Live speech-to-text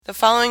The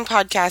following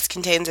podcast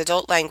contains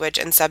adult language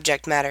and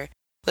subject matter.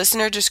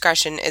 Listener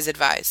discretion is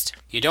advised.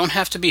 You don't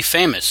have to be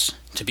famous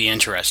to be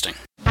interesting.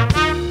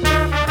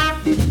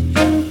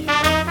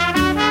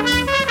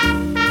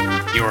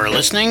 You are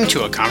listening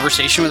to A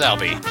Conversation with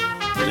Albie.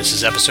 This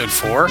is episode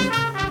 4,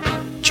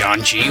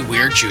 John G.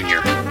 Weir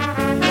Jr.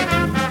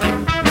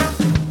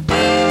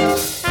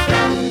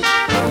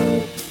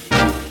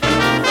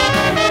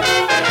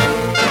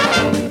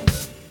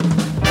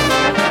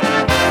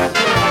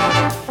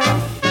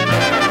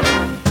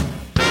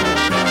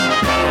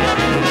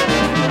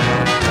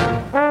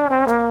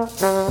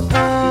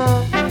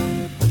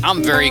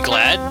 I'm very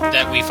glad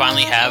that we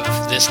finally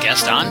have this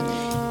guest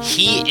on.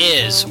 He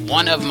is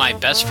one of my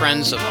best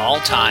friends of all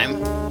time.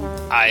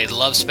 I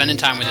love spending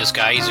time with this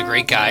guy. He's a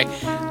great guy.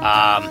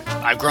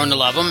 I've grown to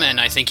love him, and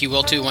I think you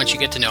will too once you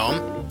get to know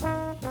him.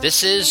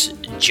 This is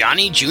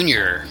Johnny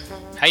Jr.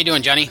 How you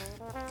doing, Johnny?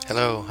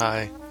 Hello,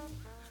 hi.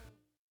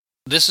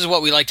 This is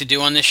what we like to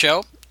do on this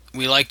show.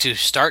 We like to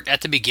start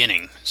at the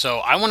beginning. So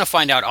I want to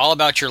find out all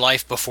about your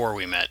life before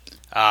we met.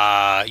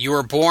 You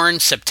were born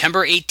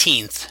September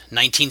 18th,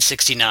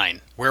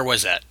 1969. Where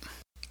was that?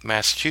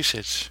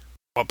 Massachusetts.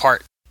 What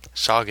part?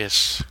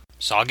 Saugus.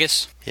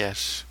 Saugus?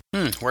 Yes.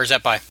 Where's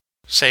that by?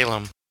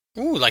 Salem.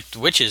 Ooh, like the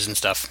witches and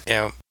stuff.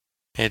 Yeah.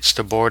 It's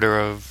the border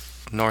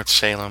of North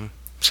Salem,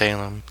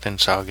 then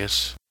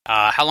Saugus.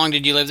 How long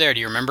did you live there? Do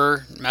you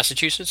remember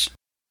Massachusetts?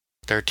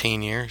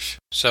 13 years.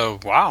 So,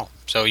 wow.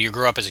 So you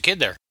grew up as a kid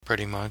there?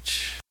 Pretty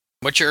much.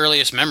 What's your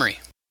earliest memory?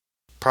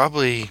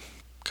 Probably,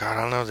 God,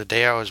 I don't know, the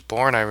day I was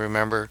born, I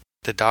remember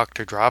the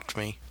doctor dropped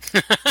me.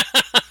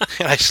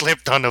 And I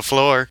slipped on the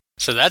floor.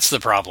 So that's the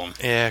problem.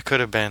 Yeah, it could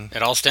have been.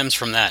 It all stems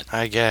from that.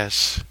 I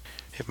guess.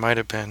 It might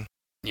have been.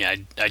 Yeah,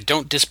 I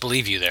don't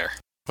disbelieve you there.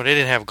 Well, they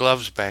didn't have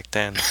gloves back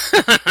then.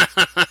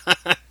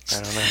 I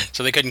don't know.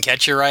 So they couldn't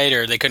catch you right,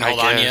 or they couldn't hold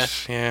on to you?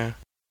 Yeah.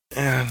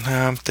 And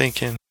now I'm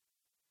thinking,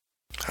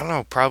 I don't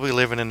know, probably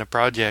living in the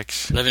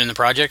projects. Living in the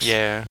projects?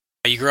 Yeah.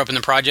 You grew up in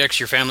the projects?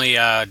 Your family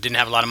didn't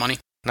have a lot of money?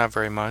 Not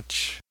very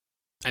much.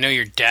 I know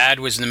your dad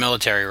was in the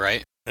military,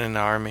 right? In the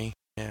Army,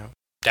 yeah.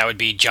 That would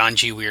be John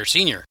G. Weir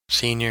Sr.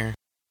 Senior,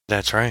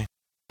 that's right.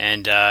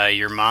 And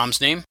your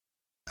mom's name?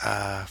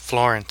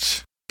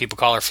 Florence. People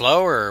call her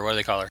Flo, or what do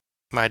they call her?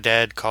 My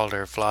dad called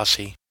her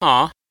Flossie.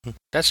 Aw,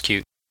 that's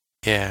cute.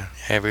 Yeah,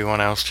 everyone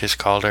else just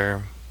called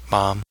her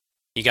Mom.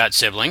 You got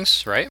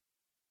siblings, right?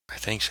 I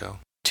think so.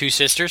 2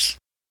 sisters?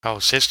 Oh,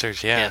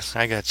 sisters, yeah. Yes.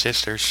 I got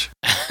sisters.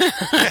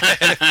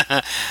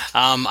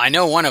 I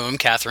know one of them,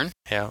 Catherine.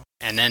 Yeah.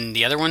 And then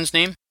the other one's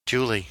name?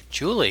 Julie.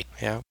 Julie.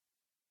 Yeah.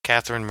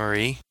 Catherine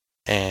Marie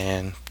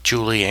and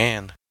Julie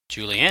Ann.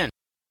 Julie Ann.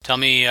 Tell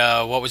me,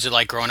 what was it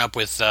like growing up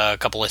with a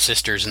couple of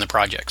sisters in the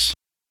projects?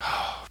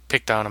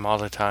 Picked on them all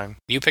the time.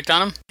 You picked on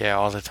them? Yeah,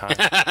 all the time.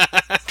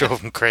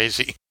 Drove them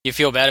crazy. You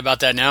feel bad about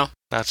that now?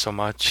 Not so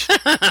much.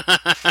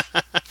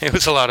 It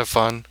was a lot of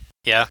fun.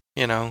 Yeah?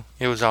 You know,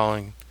 it was all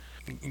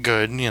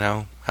good, you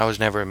know. I was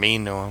never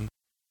mean to them.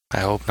 I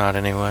hope not,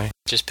 anyway.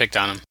 Just picked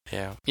on them.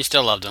 Yeah. You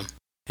still loved them.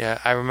 Yeah,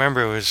 I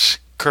remember it was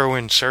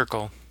Kerwin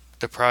Circle,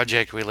 the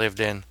project we lived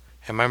in.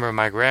 I remember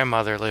my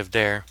grandmother lived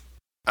there.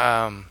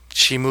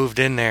 She moved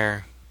in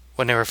there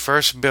when they were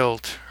first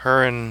built.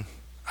 Her and,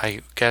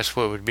 I guess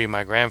what would be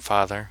my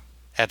grandfather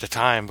at the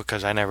time,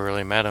 because I never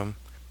really met him.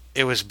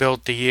 It was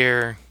built the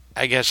year,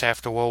 I guess,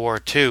 after World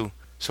War II.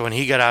 So when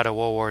he got out of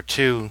World War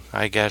II,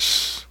 I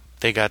guess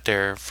they got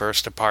their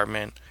first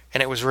apartment.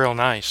 And it was real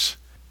nice.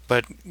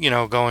 But, you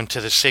know, going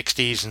to the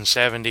 60s and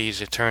 70s,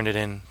 it turned it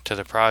into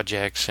the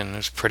projects, and it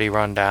was pretty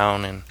run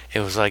down, and it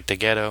was like the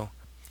ghetto.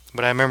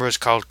 But I remember it was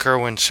called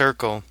Kerwin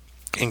Circle,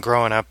 and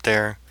growing up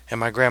there, and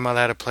my grandmother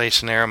had a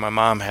place in there, and my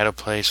mom had a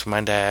place with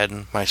my dad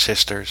and my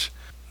sisters.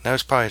 That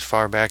was probably as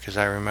far back as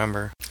I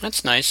remember.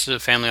 That's nice, the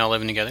family all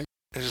living together.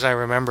 As I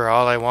remember,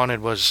 all I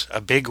wanted was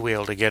a big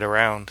wheel to get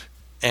around,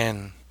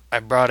 and I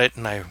brought it,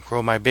 and I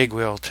rode my big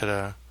wheel to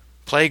the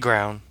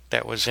playground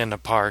that was in the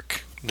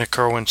park, the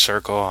Kerwin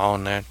Circle, all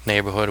in that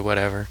neighborhood or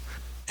whatever.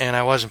 And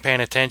I wasn't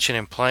paying attention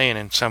and playing,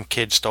 and some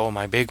kid stole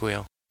my big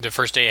wheel. The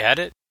first day you had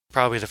it?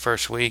 Probably the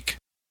first week.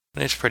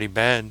 And it's pretty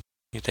bad.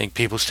 You think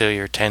people steal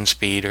your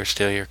 10-speed or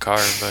steal your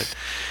car, but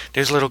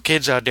there's little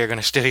kids out there going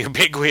to steal your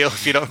big wheel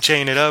if you don't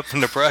chain it up in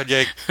the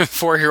project.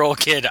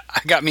 4-year-old kid,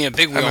 I got me a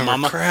big wheel, I remember,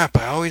 Mama. Crap,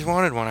 I always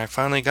wanted one. I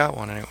finally got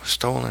one, and it was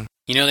stolen.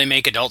 You know they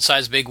make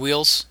adult-sized big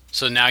wheels?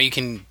 So now you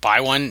can buy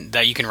one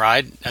that you can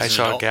ride as an I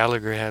saw adult.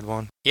 Gallagher had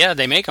one. Yeah,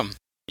 they make them.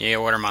 Yeah,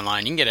 order them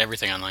online. You can get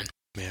everything online.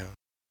 Yeah.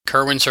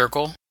 Kerwin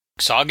Circle,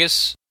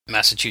 Saugus,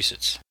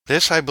 Massachusetts.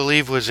 This, I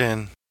believe, was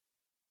in,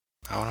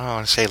 I don't know, I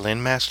want to say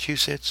Lynn,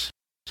 Massachusetts.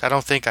 I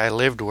don't think I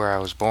lived where I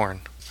was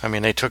born. I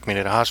mean, they took me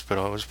to the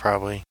hospital. It was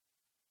probably...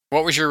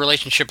 What was your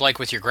relationship like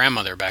with your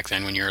grandmother back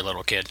then when you were a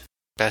little kid?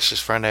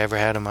 Bestest friend I ever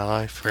had in my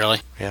life. Really?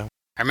 Yeah.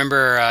 I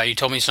remember you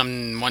told me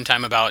something one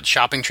time about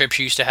shopping trips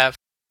you used to have.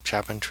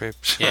 Shopping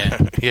trips? Yeah.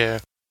 Yeah.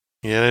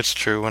 Yeah, that's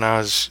true. When I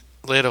was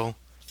little,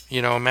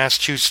 you know, in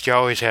Massachusetts, you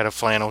always had a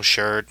flannel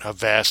shirt, a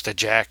vest, a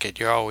jacket.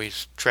 You're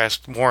always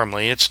dressed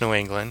warmly. It's New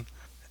England.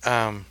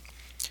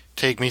 To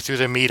take me through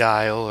the meat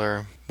aisle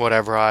or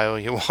whatever aisle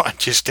you want.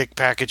 Just stick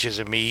packages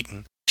of meat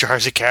and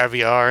jars of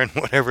caviar and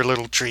whatever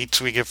little treats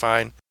we could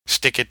find.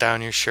 Stick it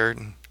down your shirt.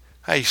 And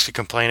I used to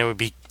complain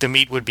the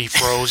meat would be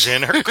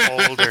frozen or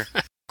cold or,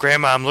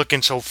 Grandma, I'm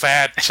looking so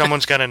fat,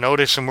 someone's going to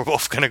notice and we're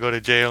both going to go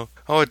to jail.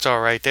 Oh, it's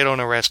all right. They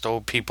don't arrest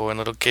old people and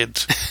little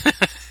kids.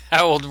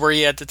 How old were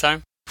you at the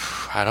time?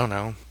 I don't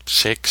know.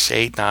 6,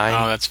 8, 9.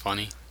 Oh, that's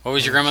funny. What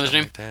was your grandmother's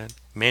name? Like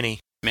Minnie.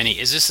 Minnie.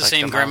 Is this the Like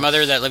same the grandmother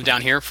mouse. that lived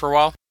down here for a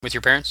while with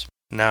your parents?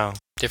 No.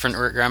 Different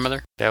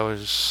grandmother? That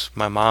was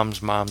my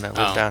mom's mom that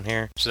lived down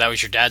here. So that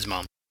was your dad's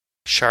mom?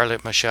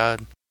 Charlotte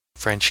Machad,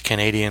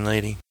 French-Canadian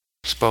lady.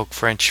 Spoke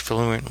French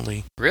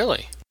fluently.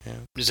 Really?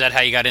 Yeah. Is that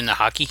how you got into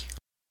hockey?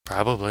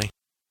 Probably.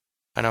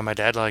 I know my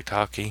dad liked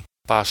hockey.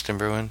 Boston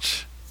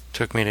Bruins.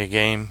 Took me to a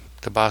game.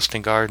 The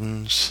Boston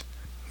Gardens.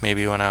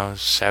 Maybe when I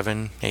was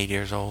 7, 8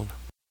 years old.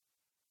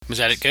 Was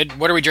that it good?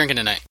 What are we drinking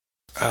tonight?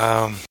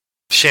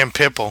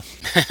 Champipple.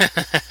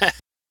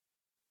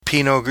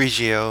 Pinot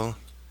Grigio.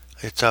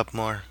 It's up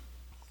more.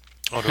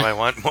 Oh, do I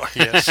want more?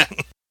 Yes.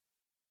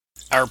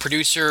 Our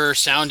producer,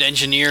 sound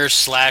engineer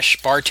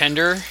 /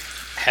 bartender,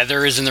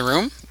 Heather, is in the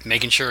room,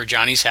 making sure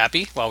Johnny's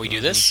happy while we do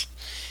this.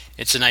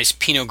 It's a nice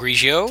Pinot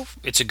Grigio.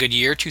 It's a good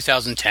year,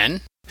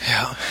 2010.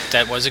 Yeah.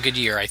 That was a good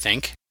year, I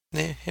think.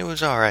 It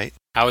was all right.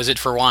 How is it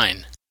for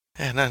wine?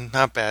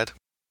 Not bad.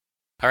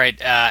 All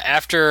right.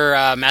 After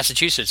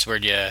Massachusetts,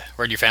 where'd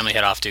your family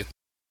head off to?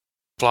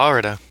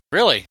 Florida.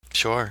 Really?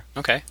 Sure.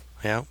 Okay.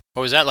 Yeah.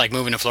 What was that like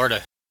moving to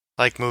Florida?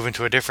 Like moving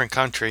to a different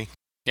country.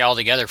 Yeah, all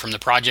together, from the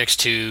projects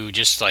to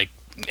just like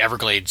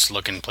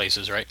Everglades-looking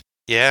places, right?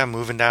 Yeah,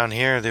 moving down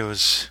here, there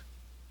was...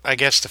 I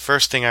guess the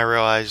first thing I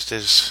realized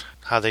is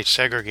how they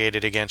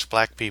segregated against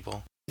black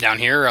people. Down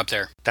here or up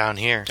there? Down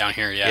here. Down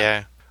here, yeah.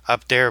 Yeah.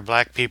 Up there,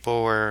 black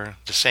people were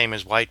the same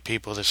as white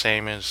people, the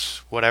same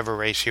as whatever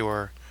race you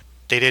were.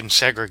 They didn't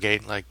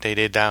segregate like they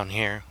did down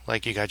here.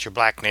 Like you got your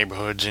black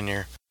neighborhoods and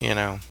your,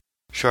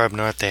 sure up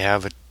north they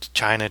have a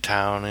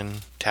Chinatown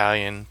and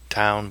Italian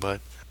town,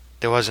 but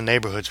there wasn't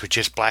neighborhoods with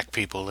just black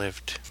people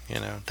lived,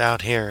 Down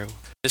here.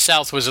 The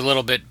South was a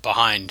little bit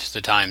behind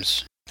the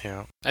times.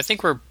 Yeah. I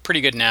think we're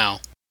pretty good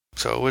now.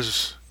 So it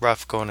was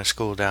rough going to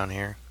school down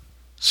here.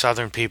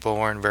 Southern people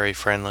weren't very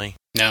friendly.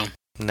 No.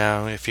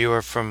 No, if you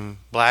were from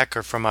black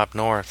or from up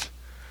north,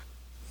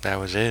 that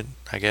was it.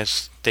 I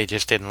guess they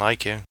just didn't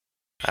like you.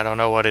 I don't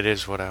know what it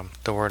is,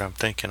 the word I'm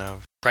thinking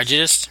of.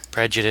 Prejudiced?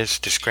 Prejudice,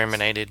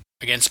 discriminated.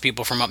 Against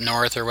people from up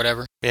north or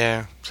whatever?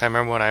 Yeah. So I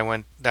remember when I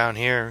went down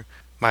here,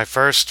 my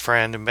first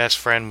friend and best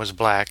friend was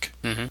black.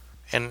 Mm-hmm.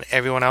 And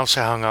everyone else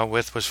I hung out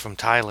with was from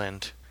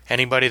Thailand.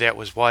 Anybody that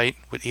was white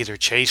would either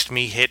chased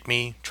me, hit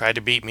me, tried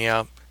to beat me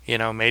up,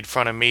 made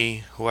fun of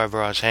me,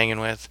 whoever I was hanging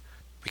with.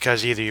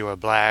 Because either you were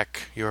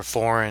black, you were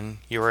foreign,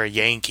 you were a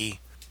Yankee.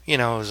 It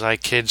was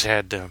like kids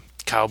had the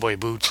cowboy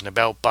boots and the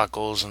belt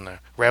buckles and the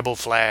rebel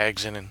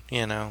flags and,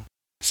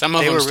 Some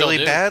of they them were still really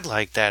do. bad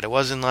like that. It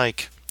wasn't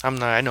like,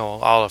 I know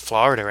all of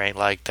Florida ain't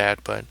like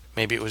that, but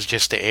maybe it was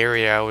just the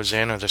area I was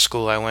in or the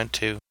school I went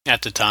to.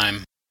 At the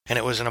time. And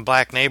it was in a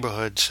black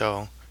neighborhood,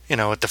 so,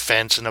 with the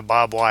fence and the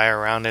barbed wire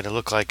around it, it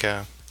looked like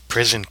a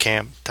prison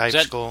camp type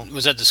school.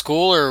 Was that the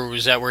school, or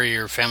was that where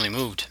your family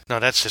moved? No,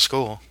 that's the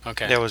school.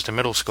 Okay. That was the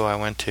middle school I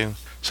went to.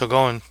 So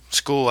going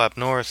school up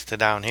north to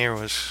down here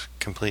was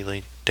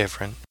completely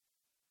different.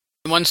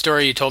 One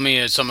story you told me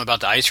is something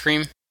about the ice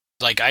cream.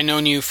 Like, I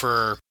known you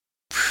for...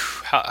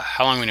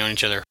 How long have we known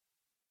each other?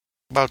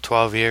 About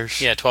 12 years.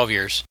 Yeah, 12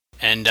 years.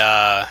 And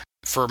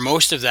for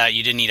most of that,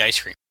 you didn't eat ice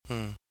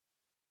cream.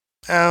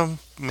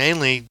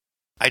 Mainly,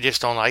 I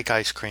just don't like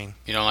ice cream.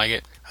 You don't like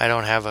it? I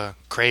don't have a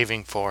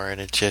craving for it.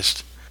 It's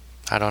just,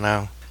 I don't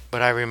know.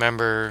 But I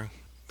remember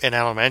in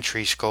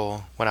elementary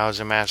school, when I was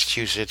in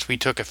Massachusetts, we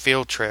took a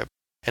field trip.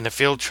 And the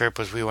field trip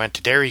was we went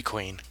to Dairy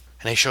Queen.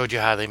 And they showed you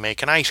how they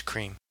make an ice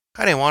cream.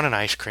 I didn't want an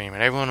ice cream.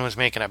 And everyone was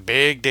making a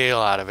big deal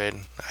out of it.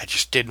 And I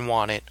just didn't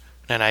want it.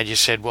 And I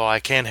just said, well, I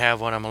can't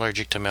have one. I'm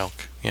allergic to milk.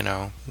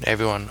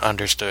 Everyone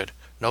understood.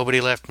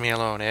 Nobody left me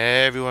alone.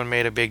 Everyone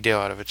made a big deal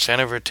out of it.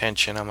 Center of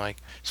attention. I'm like,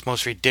 it's the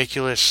most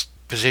ridiculous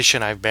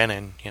position I've been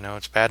in.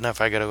 It's bad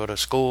enough I got to go to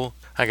school.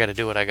 I got to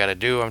do what I got to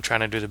do. I'm trying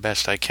to do the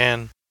best I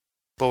can.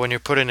 But when you're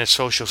put in a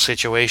social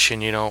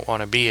situation you don't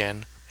want to be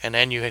in, and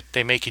then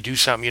they make you do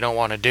something you don't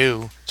want to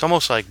do, it's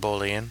almost like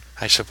bullying,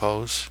 I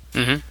suppose.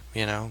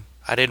 Mm-hmm.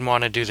 I didn't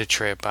want to do the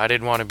trip. I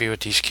didn't want to be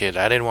with these kids.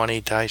 I didn't want to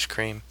eat the ice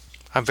cream.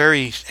 I'm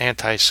very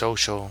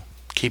antisocial,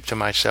 keep to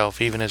myself,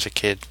 even as a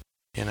kid,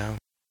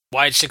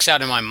 Why it sticks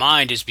out in my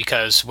mind is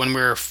because when we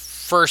were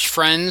first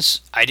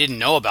friends, I didn't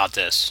know about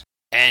this.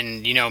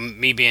 And,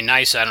 me being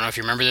nice, I don't know if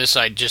you remember this,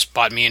 I just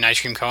bought me an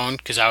ice cream cone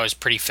because I was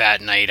pretty fat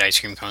and I ate ice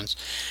cream cones.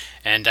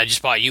 And I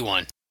just bought you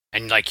one.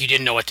 And, you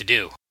didn't know what to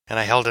do. And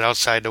I held it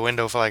outside the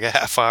window for like a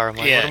half hour. I'm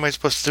like, what am I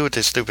supposed to do with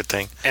this stupid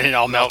thing? And it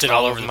all melted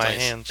all over the my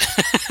place. hands.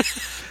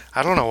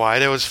 I don't know why.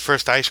 That was the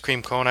first ice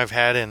cream cone I've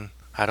had in,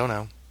 I don't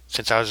know,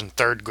 since I was in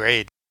 3rd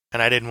grade.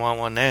 And I didn't want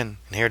one then.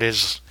 And here it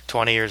is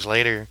 20 years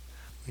later.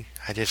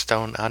 I just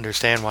don't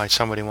understand why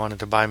somebody wanted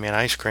to buy me an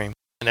ice cream.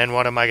 And then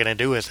what am I going to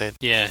do with it?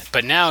 Yeah,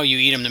 but now you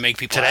eat them to make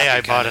people Today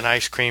happy. I bought an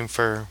ice cream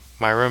for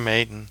my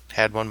roommate and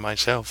had one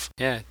myself.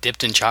 Yeah,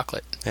 dipped in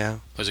chocolate. Yeah.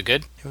 Was it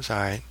good? It was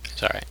alright.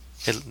 It's alright.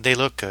 They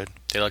look good.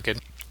 They look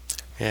good?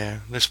 Yeah.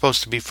 They're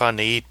supposed to be fun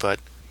to eat,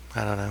 but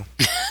I don't know.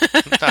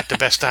 Not the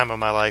best time of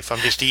my life. I'm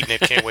just eating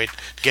it. Can't wait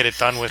to get it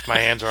done with. My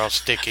hands are all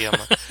sticky.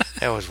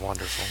 That was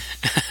wonderful.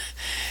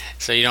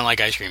 So you don't like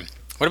ice cream.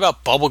 What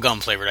about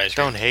bubblegum flavored ice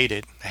cream? Don't hate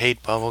it. I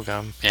hate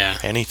bubblegum. Yeah.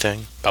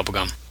 Anything.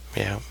 Bubblegum.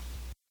 Yeah.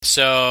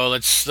 So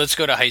let's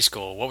go to high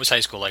school. What was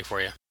high school like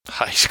for you?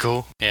 High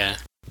school? Yeah.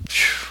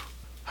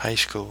 High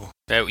school.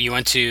 You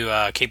went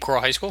to Cape Coral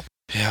High School?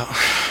 Yeah.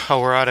 Oh,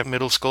 we're out at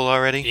middle school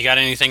already? You got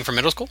anything from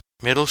middle school?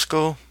 Middle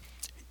school?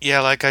 Yeah,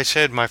 like I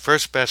said, my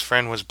first best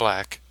friend was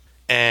black.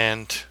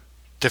 And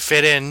to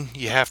fit in,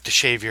 you have to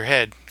shave your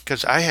head.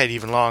 Because I had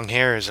even long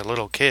hair as a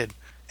little kid.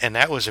 And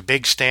that was a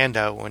big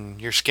standout when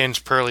your skin's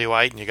pearly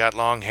white and you got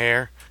long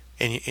hair.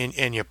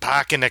 And you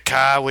park in the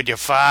car with your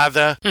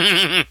father,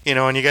 and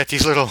you got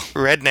these little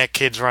redneck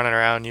kids running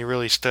around, and you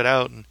really stood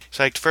out. And it's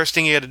like the first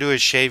thing you got to do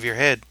is shave your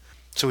head.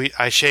 So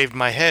I shaved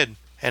my head,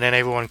 and then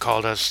everyone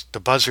called us the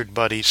Buzzard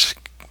Buddies.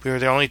 We were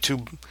the only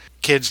two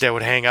kids that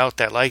would hang out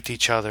that liked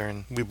each other,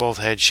 and we both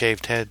had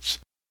shaved heads.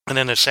 And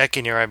then the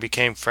second year, I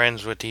became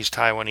friends with these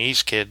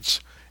Taiwanese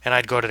kids, and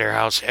I'd go to their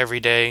house every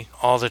day,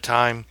 all the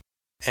time,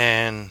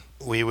 and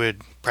we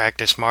would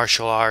practice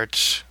martial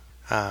arts,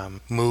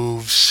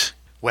 moves,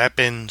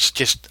 weapons,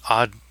 just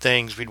odd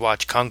things. We'd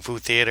watch Kung Fu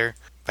Theater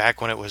back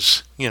when it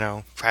was,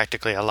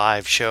 practically a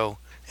live show.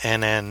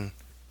 And then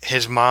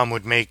his mom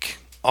would make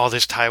all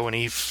this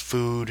Taiwanese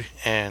food.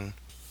 And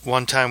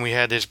one time we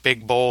had this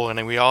big bowl, and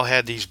then we all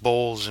had these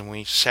bowls, and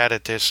we sat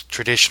at this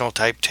traditional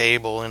type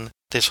table and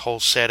this whole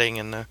setting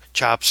and the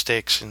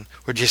chopsticks, and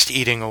we're just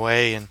eating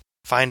away and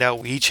find out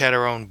we each had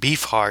our own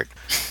beef heart.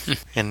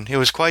 And it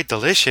was quite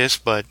delicious,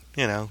 but,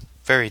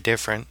 very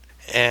different.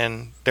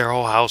 And their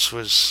whole house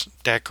was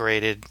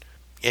decorated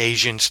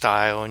Asian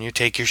style, and you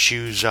take your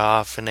shoes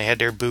off, and they had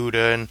their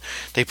Buddha, and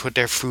they put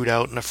their fruit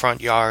out in the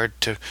front yard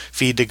to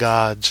feed the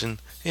gods, and,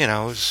 it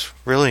was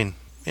really,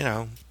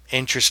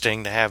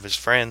 interesting to have as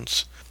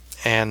friends.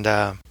 And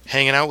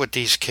hanging out with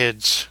these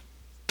kids,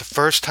 the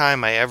first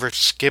time I ever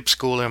skipped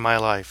school in my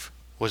life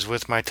was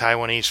with my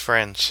Taiwanese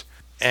friends,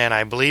 and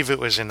I believe it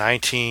was in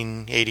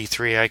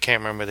 1983, I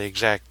can't remember the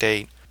exact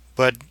date,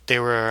 but they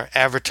were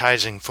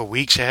advertising for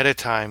weeks ahead of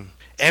time.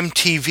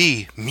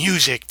 MTV,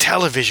 music,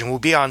 television will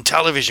be on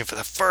television for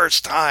the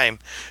first time.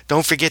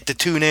 Don't forget to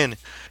tune in.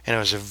 And it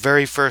was the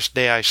very first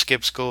day I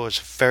skipped school. It was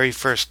the very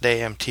first day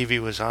MTV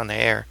was on the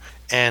air.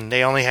 And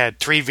they only had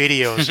 3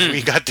 videos.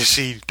 We got to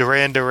see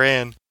Duran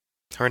Duran.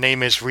 Her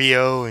name is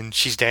Rio, and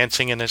she's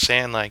dancing in the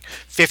sand like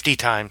 50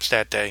 times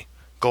that day.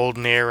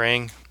 Golden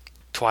Earring,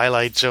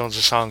 Twilight Zone's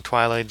the song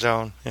Twilight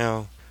Zone.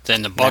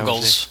 Then the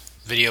Buggles,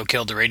 Video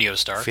Killed the Radio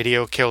Star.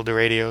 Video Killed the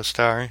Radio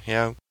Star,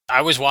 yeah.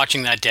 I was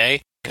watching that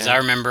day. Because I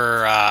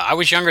remember, I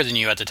was younger than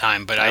you at the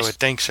time, but I would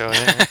think so,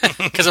 yeah.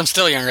 Because I'm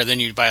still younger than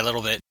you by a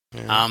little bit.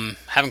 Yeah.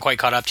 Haven't quite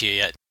caught up to you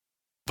yet.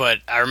 But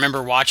I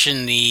remember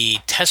watching the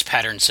test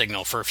pattern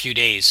signal for a few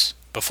days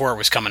before it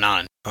was coming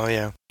on. Oh,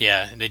 yeah.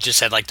 Yeah, they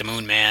just had like the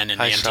Moon Man and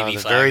the MTV flag. I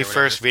saw the very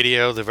first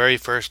video, the very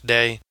first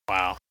day.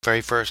 Wow.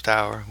 Very first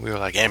hour. We were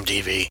like,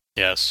 MTV.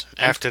 Yes.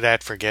 After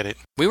that, forget it.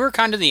 We were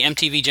kind of the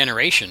MTV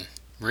generation,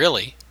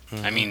 really.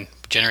 Mm-hmm. I mean,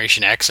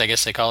 Generation X, I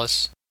guess they call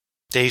us.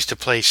 They used to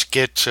play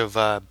skits of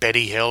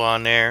Betty Hill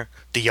on there,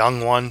 the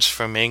young ones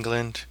from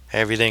England,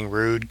 everything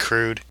rude,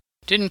 crude.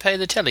 Didn't pay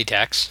the telly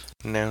tax.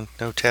 No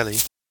telly.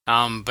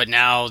 But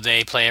now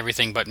they play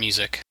everything but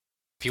music.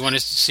 If you want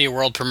to see a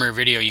world premiere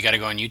video, you got to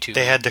go on YouTube.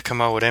 They had to come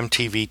out with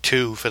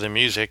MTV2 for the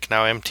music.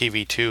 Now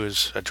MTV2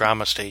 is a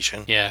drama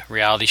station. Yeah,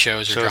 reality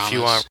shows or dramas. So if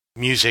you want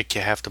music,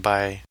 you have to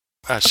buy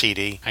a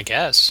CD. I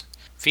guess.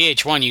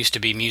 VH1 used to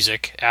be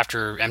music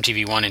after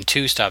MTV 1 and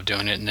 2 stopped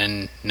doing it, and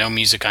then no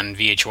music on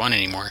VH1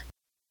 anymore.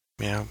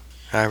 Yeah,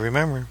 I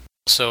remember.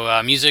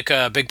 So music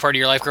a big part of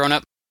your life growing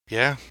up?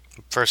 Yeah.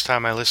 First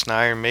time I listened to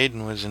Iron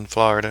Maiden was in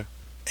Florida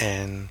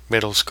in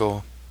middle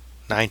school.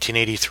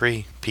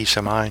 1983, Peace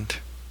of Mind.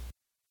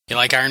 You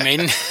like Iron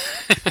Maiden?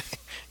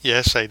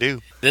 Yes, I do.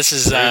 This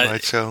is very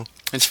much so.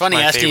 It's funny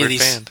asking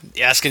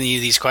you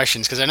these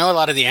questions because I know a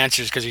lot of the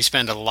answers because we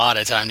spend a lot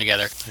of time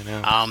together. I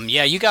know.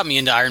 Yeah, you got me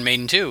into Iron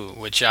Maiden too,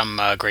 which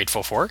I'm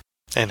grateful for.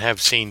 And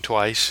have seen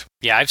twice.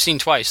 Yeah, I've seen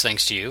twice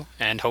thanks to you,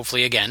 and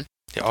hopefully again.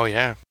 Oh,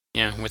 yeah.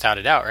 Yeah, without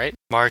a doubt, right?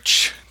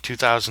 March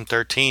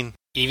 2013.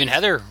 Even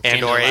Heather.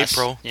 And or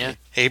April. Yeah.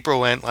 April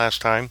went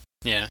last time.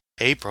 Yeah.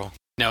 April.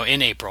 No,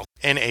 in April.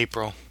 In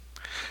April.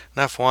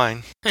 Enough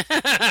wine.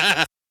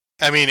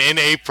 I mean, in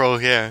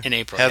April, yeah. In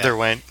April, Heather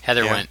went.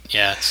 Heather went,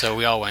 yeah. So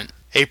we all went.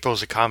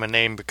 April's a common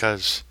name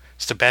because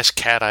it's the best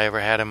cat I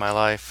ever had in my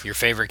life. Your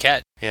favorite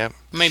cat? Yep.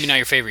 Maybe not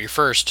your favorite, your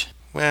first.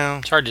 Well.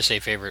 It's hard to say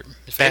favorite.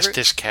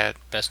 Bestest cat.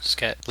 Bestest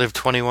cat. Lived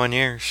 21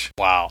 years.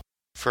 Wow.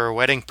 For a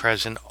wedding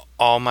present,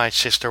 all my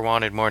sister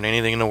wanted more than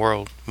anything in the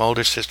world, my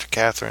older sister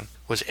Catherine,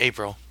 was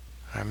April.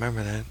 I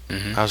remember that.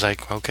 Mm-hmm. I was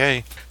like,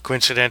 okay.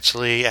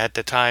 Coincidentally, at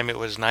the time, it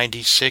was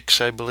 96,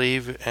 I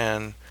believe,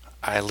 and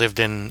I lived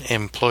in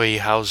employee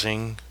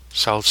housing,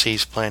 South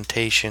Seas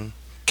Plantation,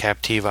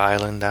 Captiva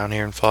Island down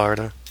here in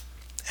Florida.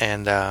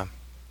 And, of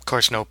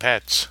course, no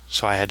pets,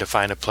 so I had to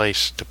find a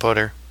place to put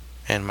her.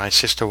 And my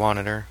sister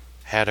wanted her.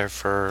 Had her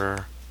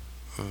for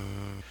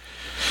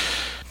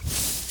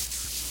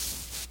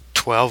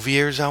 12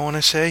 years, I want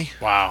to say.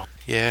 Wow.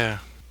 Yeah.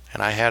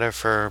 And I had her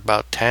for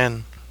about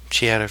 10.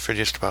 She had her for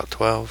just about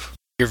 12.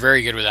 You're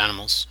very good with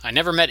animals. I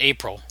never met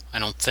April, I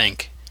don't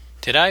think.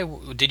 Did I?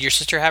 Did your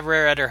sister have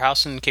her at her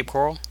house in Cape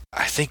Coral?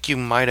 I think you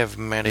might have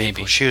met Maybe.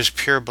 April. She was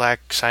pure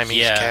black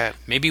Siamese cat.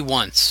 Maybe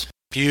once.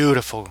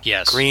 Beautiful.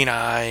 Yes. Green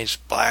eyes,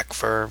 black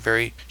fur,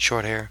 very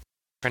short hair.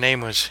 Her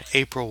name was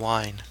April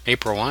Wine.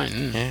 April Wine.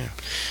 Mm. Yeah.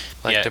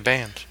 Like the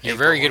band. You're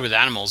April very good Wine. with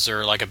animals.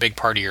 They're like a big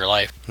part of your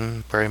life.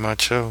 Very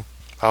much so.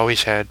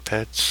 Always had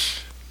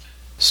pets.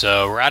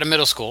 So we're out of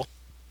middle school.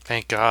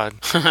 Thank God.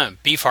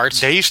 Beef hearts.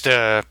 They used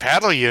to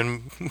paddle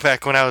you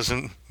back when I was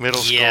in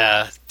middle school.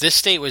 Yeah, this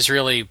state was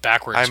really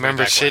backwards. I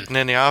remember sitting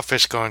in the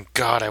office going,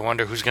 God, I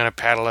wonder who's going to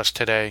paddle us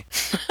today.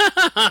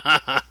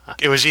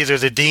 It was either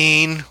the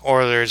dean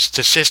or there's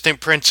the assistant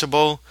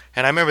principal.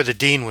 And I remember the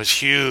dean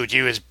was huge.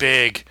 He was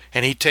big.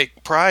 And he'd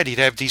take pride. He'd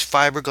have these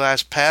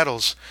fiberglass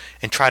paddles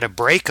and try to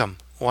break them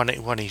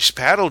when he's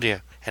paddled you.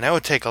 And that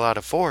would take a lot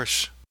of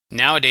force.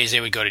 Nowadays, they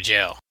would go to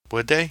jail.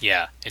 Would they?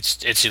 Yeah,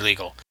 it's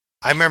illegal.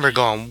 I remember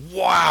going,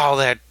 wow,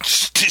 that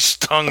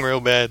stung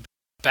real bad.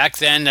 Back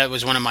then, that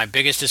was one of my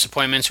biggest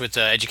disappointments with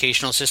the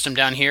educational system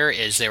down here,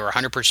 is they were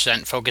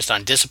 100% focused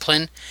on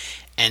discipline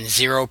and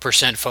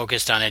 0%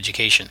 focused on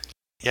education.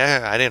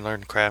 Yeah, I didn't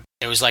learn crap.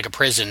 It was like a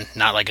prison,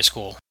 not like a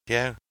school.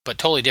 Yeah. But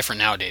totally different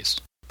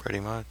nowadays. Pretty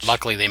much.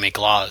 Luckily, they make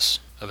laws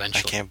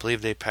eventually. I can't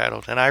believe they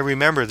paddled. And I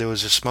remember there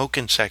was a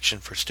smoking section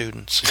for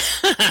students.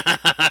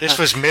 This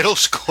was middle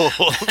school.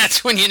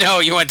 That's when you know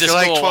you went to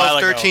You're school like a while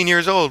 12, ago. 13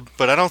 years old.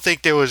 But I don't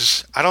think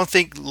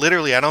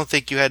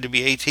you had to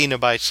be 18 to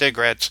buy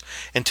cigarettes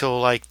until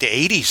like the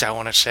 80s, I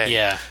want to say.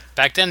 Yeah.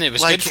 Back then, it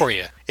was Like, good for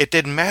you. It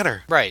didn't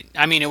matter. Right.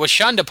 I mean, it was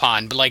shunned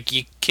upon, but like,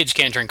 kids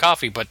can't drink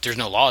coffee, but there's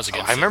no laws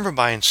against it. I remember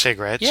buying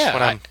cigarettes Yeah,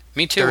 when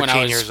me too, 13 when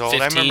I was years old.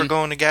 15. I remember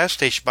going to the gas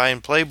station buying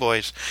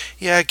Playboys.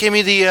 Yeah, give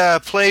me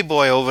the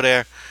Playboy over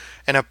there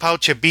and a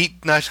pouch of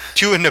beat not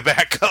chewing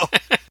tobacco.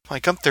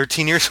 Like, I'm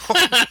 13 years old.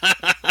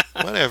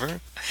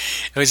 Whatever.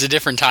 It was a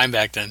different time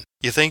back then.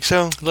 You think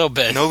so? A little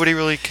bit. Nobody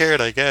really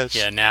cared, I guess.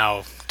 Yeah,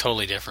 now,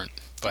 totally different.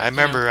 But, I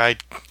remember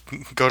I'd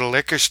go to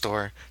liquor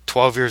store,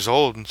 12 years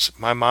old, and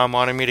my mom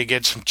wanted me to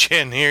get some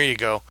gin. Here you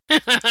go.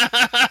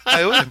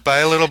 I would buy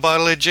a little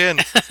bottle of gin.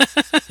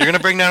 You're going to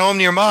bring that home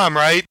to your mom,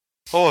 right?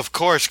 Oh, of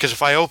course, because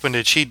if I opened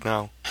it, she'd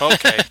know.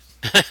 Okay.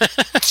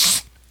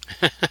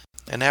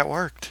 And that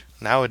worked.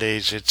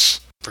 Nowadays,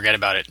 it's... Forget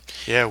about it.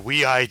 Yeah,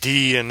 we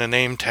ID and the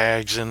name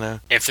tags and the...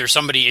 If there's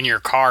somebody in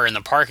your car in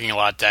the parking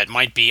lot that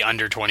might be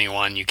under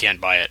 21, you can't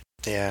buy it.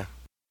 Yeah.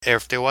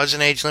 If there was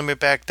an age limit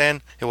back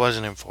then, it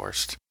wasn't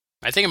enforced.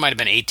 I think it might have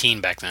been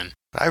 18 back then.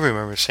 I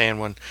remember saying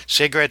when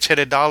cigarettes hit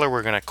 $1,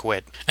 we're going to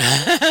quit.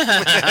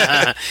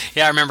 Yeah,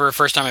 I remember the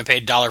first time I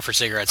paid $1 for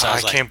cigarettes. I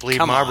was like, can't believe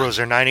come on. Marlboros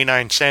are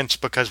 99 cents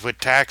because with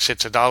tax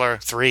it's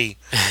 $1.03,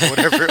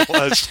 whatever it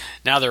was.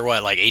 Now they're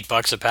what, like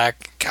 $8 a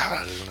pack?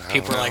 God,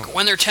 People are like,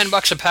 when they're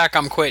 $10 a pack,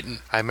 I'm quitting.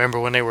 I remember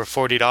when they were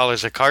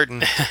 $40 a carton.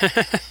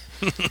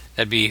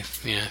 That'd be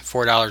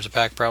 $4 a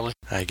pack probably.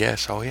 I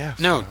guess. Oh yeah.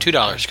 No,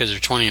 $2 because they're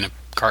 20 in a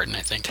carton,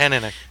 I think. 10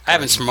 in a. I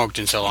haven't smoked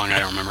in so long, I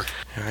don't remember.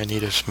 I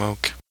need a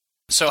smoke.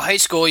 So high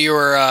school, you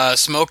were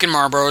smoking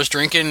Marlboros,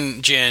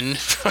 drinking gin,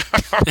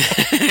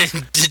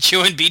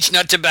 chewing beech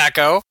nut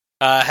tobacco,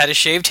 had a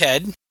shaved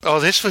head. Oh,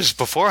 this was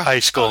before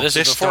high school. Oh, this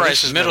is before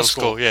this is middle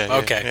school. Yeah.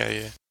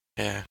 Okay.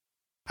 Yeah.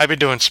 I've been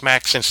doing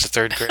smack since the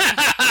 3rd grade.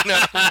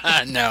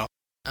 No.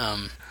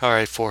 All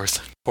right,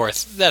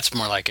 4th. That's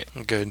more like it.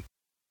 Good.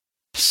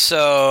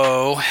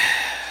 So,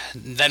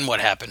 then what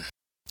happened?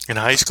 In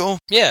high school?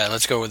 Yeah,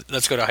 let's go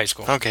to high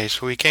school. Okay,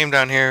 so we came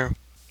down here,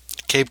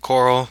 Cape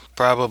Coral,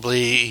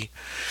 probably,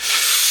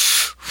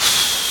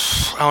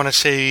 I want to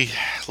say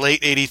late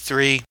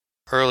 83,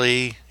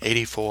 early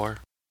 84.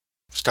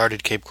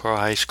 Started Cape Coral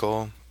High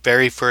School.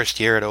 Very first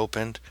year it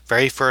opened.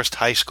 Very first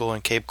high school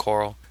in Cape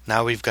Coral.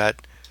 Now we've got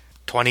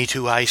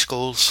 22 high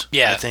schools,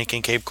 I think,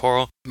 in Cape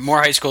Coral.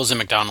 More high schools than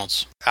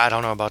McDonald's. I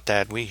don't know about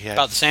that. We had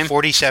about the same?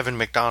 47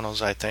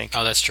 McDonald's, I think.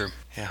 Oh, that's true.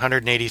 Yeah,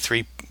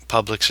 183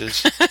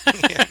 Publixes.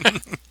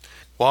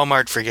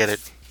 Walmart, forget it.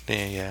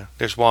 Yeah.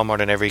 There's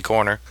Walmart in every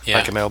corner,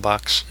 like a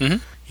mailbox.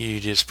 Mm-hmm. You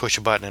just push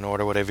a button and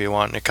order whatever you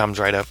want, and it comes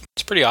right up.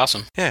 It's pretty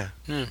awesome. Yeah.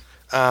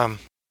 Mm.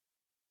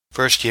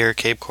 First year,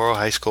 Cape Coral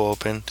High School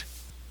opened.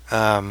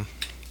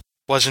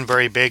 Wasn't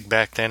very big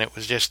back then. It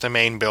was just the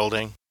main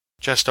building.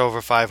 Just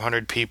over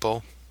 500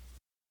 people.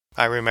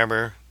 I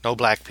remember no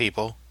black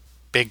people.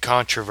 Big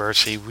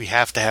controversy. We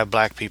have to have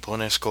black people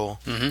in this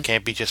school. Mm-hmm.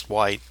 Can't be just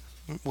white.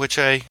 Which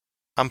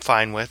I'm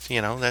fine with.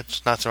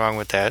 That's nothing wrong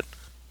with that.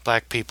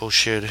 Black people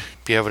should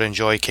be able to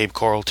enjoy Cape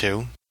Coral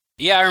too.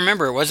 Yeah, I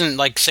remember. It wasn't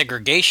like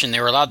segregation.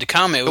 They were allowed to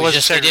come. It was wasn't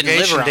just they didn't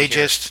live segregation. around They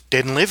here. just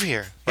didn't live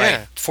here. Right.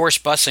 Yeah.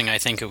 Forced busing, I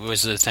think it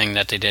was the thing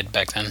that they did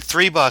back then.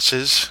 3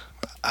 buses,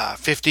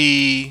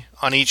 50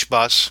 on each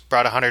bus,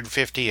 brought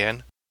 150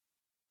 in.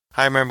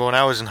 I remember when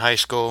I was in high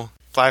school,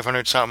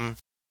 500-something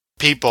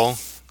people,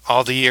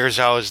 all the years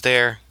I was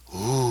there.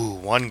 Ooh,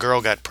 one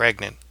girl got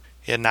pregnant.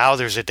 Yeah, now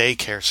there's a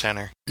daycare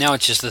center. Now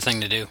it's just the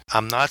thing to do.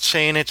 I'm not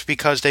saying it's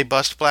because they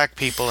bust black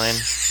people in.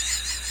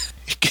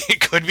 It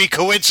could be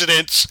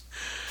coincidence.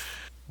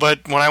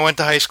 But when I went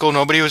to high school,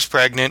 nobody was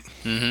pregnant.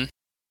 Mm-hmm.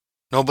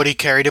 Nobody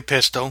carried a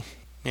pistol,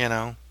 you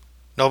know.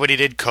 Nobody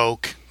did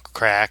coke,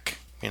 crack.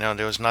 You know,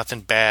 there was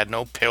nothing bad,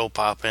 no pill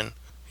popping,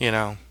 you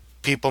know.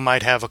 People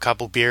might have a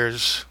couple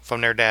beers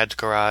from their dad's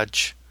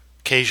garage,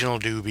 occasional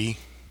doobie.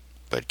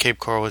 But Cape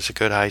Coral was a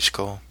good high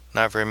school.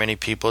 Not very many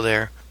people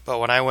there. But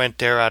when I went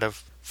there, out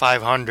of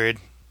 500,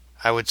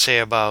 I would say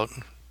about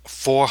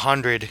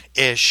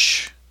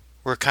 400-ish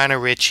were kind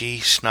of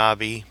richy,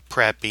 snobby,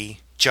 preppy,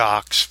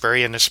 jocks,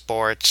 very into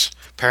sports,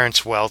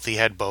 parents wealthy,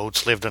 had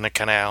boats, lived on a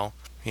canal,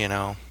 you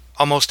know,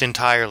 almost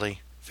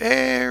entirely.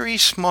 Very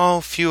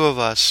small few of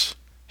us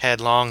had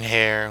long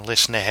hair,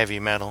 listened to heavy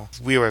metal.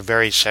 We were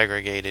very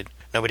segregated.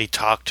 Nobody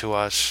talked to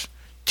us.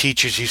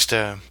 Teachers used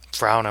to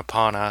frown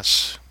upon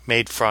us,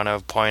 made fun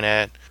of, point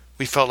at.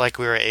 We felt like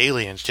we were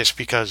aliens just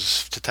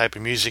because of the type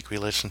of music we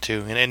listened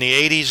to. And in the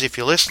 80s, if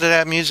you listen to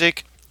that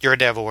music, you're a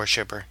devil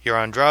worshiper. You're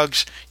on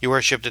drugs, you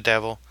worship the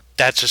devil.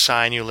 That's a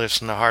sign you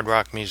listen to hard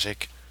rock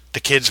music. The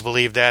kids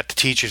believed that, the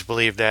teachers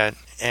believed that,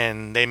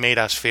 and they made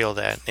us feel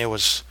that. It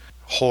was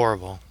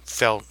horrible.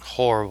 Felt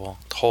horrible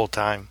the whole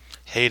time.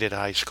 Hated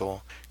high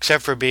school.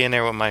 Except for being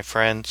there with my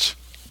friends.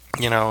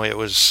 You know, it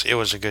was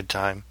a good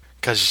time.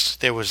 Because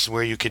it was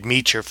where you could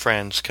meet your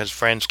friends, because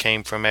friends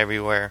came from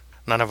everywhere.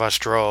 None of us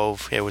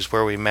drove. It was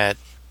where we met.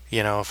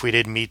 You know, if we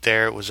didn't meet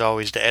there, it was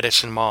always the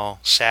Edison Mall.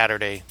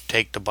 Saturday,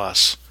 take the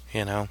bus.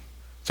 You know,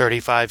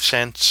 35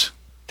 cents,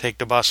 take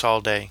the bus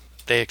all day.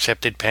 They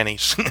accepted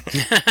pennies.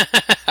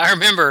 I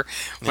remember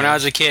when I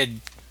was a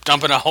kid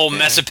dumping a whole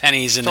mess of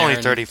pennies in it's there.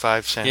 Only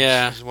 35 cents.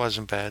 Yeah. It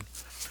wasn't bad.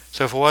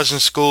 So if it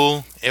wasn't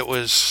school, it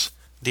was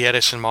the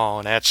Edison Mall.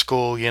 And at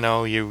school, you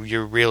know,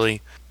 you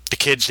really, the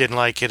kids didn't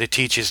like you, the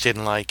teachers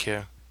didn't like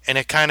you. And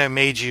it kind of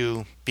made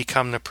you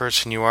become the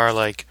person you are.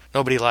 Like,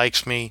 nobody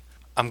likes me.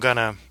 I'm going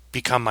to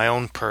become my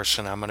own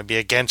person. I'm going to be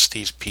against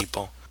these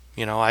people.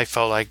 You know, I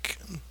felt like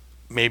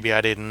maybe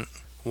I didn't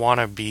want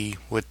to be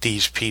with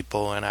these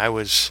people, and I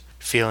was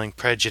feeling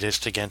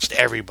prejudiced against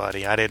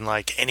everybody. I didn't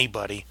like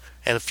anybody.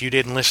 And if you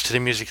didn't listen to the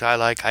music I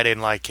like, I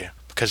didn't like you.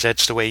 Because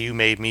that's the way you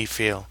made me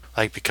feel.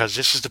 Like, because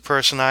this is the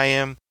person I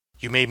am,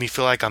 you made me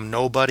feel like I'm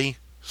nobody.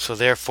 So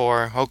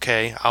therefore,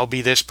 okay, I'll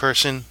be this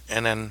person,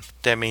 and then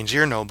that means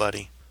you're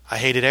nobody. I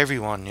hated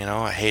everyone, you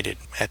know.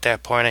 At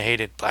that point, I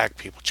hated black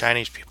people,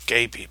 Chinese people,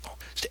 gay people.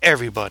 Just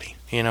everybody,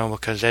 you know,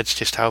 because that's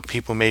just how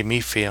people made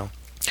me feel.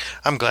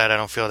 I'm glad I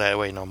don't feel that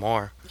way no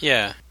more.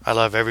 Yeah. I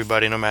love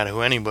everybody no matter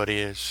who anybody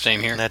is.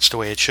 Same here. And that's the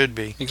way it should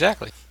be.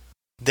 Exactly.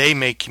 They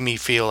make me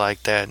feel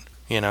like that.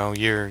 You know,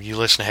 you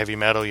listen to heavy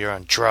metal, you're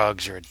on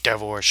drugs, you're a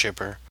devil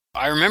worshiper.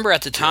 I remember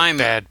at the time,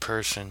 you're a bad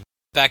person.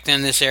 Back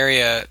then this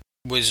area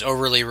was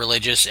overly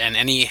religious, and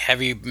any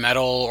heavy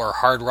metal or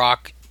hard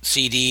rock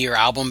CD or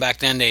album back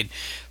then, they'd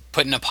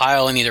put in a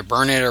pile and either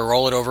burn it or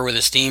roll it over with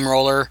a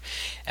steamroller.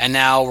 And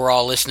now we're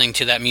all listening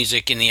to that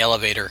music in the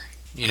elevator,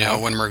 you know,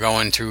 when we're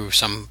going through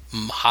some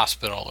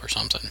hospital or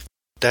something.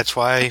 That's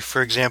why,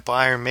 for example,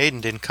 Iron Maiden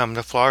didn't come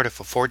to Florida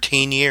for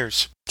 14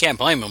 years. Can't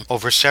blame them.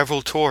 Over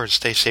several tours,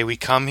 they say we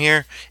come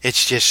here,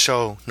 it's just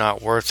so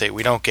not worth it.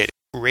 We don't get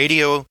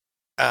radio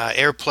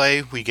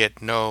airplay, we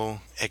get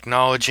no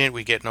acknowledgement,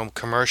 we get no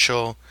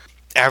commercial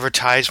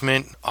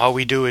advertisement. All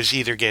we do is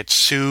either get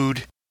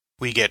sued,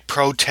 we get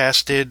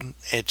protested.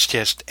 It's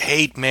just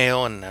hate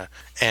mail, and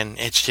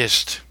it's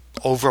just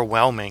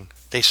overwhelming.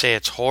 They say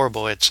it's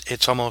horrible.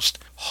 It's almost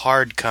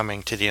hard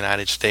coming to the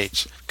United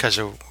States because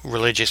of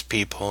religious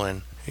people,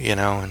 and you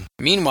know. And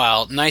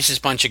meanwhile,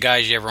 nicest bunch of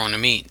guys you ever want to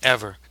meet.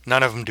 Ever.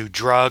 None of them do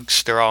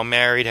drugs. They're all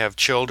married, have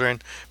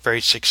children,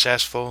 very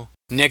successful.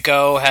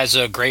 Nico has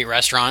a great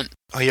restaurant.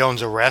 He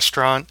owns a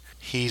restaurant.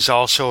 He's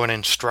also an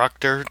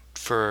instructor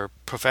for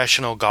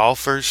professional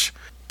golfers.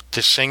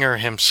 The singer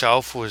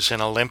himself was an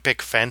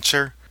Olympic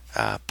fencer.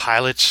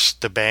 Pilots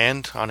the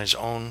band on his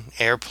own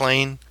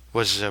airplane.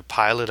 Was a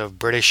pilot of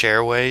British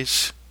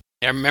Airways.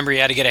 I remember you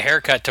had to get a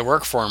haircut to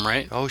work for him,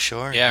 right? Oh,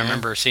 sure. Yeah, I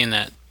remember seeing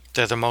that.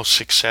 They're the most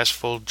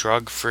successful,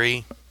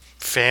 drug-free,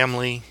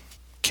 family,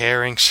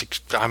 caring.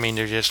 I mean,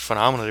 they're just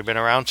phenomenal. They've been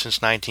around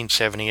since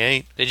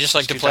 1978. They just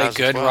like to play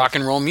good rock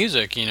and roll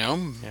music, you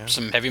know? Yeah.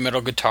 Some heavy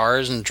metal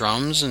guitars and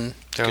drums and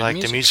they're like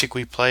music. The music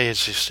we play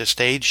is just a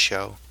stage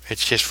show.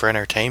 It's just for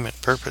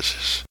entertainment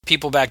purposes.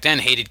 People back then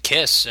hated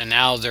Kiss, and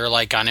now they're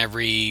like on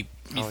every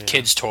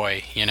kid's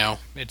toy, you know?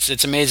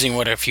 It's amazing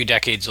what a few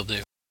decades will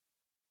do.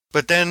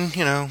 But then,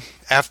 you know,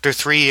 after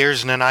 3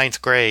 years in the 9th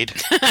grade,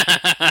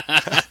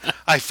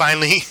 I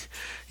finally,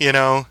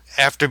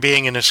 after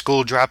being in a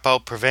school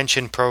dropout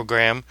prevention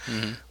program,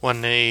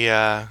 when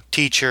the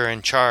teacher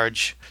in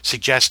charge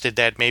suggested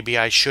that maybe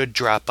I should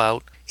drop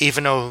out,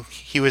 even though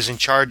he was in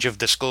charge of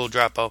the school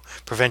dropout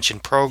prevention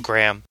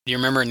program. Do you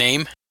remember her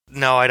name?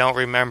 No, I don't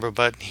remember,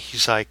 but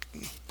he's like,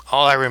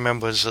 all I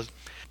remember was,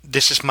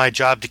 this is my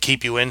job to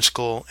keep you in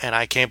school, and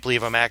I can't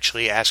believe I'm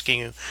actually asking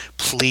you,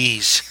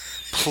 please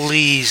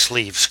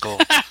leave school.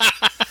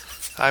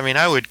 I mean,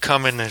 I would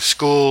come into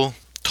school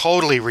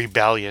totally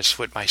rebellious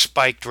with my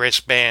spiked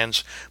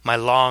wristbands, my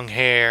long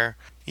hair,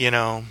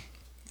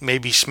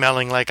 maybe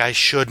smelling like I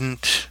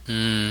shouldn't,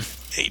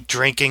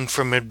 drinking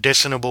for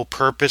medicinal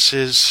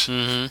purposes,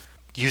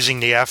 using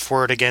the F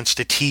word against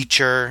a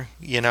teacher,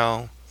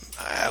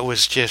 I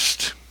was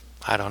just,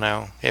 I don't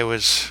know, it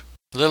was...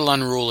 A little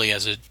unruly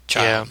as a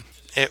child.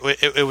 Yeah,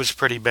 it was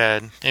pretty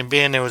bad. And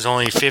being there was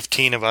only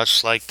 15 of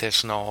us like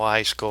this in the whole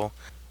high school,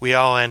 we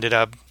all ended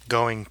up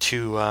going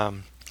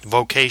to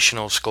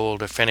vocational school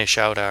to finish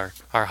out our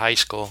high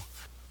school,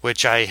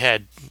 which I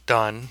had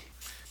done,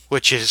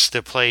 which is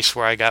the place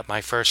where I got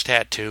my first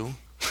tattoo.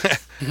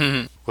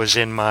 Was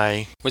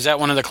that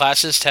one of the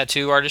classes,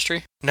 tattoo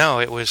artistry? No,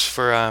 it was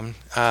for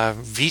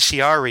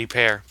VCR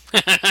repair.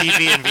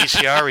 TV and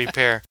VCR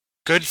repair.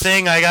 Good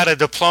thing I got a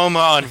diploma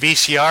on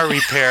VCR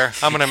repair.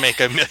 I'm going to make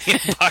 $1 million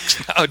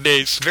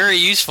nowadays. Very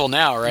useful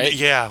now, right?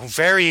 Yeah,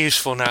 very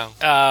useful now.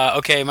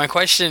 Okay, my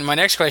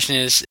next question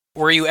is,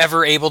 were you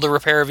ever able to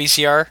repair a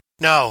VCR?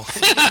 No.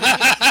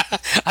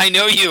 I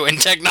know you, and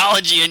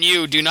technology and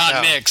you do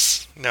not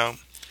mix. No.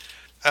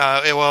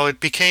 It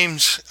became...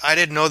 I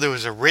didn't know there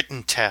was a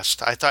written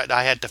test. I thought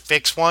I had to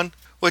fix one,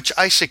 which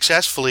I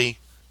successfully...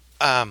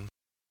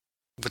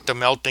 with the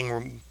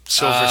melting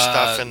silver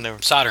stuff and the...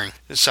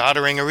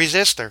 Soldering a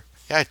resistor.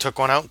 Yeah, I took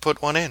one out and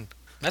put one in.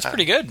 That's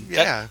pretty good.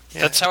 Yeah.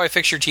 That's how I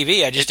fixed your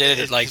TV. I just did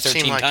it like 13 times. It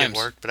seemed like it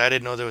worked, but I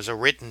didn't know there was a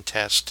written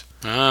test.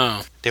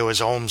 Oh. There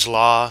was Ohm's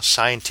law,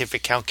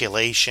 scientific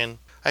calculation.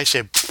 I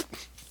said... Pfft.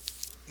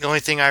 The only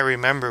thing I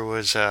remember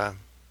was a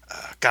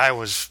guy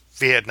was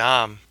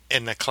Vietnam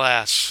in the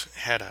class,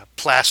 had a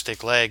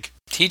plastic leg.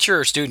 Teacher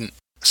or student?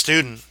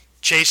 Student.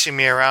 Chasing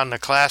me around the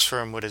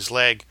classroom with his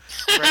leg,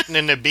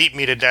 threatening to beat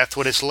me to death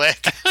with his leg,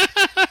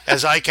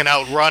 as I can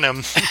outrun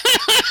him,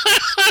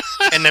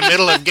 in the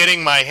middle of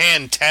getting my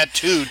hand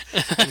tattooed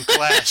in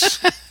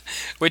class.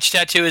 Which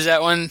tattoo is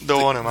that one? The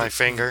one on my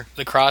finger.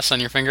 The cross on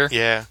your finger?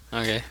 Yeah.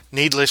 Okay.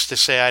 Needless to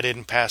say, I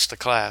didn't pass the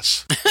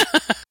class.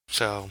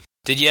 So.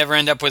 Did you ever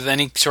end up with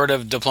any sort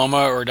of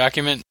diploma or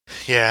document?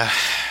 Yeah.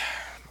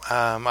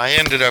 I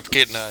ended up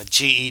getting a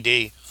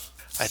GED.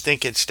 I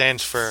think it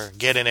stands for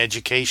Get an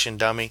Education,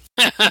 Dummy.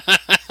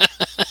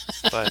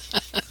 But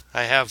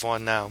I have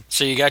one now.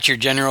 So you got your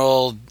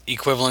general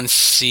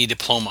equivalency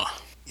diploma.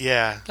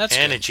 Yeah, that's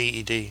and good. A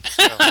GED.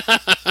 So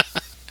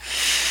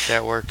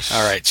that works.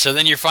 All right, so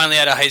then you're finally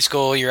out of high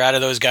school. You're out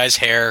of those guys'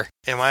 hair.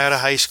 Am I out of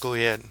high school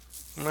yet?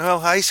 Well,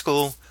 high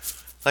school,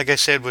 like I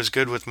said, was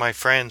good with my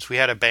friends. We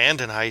had a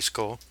band in high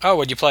school. Oh,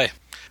 what'd you play?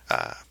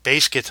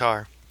 Bass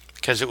guitar,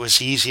 because it was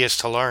the easiest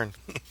to learn.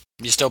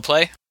 You still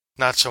play?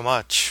 Not so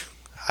much.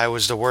 I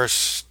was the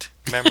worst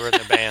member of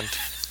the band.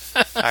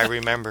 I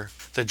remember.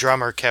 The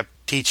drummer kept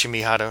teaching me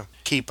how to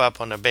keep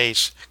up on the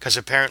bass, because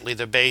apparently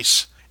the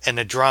bass and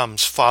the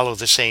drums follow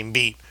the same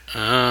beat.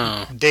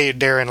 Oh.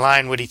 They're in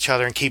line with each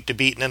other and keep the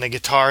beat, and then the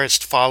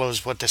guitarist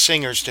follows what the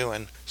singer's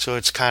doing. So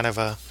it's kind of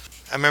a...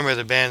 I remember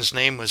the band's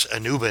name was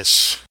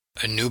Anubis.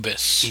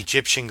 Anubis.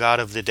 Egyptian god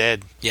of the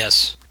dead.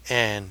 Yes.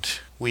 And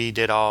we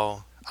did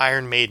all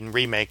Iron Maiden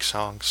remake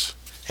songs.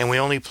 And we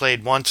only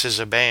played once as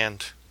a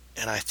band.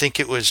 And I think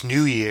it was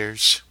New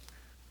Year's,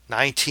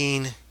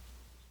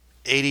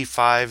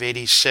 1985,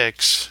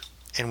 86,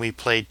 and we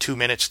played 2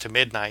 minutes to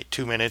midnight,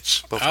 2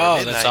 minutes before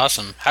midnight. Oh, that's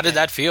awesome. How did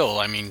that feel?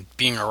 I mean,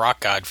 being a rock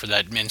god for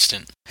that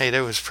instant. Hey,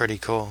 that was pretty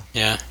cool.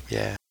 Yeah.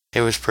 Yeah,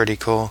 it was pretty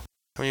cool.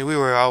 I mean, we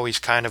were always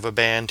kind of a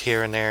band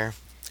here and there.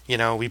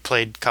 We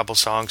played a couple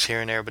songs here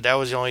and there, but that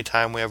was the only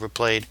time we ever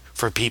played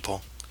for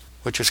people,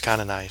 which was kind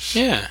of nice.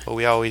 Yeah. But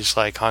we always,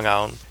 hung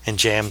out and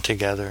jammed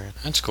together.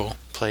 That's cool.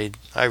 Played,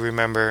 I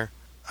remember...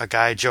 A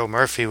guy, Joe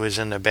Murphy, was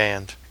in the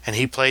band, and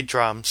he played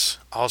drums,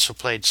 also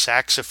played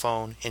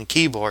saxophone and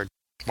keyboard.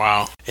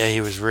 Wow. Yeah,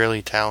 he was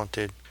really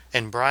talented.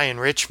 And Brian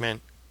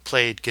Richmond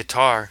played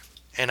guitar,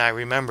 and I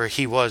remember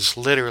he was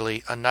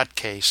literally a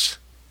nutcase,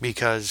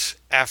 because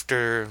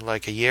after,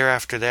 a year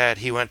after that,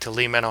 he went to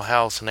Lee Mental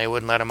Health, and they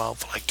wouldn't let him out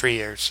for 3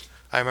 years.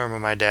 I remember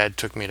my dad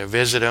took me to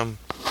visit him.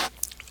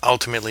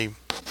 Ultimately,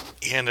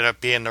 he ended up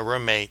being the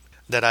roommate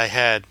that I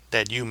had,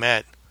 that you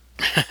met.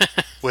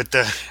 With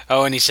the...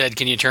 Oh, and he said,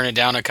 can you turn it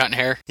down a cut in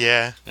hair?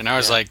 Yeah. And I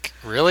was like,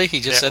 really? He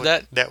just said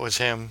that? That was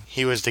him.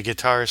 He was the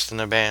guitarist in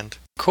the band.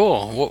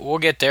 Cool. We'll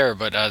get there,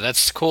 but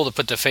that's cool to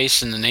put the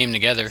face and the name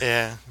together.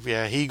 Yeah.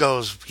 He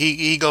goes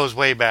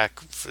way back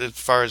as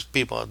far as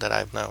people that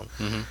I've known.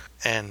 Mm-hmm.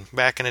 And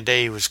back in the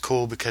day, he was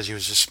cool because he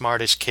was the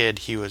smartest kid.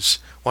 He was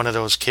one of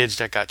those kids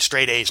that got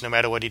straight A's no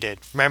matter what he did.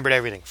 Remembered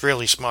everything.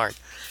 Really smart.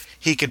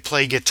 He could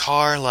play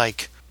guitar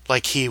like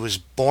he was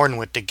born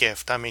with the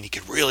gift. I mean, he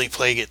could really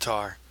play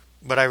guitar.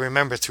 But I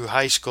remember through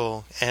high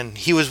school, and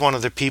he was one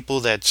of the people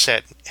that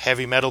set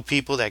heavy metal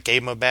people that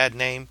gave him a bad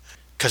name.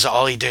 Because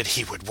all he did,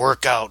 he would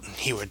work out, and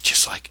he would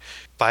just like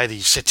buy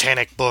these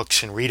satanic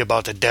books and read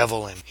about the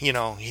devil. And, you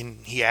know,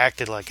 he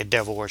acted like a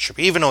devil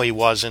worshiper, even though he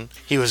wasn't.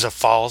 He was a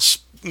false,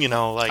 you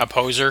know, like... A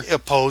poser? A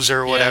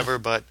poser or whatever, Yeah.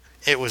 but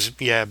it was,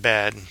 yeah,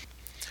 bad.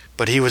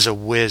 But he was a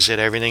whiz at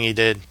everything he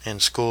did in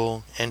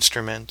school,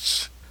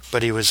 instruments.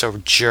 But he was a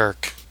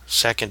jerk.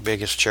 Second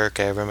biggest jerk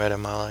I ever met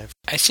in my life.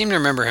 I seem to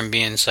remember him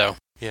being so.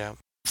 Yeah.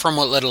 From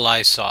what little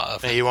I saw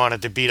of And him. he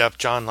wanted to beat up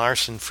John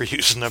Larson for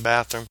using the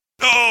bathroom.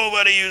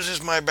 Nobody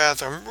uses my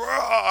bathroom.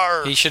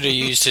 Roar! He should have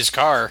used his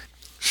car.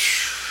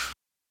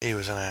 He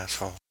was an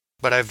asshole.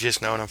 But I've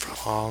just known him for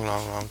a long,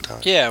 long, long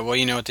time. Yeah, well,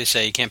 you know what they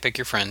say. You can't pick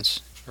your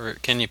friends. Or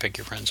can you pick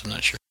your friends? I'm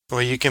not sure.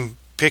 Well, you can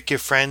pick your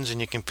friends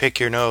and you can pick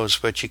your nose,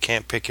 but you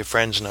can't pick your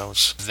friend's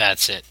nose.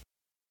 That's it.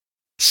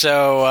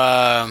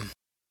 So,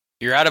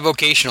 you're out of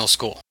vocational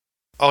school.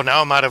 Oh,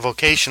 now I'm out of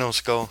vocational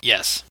school.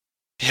 Yes.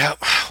 Yeah,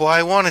 well,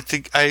 I wanted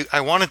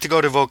to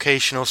go to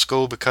vocational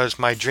school because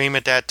my dream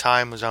at that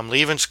time was I'm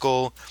leaving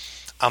school,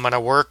 I'm going to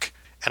work,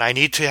 and I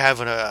need to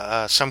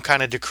have some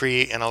kind of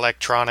degree in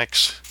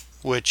electronics,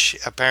 which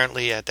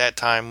apparently at that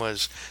time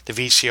was the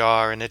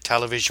VCR and the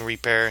television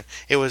repair.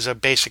 It was a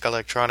basic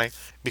electronic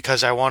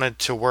because I wanted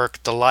to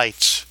work the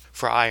lights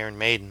for Iron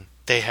Maiden.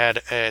 They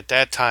had, at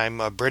that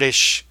time, a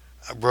British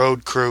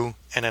road crew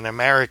and an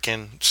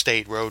American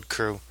state road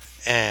crew.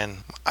 And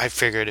I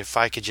figured if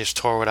I could just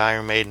tour with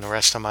Iron Maiden the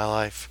rest of my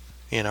life,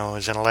 you know,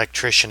 as an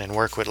electrician and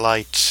work with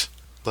lights.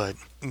 But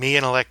me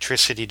and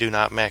electricity do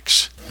not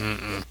mix.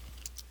 Mm-mm.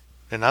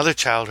 Another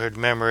childhood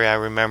memory I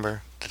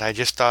remember that I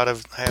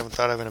haven't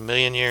thought of in a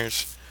million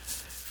years.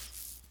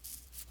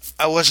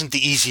 I wasn't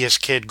the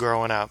easiest kid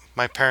growing up.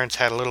 My parents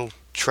had a little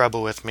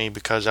trouble with me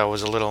because I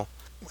was a little,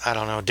 I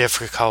don't know,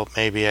 difficult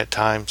maybe at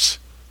times.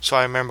 So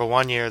I remember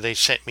one year they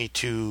sent me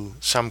to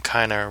some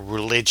kind of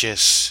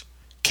religious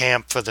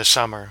camp for the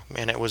summer,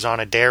 and it was on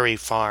a dairy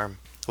farm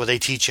where they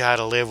teach you how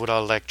to live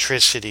without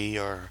electricity,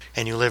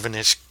 and you live in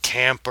this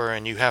camper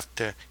and you have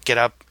to get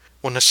up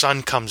when the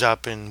sun comes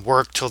up and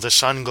work till the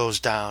sun goes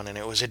down, and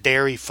it was a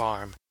dairy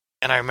farm.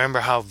 And I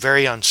remember how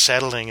very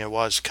unsettling it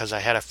was because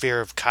I had a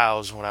fear of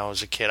cows when I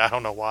was a kid. I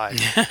don't know why.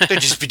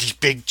 They'd just be these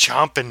big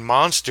chomping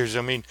monsters.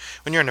 I mean,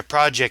 when you're in a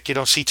project, you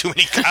don't see too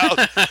many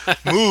cows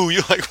moo.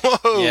 You're like,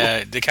 whoa.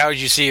 Yeah, the cows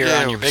you see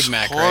are on your Big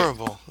Mac,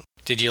 horrible. right?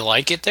 Did you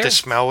like it there? The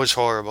smell was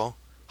horrible.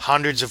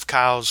 Hundreds of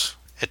cows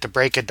at the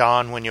break of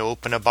dawn when you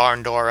open a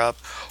barn door up.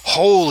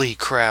 Holy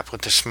crap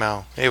with the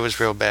smell. It was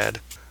real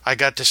bad. I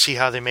got to see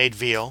how they made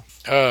veal.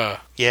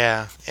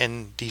 Yeah,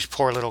 and these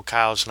poor little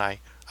cows, and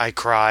I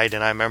cried,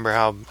 and I remember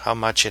how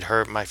much it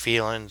hurt my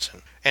feelings.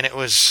 And it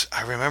was,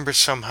 I remember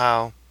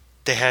somehow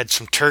they had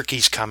some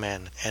turkeys come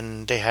in,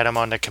 and they had them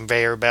on the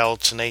conveyor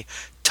belts, and they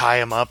tie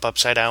them up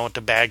upside down with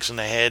the bags on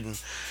the head,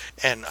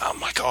 and I'm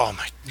like, oh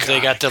my God.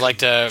 They got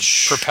the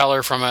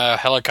propeller from a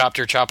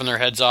helicopter chopping their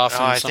heads off.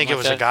 I think it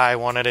was a guy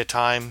one at a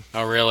time.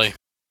 Oh, really?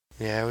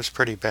 Yeah, it was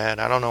pretty bad.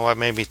 I don't know what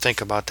made me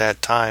think about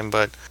that time,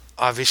 but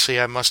obviously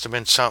I must have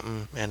been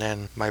something, and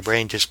then my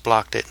brain just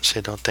blocked it and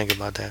said, don't think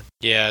about that.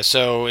 Yeah,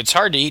 so it's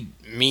hard to eat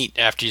meat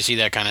after you see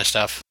that kind of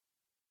stuff.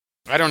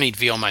 I don't eat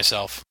veal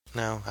myself.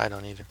 No, I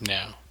don't either.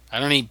 No, I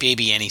don't eat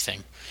baby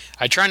anything.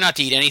 I try not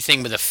to eat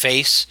anything with a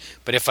face,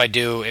 but if I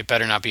do, it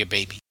better not be a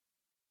baby.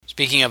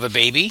 Speaking of a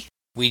baby,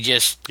 we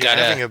just You're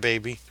having a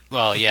baby.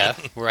 Well, yeah,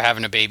 we're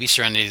having a baby,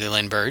 Serenity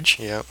Lynn Burge.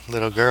 Yeah,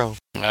 little girl.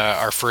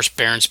 Our first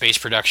Barren Space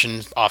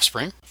production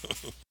offspring.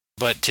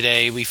 But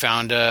today we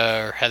found,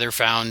 Heather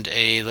found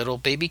a little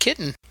baby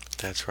kitten.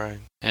 That's right.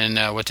 And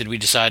what did we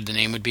decide the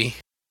name would be?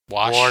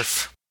 Wash?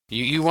 Worf.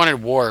 You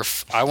wanted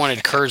Worf. I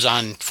wanted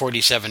Curzon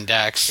 47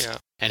 Dax. Yeah.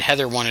 And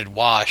Heather wanted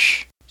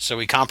Wash. So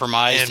we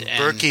compromised. And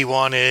Berkey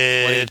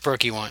wanted... What did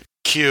Berkey want?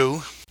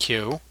 Q.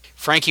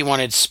 Frankie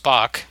wanted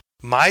Spock.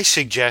 My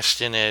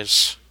suggestion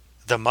is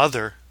the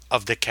mother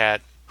of the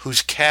cat,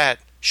 whose cat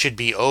should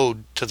be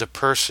owed to the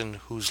person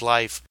whose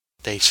life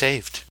they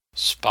saved.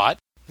 Spot?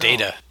 No.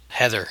 Data.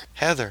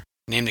 Heather.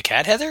 Name the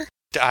cat Heather?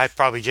 I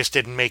probably just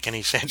didn't make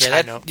any sense, Yeah,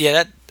 I know.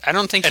 I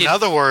don't think In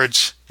other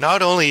words,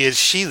 not only is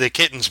she the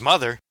kitten's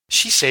mother,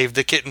 she saved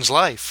the kitten's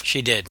life.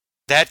 She did.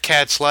 That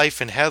cat's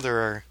life and Heather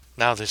are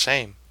now the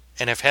same.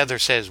 And if Heather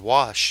says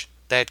Wash,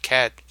 that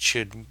cat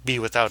should be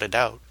without a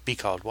doubt be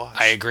called Wash.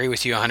 I agree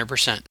with you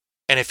 100%.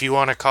 And if you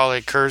want to call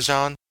it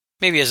Curzon,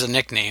 Maybe as a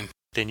nickname.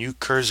 then you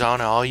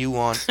Curzon all you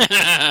want.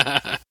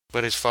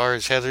 But as far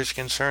as Heather's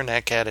concerned,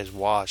 that cat is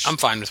Wash. I'm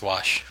fine with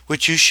Wash.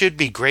 Which you should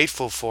be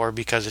grateful for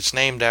because it's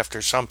named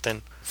after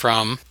something.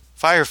 From?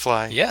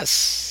 Firefly. Yes.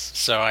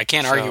 So I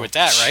can't argue with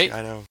that, right?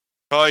 I know.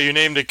 Oh, you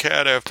named a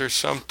cat after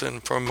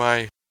something from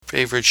my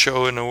favorite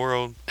show in the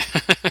world.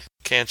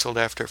 Canceled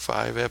after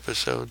 5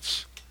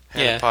 episodes.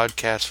 Had a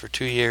podcast for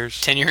 2 years.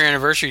 10-year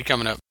anniversary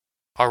coming up.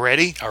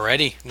 Already?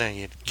 Already. No,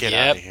 you get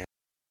out of here.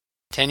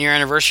 10-year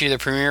anniversary of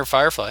the premiere of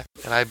Firefly.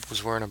 And I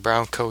was wearing a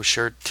Brown Co.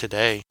 shirt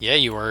today. Yeah,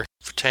 you were.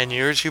 For 10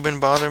 years you've been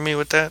bothering me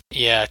with that?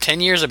 Yeah, 10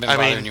 years I've been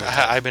bothering you with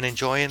that. I've been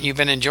enjoying it. You've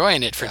been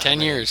enjoying it for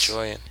 10 years.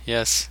 Enjoying.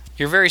 Yes.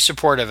 You're very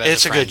supportive as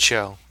It's a a friend. good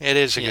show. It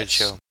is a good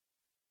show.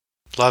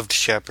 Loved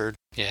Shepard.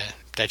 Yeah,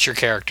 that's your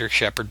character,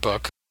 Shepard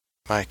Book.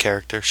 My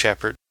character,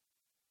 Shepard.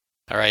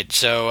 All right,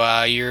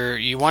 so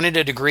you wanted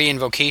a degree in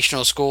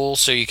vocational school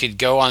so you could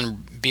go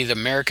on be the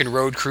American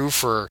road crew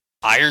for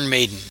Iron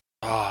Maiden.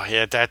 Oh,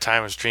 yeah, at that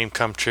time it was a dream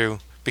come true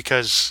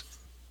because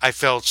I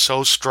felt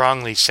so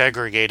strongly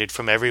segregated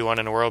from everyone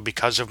in the world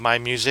because of my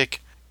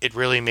music. It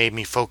really made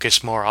me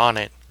focus more on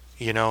it,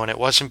 you know, and it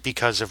wasn't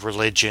because of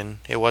religion.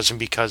 It wasn't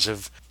because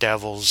of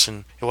devils,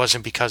 and it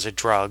wasn't because of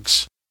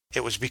drugs.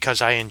 It was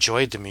because I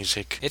enjoyed the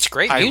music. It's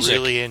great music. I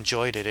really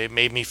enjoyed it. It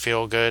made me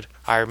feel good.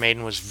 Iron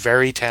Maiden was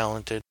very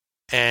talented,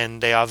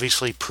 and they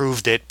obviously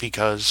proved it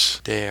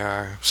because they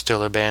are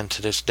still a band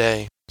to this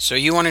day. So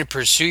you wanted to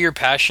pursue your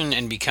passion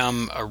and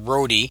become a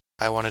roadie.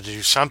 I wanted to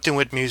do something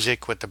with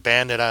music, with the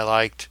band that I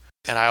liked,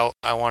 and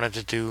I wanted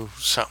to do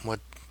something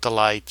with the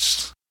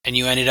lights. And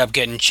you ended up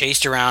getting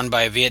chased around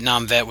by a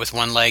Vietnam vet with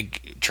one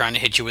leg trying to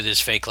hit you with his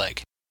fake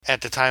leg.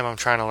 At the time, I'm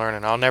trying to learn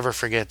it. I'll never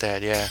forget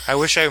that, yeah. I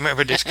wish I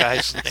remembered this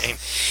guy's name.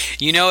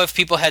 You know, if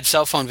people had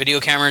cell phone video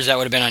cameras, that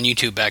would have been on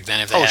YouTube back then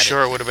if they had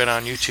sure, it would have been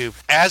on YouTube.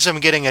 As I'm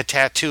getting a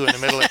tattoo in the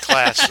middle of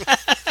class,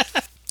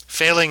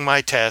 failing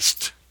my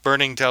test,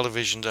 burning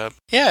televisions up.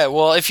 Yeah,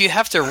 well, if you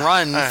have to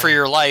run for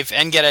your life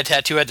and get a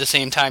tattoo at the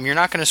same time, you're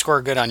not going to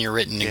score good on your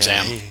written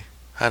exam.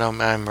 I don't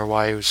remember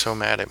why he was so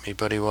mad at me,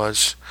 but he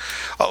was.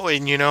 Oh,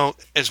 and you know,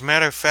 as a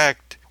matter of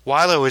fact,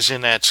 while I was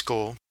in that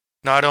school,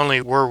 not only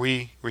were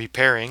we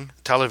repairing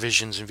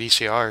televisions and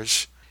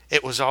VCRs,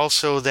 it was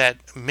also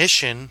that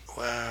mission,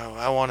 well,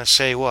 I want to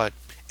say what,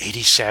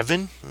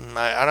 87?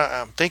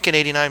 I'm thinking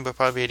 89, but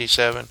probably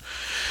 87.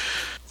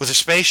 With the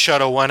space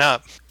shuttle went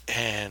up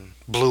and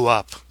blew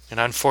up.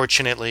 And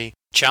unfortunately,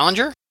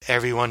 Challenger?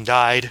 Everyone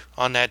died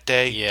on that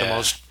day. Yeah. The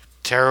most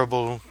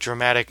terrible,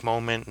 dramatic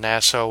moment,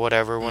 NASA,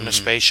 whatever, when the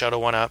space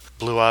shuttle went up,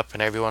 blew up,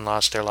 and everyone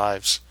lost their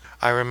lives.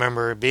 I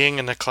remember being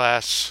in the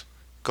class,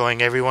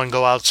 going, everyone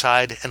go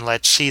outside and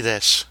let's see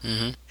this.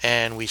 Mm-hmm.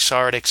 And we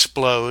saw it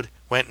explode,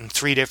 went in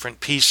 3 different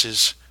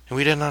pieces, and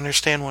we didn't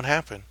understand what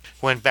happened.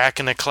 Went back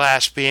in the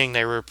class, being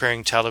they were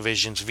repairing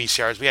televisions,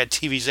 VCRs. We had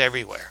TVs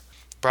everywhere.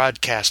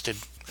 Broadcasted.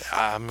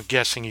 I'm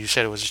guessing you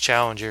said it was a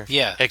Challenger.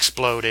 Yeah.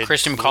 Exploded.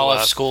 Christian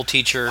McAuliffe, school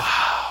teacher.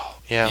 Wow.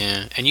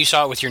 Yeah. And you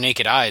saw it with your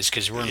naked eyes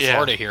because we're in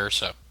Florida here,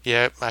 so.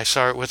 Yeah, I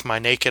saw it with my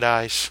naked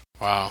eyes.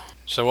 Wow.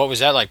 So what was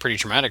that like? Pretty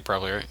traumatic,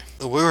 probably, right?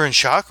 We were in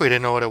shock. We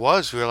didn't know what it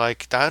was. We were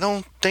like, I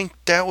don't think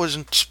that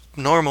was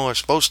normal or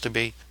supposed to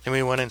be. Then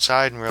we went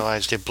inside and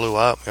realized it blew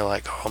up. We were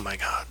like, oh my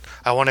God.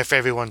 I wonder if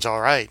everyone's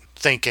all right.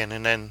 Thinking,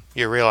 and then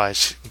you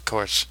realize, of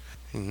course,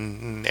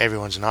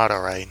 everyone's not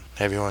all right.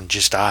 Everyone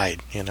just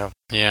died, you know?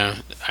 Yeah.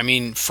 I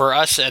mean, for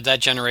us at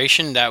that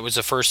generation, that was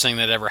the first thing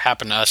that ever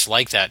happened to us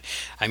like that.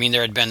 I mean,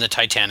 there had been the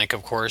Titanic,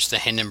 of course, the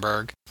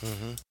Hindenburg.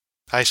 Mm-hmm.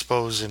 I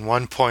suppose in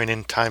one point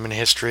in time in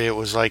history, it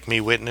was like me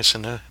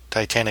witnessing the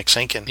Titanic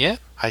sinking. Yeah.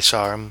 I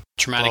saw him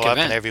traumatic blow event.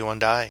 up and everyone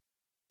die.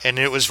 And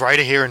it was right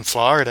here in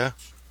Florida.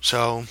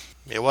 So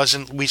it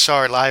wasn't, we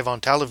saw it live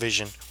on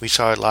television. We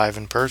saw it live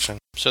in person.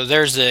 So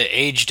there's the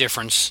age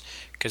difference,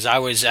 because I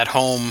was at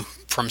home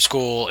from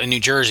school in New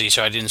Jersey,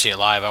 so I didn't see it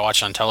live. I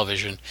watched it on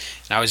television.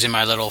 And I was in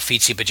my little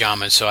feetsy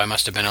pajamas, so I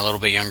must have been a little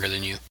bit younger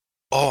than you.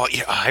 Oh,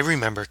 yeah, I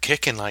remember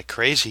kicking like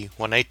crazy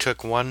when they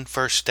took one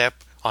first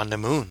step on the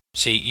moon.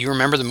 See, you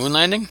remember the moon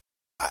landing?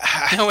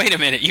 No, wait a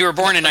minute. You were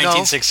born in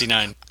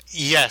 1969.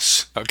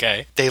 Yes.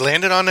 Okay. They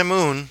landed on the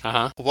moon.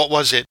 Uh-huh. What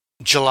was it?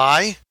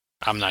 July?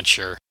 I'm not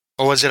sure.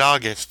 Or was it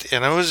August?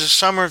 And it was the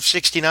summer of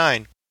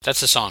 69.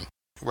 That's a song.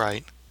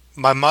 Right.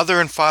 My mother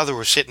and father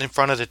were sitting in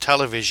front of the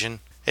television.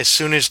 As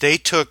soon as they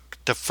took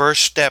the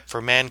first step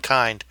for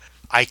mankind,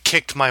 I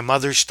kicked my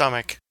mother's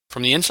stomach.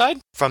 From the inside?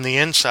 From the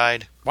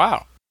inside.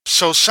 Wow.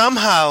 So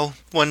somehow,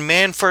 when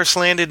man first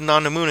landed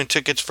on the moon and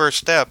took its first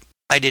step,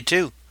 I did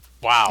too.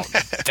 Wow.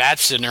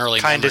 That's an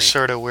early Kind memory. of,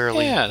 sort of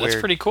weirdly. Yeah, that's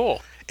pretty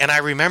cool. And I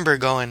remember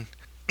going,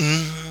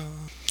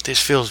 this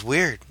feels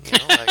weird. You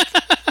know,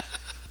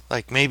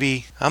 like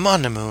maybe I'm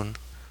on the moon.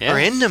 Yeah. Or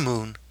in the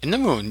moon. In the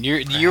moon.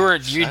 You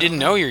didn't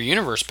know your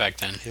universe back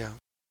then. Yeah.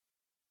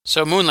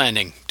 So moon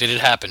landing, did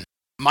it happen?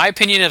 My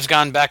opinion has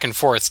gone back and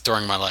forth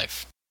during my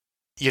life.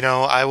 You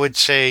know, I would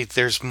say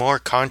there's more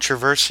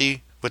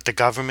controversy with the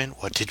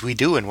government. What did we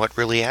do and what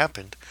really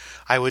happened?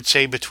 I would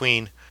say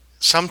between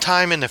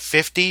sometime in the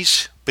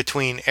 50s,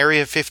 between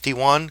Area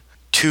 51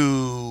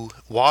 to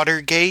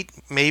Watergate,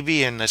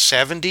 maybe in the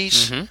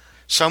 70s,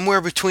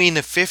 somewhere between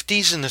the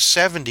 50s and the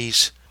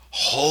 70s, a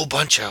whole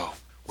bunch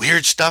of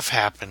weird stuff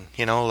happened,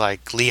 you know,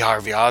 like Lee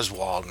Harvey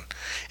Oswald,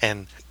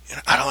 and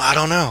I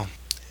don't know.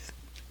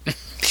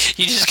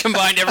 You just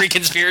combined every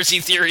conspiracy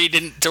theory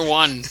to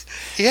one.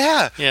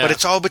 Yeah, but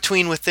it's all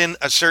within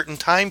a certain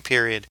time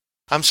period.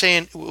 I'm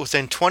saying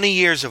within 20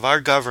 years of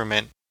our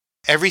government,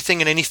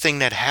 everything and anything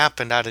that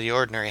happened out of the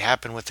ordinary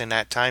happened within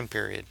that time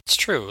period. It's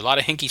true. A lot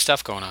of hinky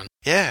stuff going on.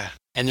 Yeah.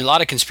 And a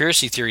lot of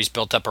conspiracy theories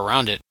built up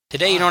around it.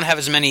 Today, you don't have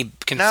as many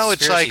conspiracy Now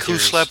it's like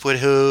theories. who slept with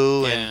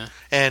who, Yeah.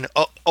 and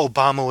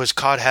Obama was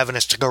caught having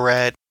a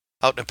cigarette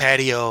out in the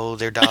patio.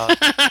 Their dog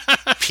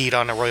peed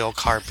on the royal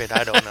carpet.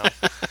 I don't know.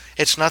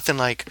 It's nothing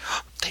like,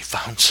 they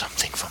found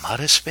something from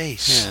outer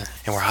space,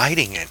 and we're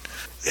hiding it.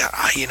 Yeah,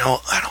 I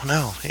don't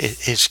know.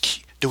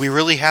 Do we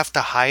really have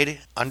to hide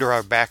under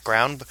our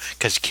background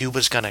because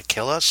Cuba's going to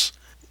kill us?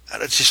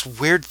 It's just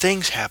weird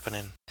things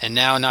happening. And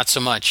now, not so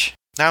much.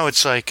 Now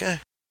it's like,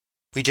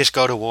 we just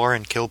go to war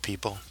and kill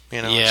people.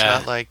 It's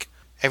not like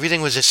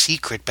everything was a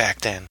secret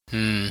back then.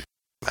 I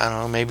don't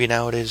know, maybe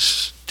now it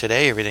is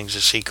today, everything's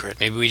a secret.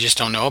 Maybe we just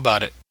don't know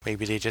about it.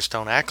 Maybe they just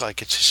don't act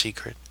like it's a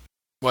secret.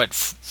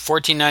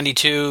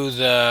 1492,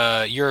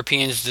 the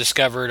Europeans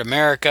discovered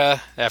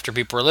America after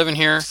people were living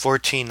here.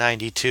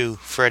 1492,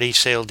 Freddie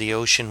sailed the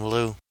ocean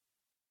blue.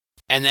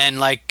 And then,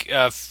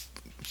 a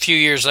few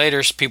years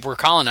later, people were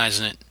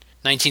colonizing it.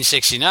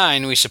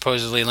 1969, we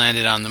supposedly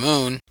landed on the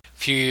moon. A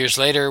few years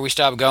later, we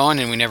stopped going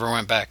and we never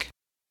went back.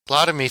 A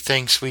lot of me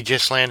thinks we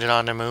just landed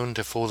on the moon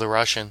to fool the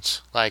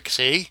Russians. Like,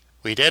 see?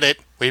 We did it.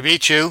 We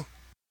beat you.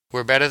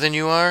 We're better than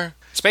you are.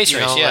 Space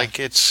race, yeah. Like,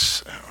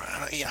 it's...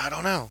 I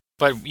don't know.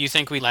 But you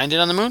think we landed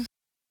on the moon?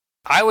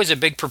 I was a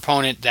big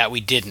proponent that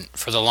we didn't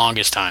for the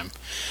longest time.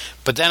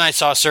 But then I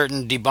saw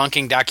certain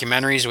debunking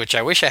documentaries, which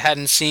I wish I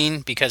hadn't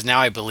seen, because now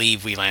I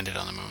believe we landed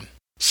on the moon.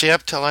 See,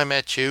 up till I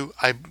met you,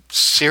 I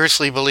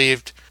seriously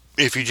believed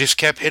if you just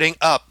kept hitting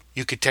up,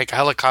 you could take a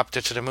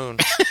helicopter to the moon.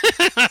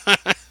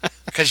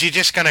 Because you're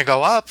just going to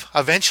go up.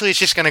 Eventually, it's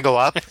just going to go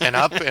up and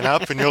up and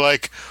up, and you're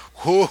like,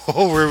 whoa,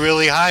 we're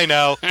really high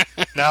now.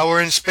 Now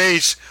we're in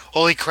space.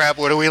 Holy crap,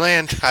 where do we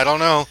land? I don't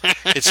know.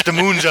 It's the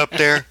moon's up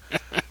there.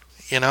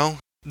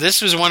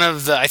 This was one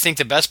of I think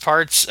the best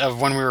parts of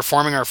when we were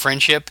forming our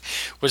friendship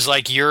was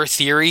your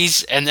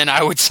theories, and then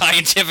I would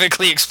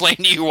scientifically explain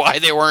to you why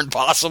they weren't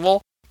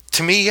possible.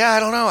 To me, I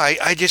don't know.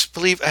 I just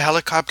believe a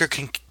helicopter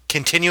can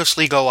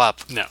continuously go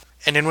up. No.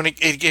 And then when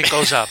it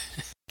goes up.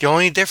 The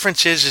only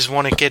difference is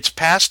when it gets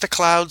past the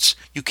clouds,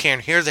 you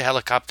can't hear the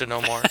helicopter no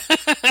more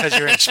because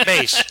you're in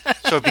space,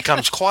 so it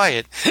becomes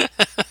quiet.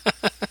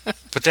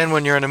 But then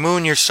when you're on the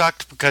moon, you're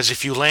sucked because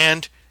if you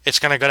land, it's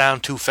going to go down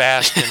too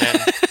fast, and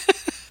then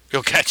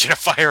you'll catch in a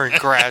fire and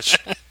crash.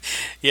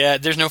 Yeah,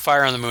 there's no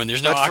fire on the moon.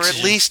 There's no oxygen. But for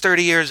at least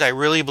 30 years, I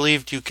really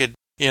believed you could,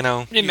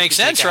 It makes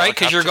sense, right?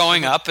 Because you're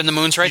going up and the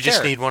moon's right there. You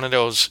just need one of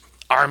those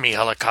army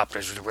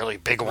helicopters, the really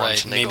big ones.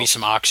 Right, and maybe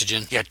some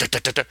oxygen. Yeah,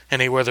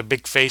 and they wear the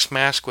big face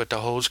mask with the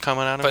hose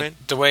coming out of it.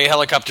 But the way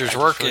helicopters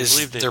work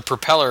is their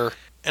propeller.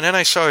 And then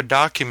I saw a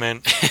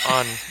document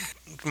on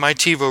my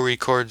TiVo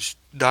records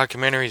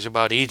documentaries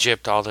about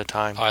Egypt all the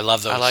time. Oh, I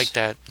love those. I like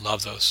that.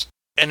 Love those.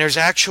 And there's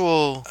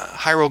actual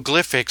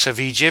hieroglyphics of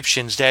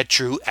Egyptians that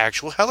drew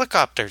actual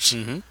helicopters.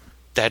 Mm-hmm.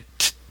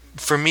 That,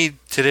 for me,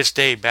 to this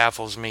day,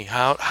 baffles me.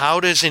 How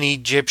does an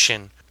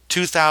Egyptian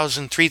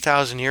 2,000,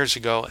 3,000 years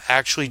ago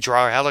actually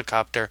draw a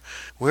helicopter?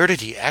 Where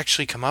did he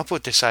actually come up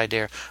with this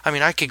idea? I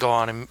mean, I could go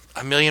on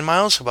a million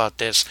miles about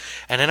this.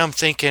 And then I'm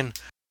thinking,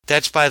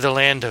 that's by the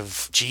land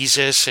of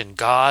Jesus and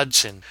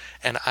gods. And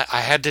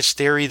I had this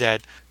theory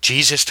that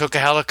Jesus took a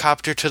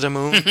helicopter to the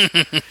moon.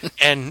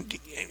 And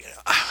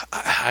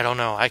I don't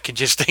know. I could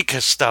just think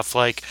of stuff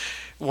like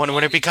when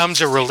it becomes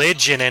a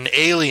religion and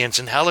aliens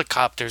and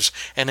helicopters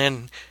and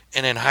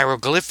then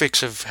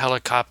hieroglyphics of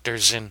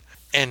helicopters and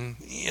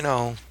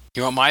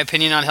You want my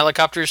opinion on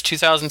helicopters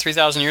 2,000,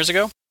 3,000 years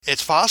ago?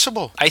 It's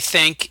possible. I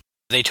think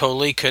they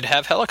totally could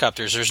have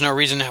helicopters. There's no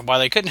reason why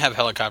they couldn't have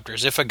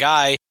helicopters. If a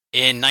guy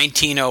in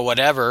 1900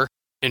 whatever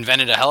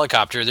invented a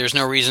helicopter, there's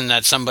no reason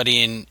that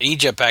somebody in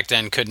Egypt back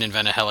then couldn't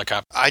invent a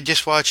helicopter. I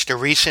just watched a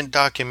recent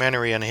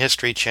documentary on the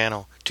History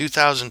Channel,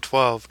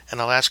 2012, in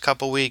the last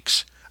couple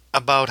weeks,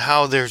 about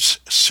how there's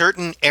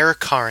certain air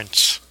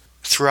currents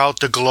throughout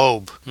the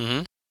globe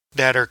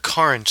that are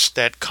currents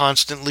that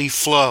constantly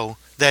flow,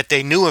 that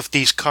they knew if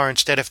these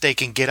currents, that if they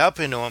can get up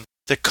into them,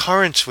 the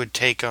currents would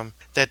take them,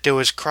 that there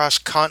was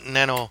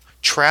cross-continental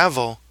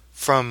travel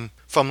from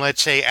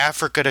let's say,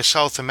 Africa to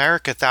South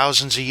America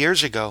thousands of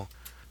years ago.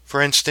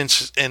 For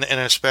instance, in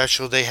a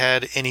special, they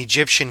had an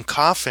Egyptian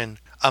coffin.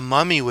 A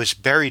mummy was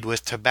buried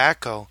with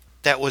tobacco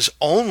that was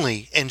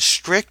only and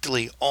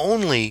strictly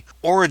only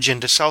origin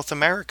to South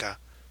America.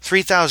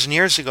 3,000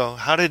 years ago,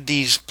 how did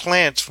these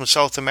plants from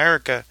South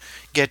America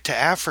get to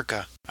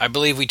Africa? I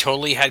believe we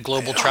totally had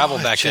global travel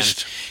back then.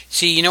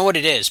 See, you know what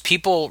it is?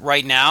 People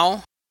right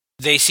now,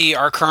 they see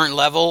our current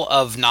level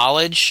of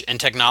knowledge and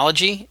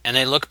technology, and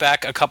they look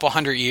back a couple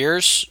hundred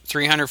years,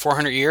 300,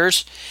 400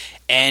 years,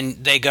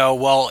 and they go,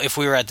 well, if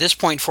we were at this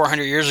point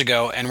 400 years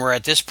ago and we're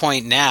at this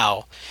point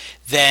now,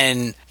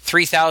 then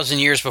 3,000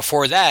 years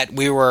before that,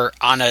 we were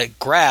on a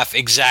graph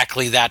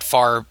exactly that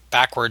far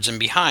backwards and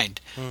behind.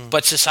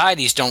 But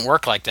societies don't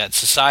work like that.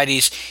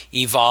 Societies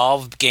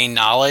evolve, gain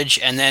knowledge,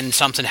 and then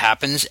something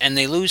happens and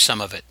they lose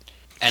some of it.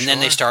 And then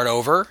they start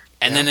over,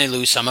 and then they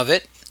lose some of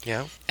it.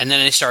 Yeah. And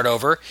then they start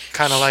over.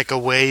 Kind of like a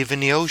wave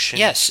in the ocean.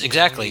 Yes,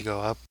 exactly. You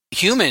go up.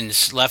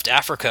 Humans left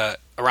Africa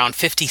around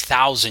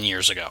 50,000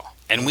 years ago.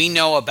 and we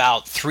know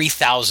about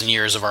 3,000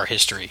 years of our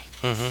history.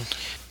 Mm-hmm.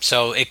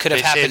 So it could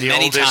have They say happened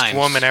many times. the oldest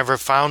woman ever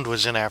found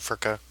was in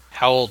Africa.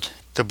 How old?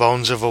 The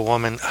bones of a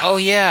woman. Oh,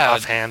 yeah.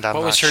 Offhand, I'm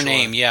what was not her sure.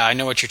 name? Yeah, I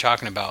know what you're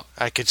talking about.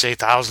 I could say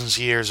thousands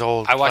of years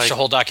old. I watched a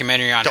whole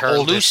documentary on her.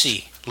 oldest.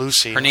 Lucy.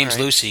 Lucy. Her name's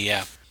right. Lucy,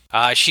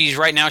 yeah.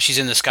 She's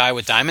in the sky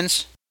with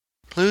diamonds.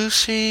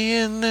 Lucy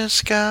in the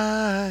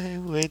sky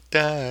with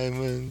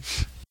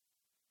diamonds.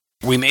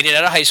 We made it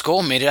out of high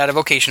school, made it out of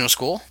vocational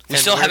school. We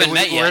still haven't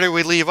met yet. Where did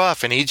we leave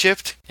off? In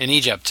Egypt? In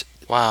Egypt.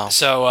 Wow.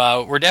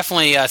 So we're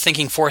definitely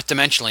thinking fourth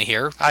dimensionally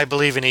here. I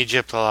believe in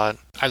Egypt a lot.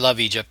 I love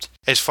Egypt.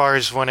 As far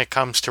as when it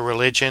comes to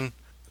religion,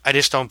 I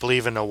just don't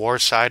believe in the war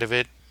side of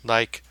it.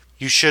 Like,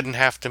 you shouldn't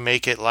have to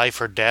make it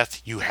life or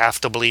death. You have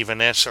to believe in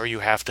this or you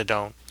have to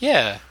don't.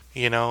 Yeah.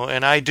 You know,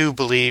 and I do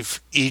believe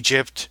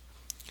Egypt,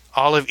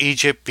 all of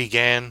Egypt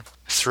began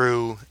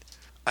through,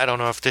 I don't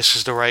know if this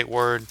is the right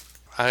word,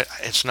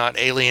 it's not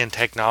alien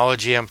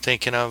technology I'm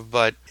thinking of,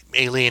 but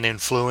alien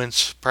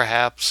influence,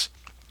 perhaps.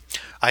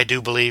 I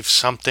do believe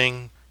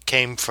something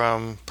came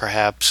from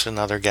perhaps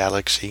another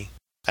galaxy,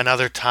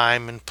 another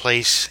time and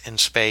place and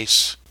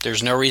space.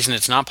 There's no reason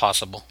it's not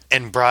possible.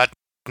 And brought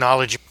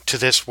knowledge to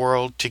this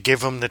world to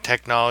give them the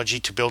technology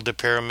to build the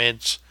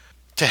pyramids,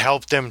 to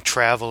help them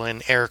travel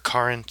in air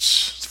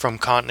currents from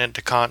continent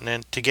to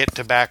continent, to get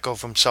tobacco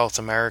from South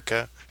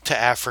America to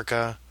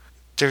Africa.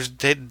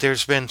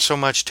 There's been so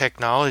much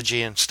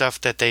technology and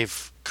stuff that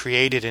they've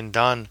created and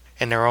done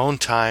in their own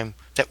time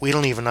that we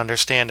don't even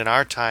understand in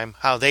our time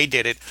how they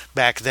did it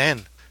back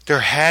then.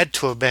 There had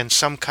to have been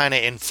some kind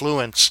of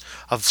influence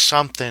of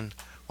something,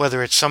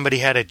 whether it's somebody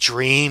had a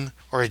dream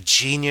or a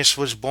genius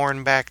was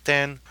born back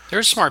then.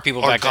 There's smart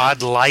people or back then. Or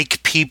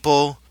God-like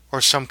people, or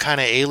some kind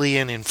of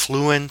alien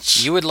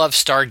influence. You would love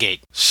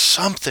Stargate.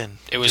 Something.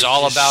 It was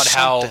all about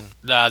how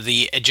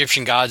the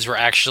Egyptian gods were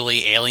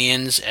actually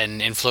aliens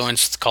and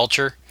influenced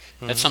culture.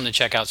 That's something to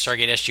check out.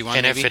 Stargate SG-1.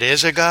 And maybe? if it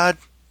is a god,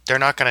 they're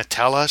not going to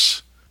tell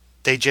us.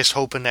 They just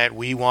hoping that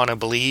we want to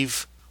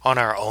believe on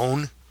our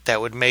own. That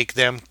would make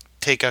them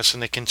take us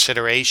into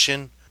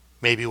consideration.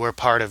 Maybe we're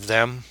part of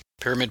them.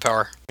 Pyramid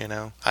power. You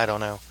know, I don't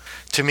know.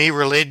 To me,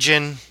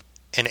 religion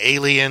and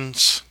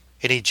aliens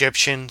and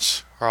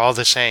Egyptians are all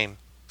the same.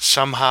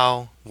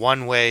 Somehow,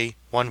 one way,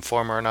 one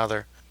form or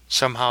another.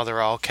 Somehow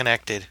they're all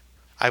connected.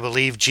 I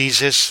believe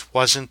Jesus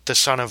wasn't the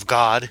Son of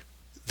God.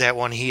 That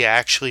when he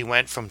actually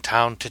went from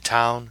town to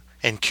town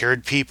and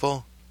cured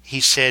people, he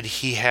said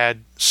he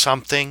had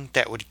something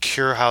that would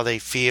cure how they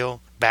feel,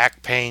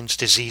 back pains,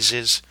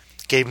 diseases,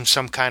 gave them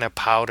some kind of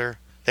powder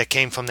that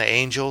came from the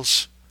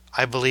angels.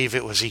 I believe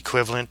it was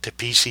equivalent to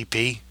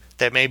PCP,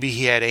 that maybe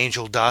he had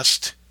angel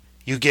dust.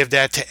 You give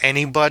that to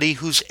anybody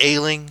who's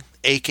ailing,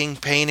 aching,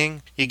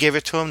 paining, you give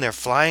it to them, they're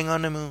flying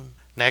on the moon.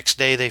 Next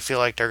day they feel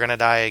like they're going to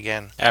die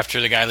again.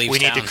 After the guy leaves We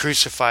town. need to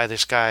crucify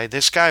this guy.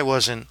 This guy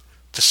wasn't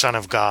the Son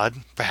of God.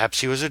 Perhaps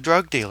he was a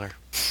drug dealer.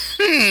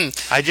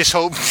 I just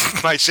hope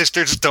my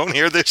sisters don't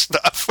hear this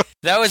stuff.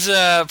 That was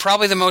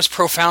probably the most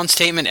profound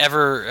statement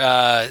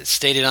ever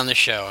stated on the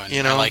show. And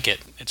You know? I like it.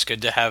 It's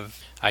good to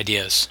have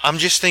ideas. I'm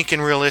just thinking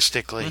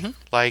realistically. Mm-hmm.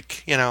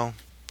 Like, you know,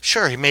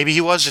 sure, maybe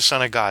he was the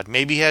Son of God.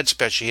 Maybe he had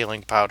special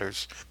healing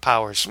powers.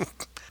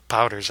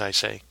 Powders, I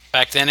say.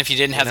 Back then, if you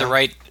didn't have the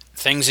right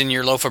things in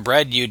your loaf of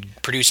bread,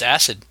 you'd produce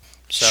acid.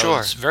 So Sure.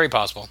 it's very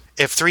possible.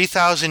 If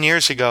 3,000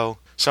 years ago,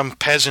 some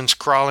peasants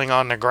crawling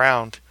on the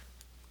ground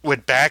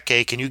with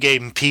backache and you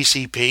gave him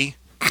PCP,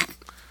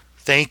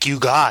 thank you,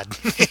 God.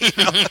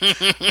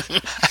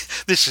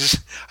 This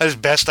is the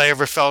best I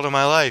ever felt in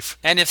my life.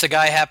 And if the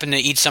guy happened to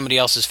eat somebody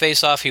else's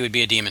face off, he would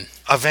be a demon.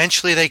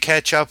 Eventually they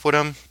catch up with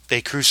him.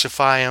 They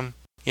crucify him.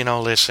 You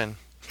know, listen.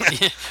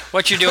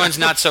 What you're doing's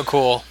not so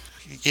cool.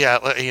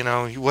 Yeah, you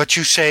know, what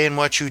you say and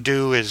what you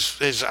do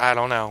is I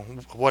don't know.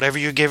 Whatever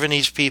you're giving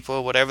these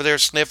people, whatever they're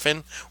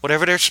sniffing,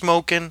 whatever they're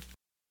smoking.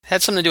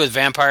 Had something to do with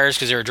vampires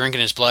because they were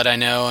drinking his blood, I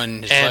know,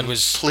 and his blood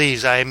was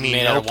please, I mean,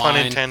 made out no of pun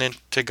wine. intended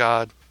to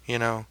God, you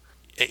know.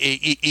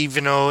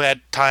 Even though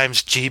at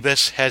times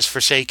Jeebus has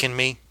forsaken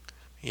me,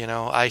 you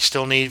know, I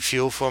still need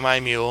fuel for my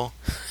mule,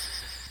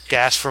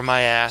 gas for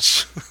my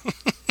ass,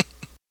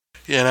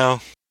 you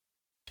know.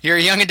 You're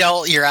a young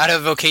adult, you're out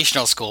of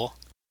vocational school.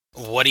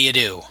 What do you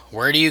do?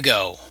 Where do you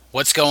go?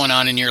 What's going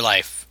on in your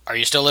life? Are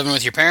you still living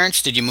with your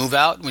parents? Did you move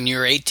out when you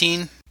were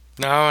 18?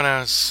 No, when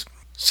I was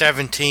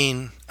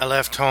 17, I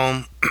left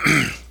home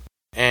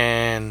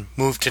and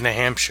moved to New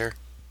Hampshire.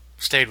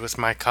 Stayed with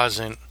my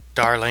cousin,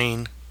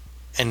 Darlene,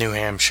 in New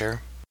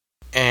Hampshire.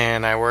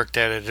 And I worked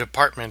at a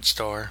department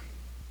store.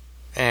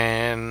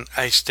 And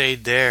I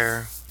stayed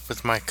there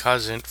with my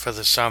cousin for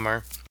the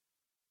summer.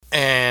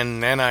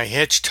 And then I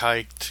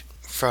hitchhiked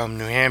from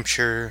New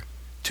Hampshire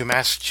to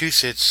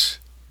Massachusetts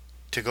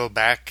to go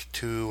back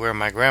to where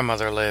my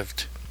grandmother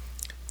lived.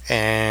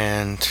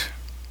 And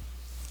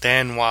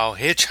then while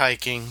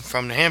hitchhiking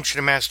from New Hampshire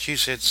to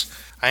Massachusetts,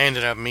 I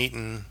ended up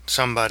meeting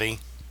somebody.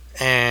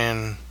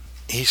 And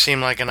he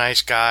seemed like a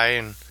nice guy,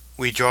 and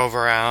we drove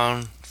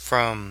around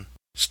from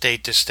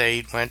state to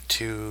state, went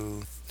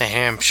to New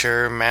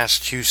Hampshire,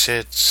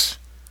 Massachusetts,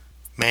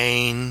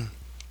 Maine,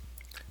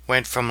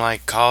 Went from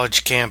like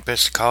college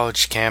campus to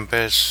college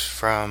campus,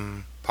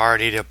 from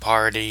party to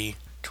party,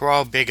 to where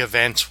all big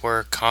events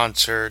were,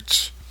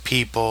 concerts,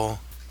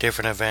 people,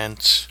 different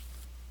events.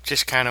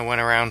 Just kind of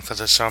went around for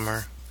the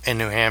summer in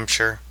New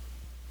Hampshire.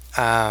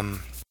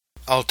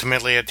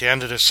 Ultimately, at the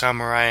end of the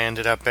summer, I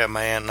ended up at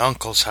my aunt and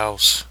uncle's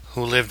house,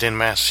 who lived in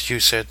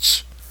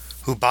Massachusetts,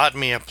 who bought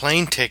me a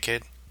plane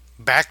ticket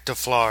back to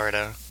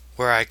Florida,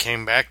 where I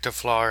came back to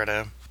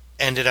Florida,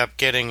 ended up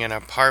getting an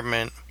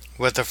apartment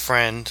with a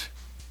friend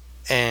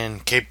in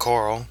Cape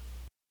Coral.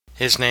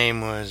 His name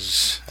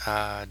was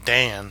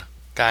Dan,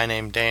 guy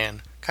named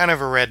Dan. Kind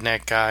of a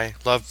redneck guy,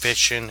 loved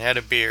fishing, had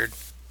a beard,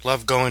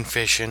 loved going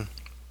fishing.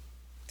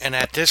 And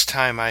at this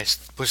time I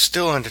was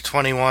still under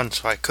 21,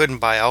 so I couldn't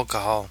buy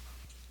alcohol.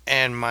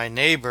 And my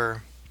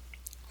neighbor,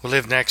 who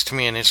lived next to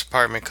me in his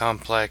apartment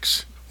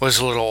complex, was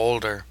a little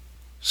older.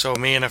 So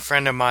me and a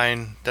friend of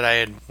mine that I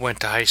had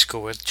went to high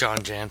school with,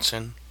 John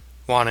Jansen,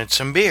 wanted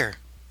some beer.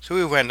 So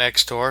we went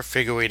next door,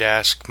 figured we'd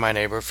ask my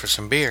neighbor for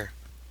some beer.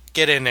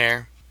 Get in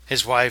there,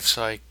 his wife's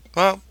like,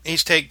 well,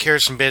 he's taking care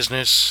of some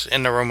business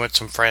in the room with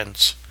some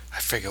friends. I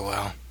figure,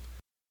 well,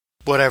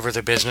 whatever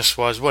the business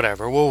was,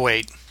 whatever, we'll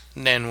wait.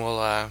 And then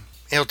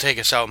he'll take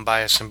us out and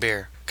buy us some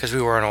beer, because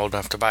we weren't old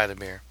enough to buy the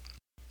beer.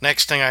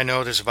 Next thing I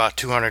know, there's about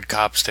 200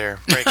 cops there,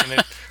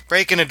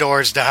 breaking the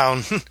doors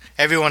down.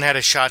 Everyone had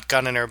a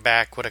shotgun in their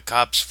back with a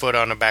cop's foot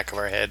on the back of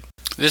our head.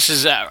 This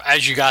is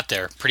as you got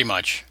there, pretty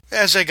much.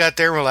 As I got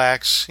there,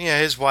 relax. Yeah,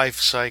 his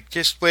wife's like,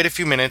 just wait a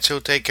few minutes,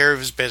 he'll take care of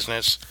his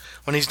business.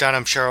 When he's done,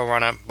 I'm sure he'll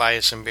run up and buy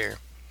us some beer.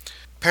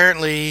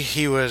 Apparently,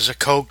 he was a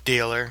coke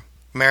dealer,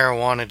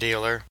 marijuana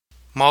dealer.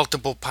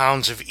 Multiple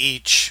pounds of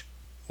each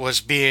was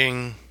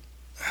being,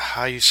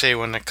 how you say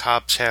when the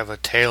cops have a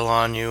tail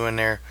on you and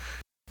they're...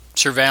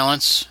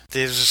 Surveillance?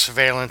 There's a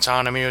surveillance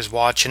on him. He was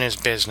watching his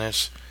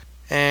business.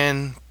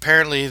 And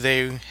apparently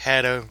they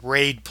had a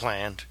raid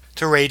planned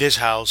to raid his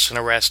house and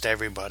arrest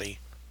everybody.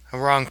 The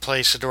wrong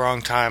place at the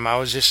wrong time. I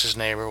was just his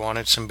neighbor,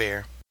 wanted some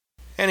beer.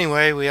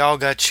 Anyway, we all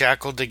got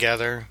shackled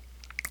together,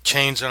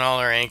 chains on all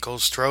our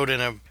ankles, thrown in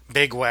a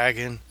big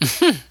wagon,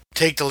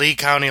 take the Lee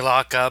County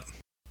lockup.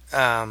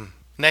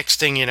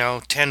 Next thing you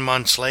know, 10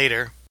 months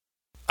later,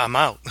 I'm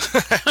out.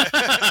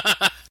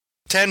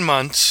 10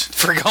 months.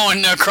 For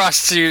going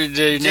across to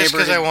the neighborhood? Just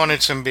because I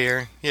wanted some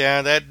beer.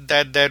 Yeah,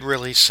 that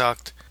really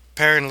sucked.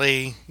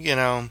 Apparently,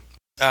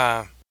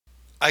 I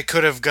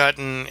could have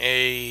gotten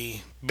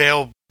a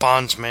bail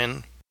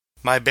bondsman.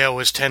 My bail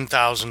was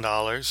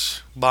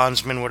 $10,000.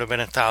 Bondsman would have been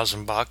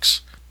 $1,000.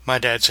 My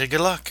dad said,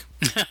 good luck.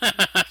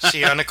 See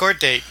you on the court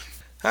date.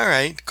 All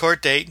right,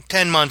 court date.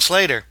 10 months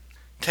later.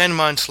 10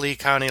 months Lee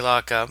County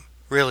lockup.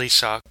 Really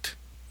sucked.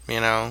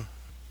 You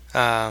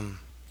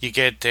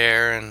get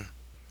there and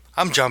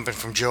I'm jumping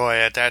from joy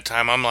at that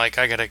time. I'm like,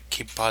 I gotta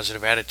keep a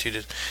positive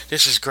attitude.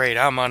 This is great.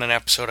 I'm on an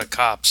episode of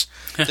Cops.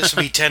 This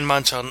will be 10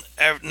 months I'll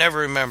never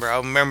remember.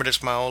 I'll remember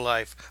this my whole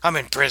life. I'm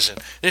in prison.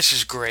 This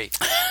is great.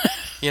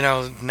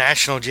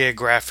 National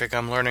Geographic.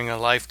 I'm learning a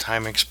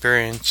lifetime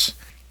experience.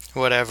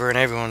 Whatever. And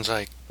everyone's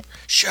like,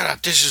 shut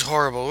up. This is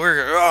horrible.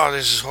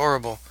 This is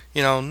horrible.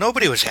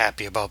 Nobody was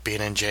happy about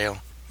being in jail.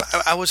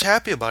 I was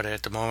happy about it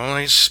at the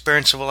moment. It's an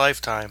experience of a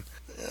lifetime.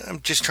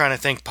 I'm just trying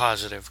to think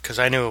positive, because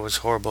I knew it was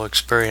a horrible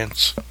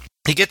experience.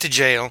 You get to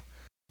jail.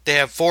 They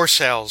have 4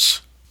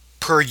 cells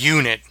per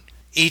unit.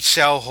 Each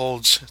cell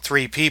holds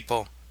 3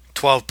 people.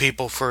 12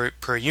 people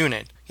per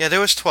unit. Yeah,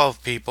 there was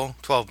 12 people.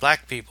 12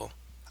 black people.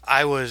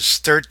 I was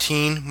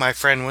 13. My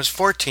friend was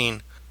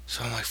 14.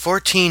 So I'm like,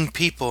 14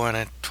 people in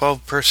a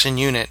 12-person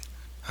unit.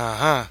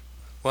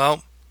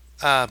 Well,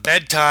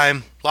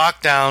 bedtime,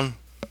 lockdown,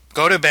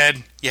 go to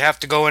bed. You have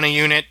to go in a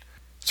unit.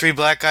 3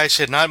 black guys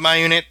said, not my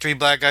unit. 3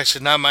 black guys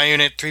said, not my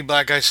unit. 3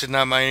 black guys said,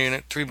 not my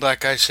unit. 3 black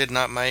guys said,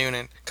 not my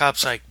unit.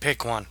 Cop's like,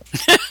 pick one.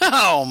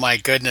 Oh, my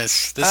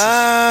goodness. This is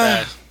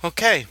bad.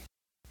 Okay.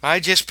 I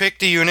just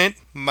picked a unit.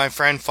 My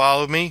friend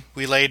followed me.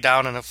 We laid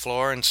down on the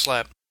floor and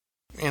slept.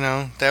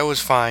 That was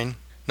fine.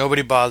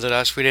 Nobody bothered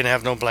us. We didn't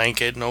have no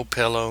blanket, no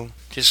pillow.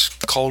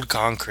 Just cold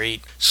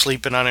concrete.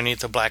 Sleeping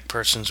underneath a black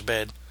person's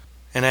bed.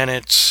 And then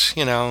it's,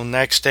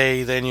 next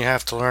day, then you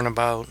have to learn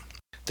about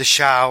the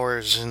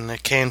showers and the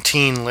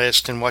canteen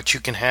list and what you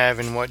can have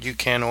and what you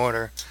can't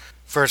order.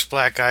 First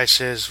black guy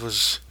says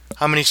was,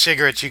 how many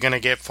cigarettes you going to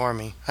get for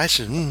me? I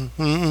said,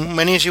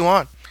 many as you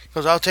want. He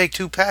goes, I'll take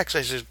 2 packs.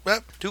 I said,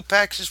 well, 2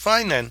 packs is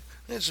fine then.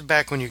 This is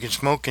back when you can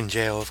smoke in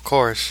jail, of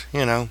course,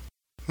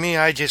 Me,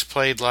 I just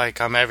played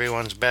like I'm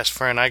everyone's best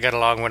friend. I got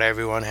along with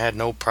everyone, had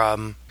no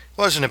problem. It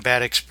wasn't a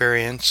bad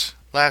experience.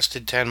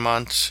 Lasted 10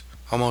 months,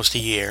 almost a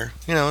year.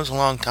 It was a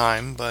long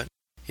time, but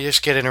you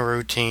just get in a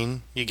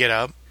routine. You get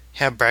up.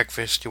 Have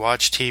breakfast, you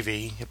watch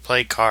TV, you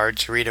play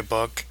cards, you read a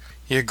book.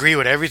 You agree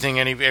with everything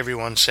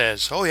everyone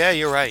says. Oh, yeah,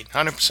 you're right,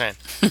 100%.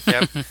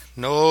 Yep.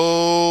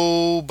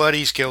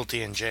 Nobody's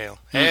guilty in jail.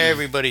 Mm-hmm.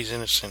 Everybody's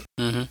innocent.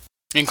 Mm-hmm.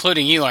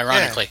 Including you,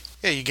 ironically.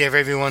 Yeah, you gave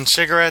everyone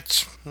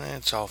cigarettes.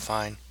 It's all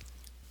fine.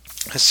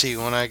 Let's see,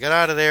 when I got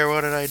out of there,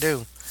 what did I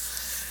do?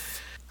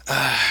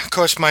 Of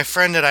course, my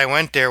friend that I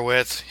went there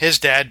with, his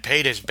dad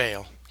paid his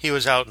bail. he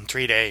was out in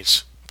 3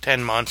 days.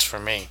 10 months for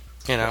me.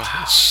 Wow.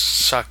 It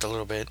sucked a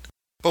little bit.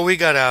 But we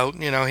got out.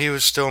 He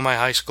was still my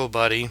high school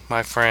buddy,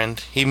 my friend.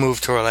 He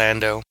moved to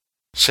Orlando.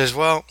 Says,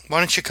 well, why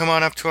don't you come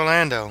on up to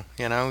Orlando?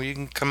 You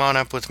can come on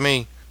up with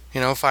me.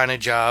 Find a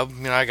job.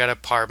 I got an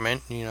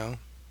apartment,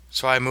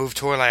 So I moved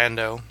to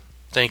Orlando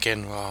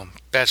thinking, well,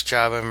 best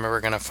job I'm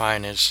ever going to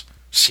find is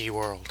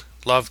SeaWorld.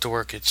 Love to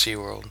work at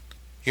SeaWorld.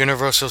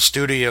 Universal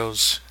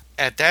Studios,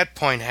 at that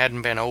point,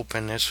 hadn't been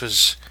open. This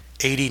was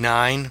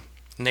 89,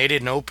 and they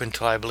didn't open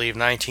until, I believe,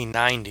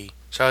 1990.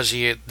 So I was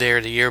there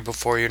the year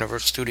before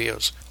Universal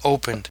Studios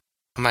opened.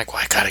 I'm like,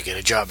 well, I gotta get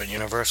a job at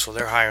Universal.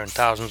 They're hiring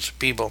thousands of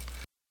people.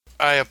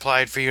 I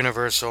applied for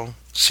Universal,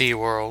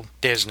 SeaWorld,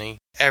 Disney,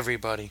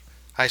 everybody.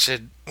 I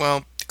said,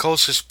 well, the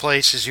closest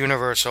place is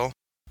Universal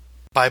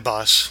by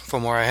bus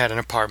from where I had an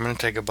apartment and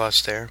take a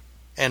bus there.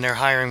 And they're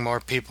hiring more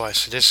people. I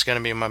said, this is going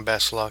to be my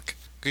best luck.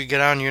 You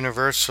get on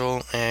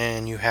Universal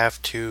and you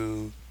have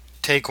to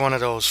take one of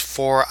those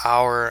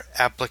 4-hour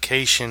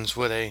applications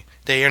where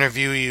they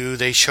interview you,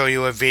 they show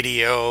you a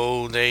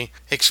video, they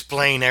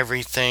explain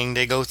everything,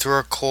 they go through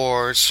a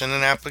course and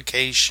an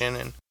application,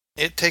 and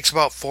it takes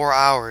about 4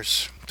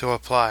 hours to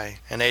apply.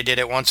 And they did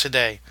it once a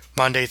day,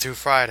 Monday through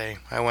Friday.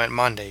 I went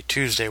Monday,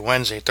 Tuesday,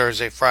 Wednesday,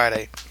 Thursday,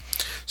 Friday.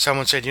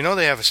 Someone said,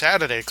 they have a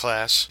Saturday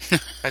class.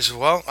 I said,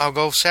 well, I'll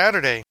go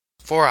Saturday.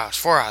 4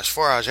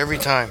 hours every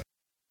time.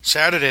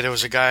 Saturday there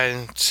was a guy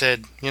that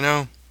said,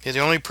 you're the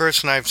only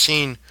person I've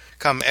seen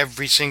come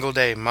every single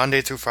day,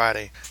 Monday through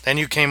Friday. Then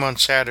you came on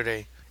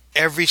Saturday.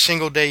 Every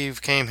single day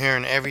you've came here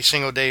and every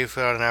single day you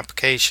filled out an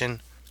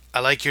application. I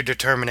like your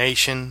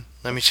determination.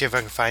 Let me see if I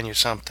can find you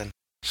something.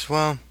 I said,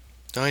 well,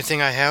 the only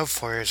thing I have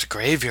for you is a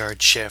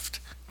graveyard shift.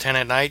 10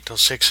 at night till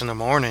 6 in the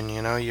morning,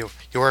 You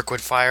work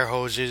with fire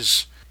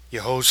hoses,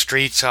 you hose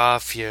streets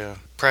off, you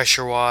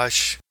pressure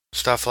wash,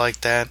 stuff like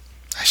that.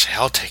 I said,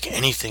 I'll take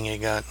anything you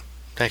got.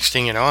 Next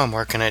thing you know, I'm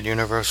working at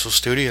Universal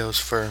Studios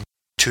for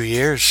 2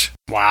 years.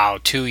 Wow,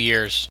 2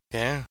 years.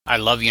 Yeah. I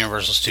love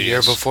Universal The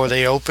year Studios. before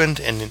they opened,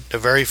 and the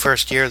very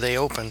first year they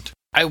opened.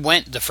 I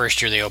went the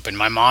first year they opened.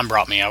 My mom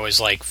brought me. I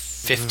was like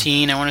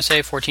 15, I want to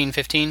say, 14,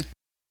 15.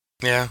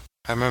 Yeah,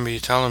 I remember you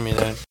telling me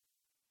that.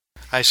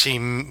 I see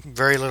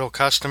very little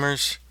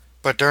customers,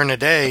 but during the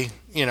day,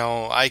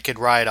 I could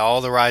ride all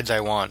the rides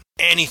I want.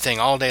 Anything,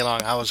 all day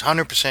long. I was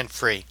 100%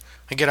 free.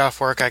 I get off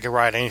work, I could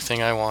ride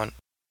anything I want.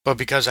 But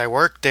because I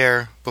worked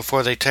there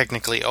before they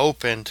technically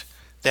opened,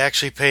 they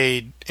actually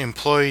paid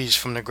employees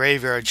from the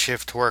graveyard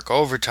shift to work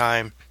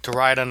overtime to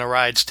ride on the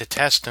rides to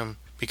test them.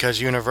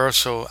 Because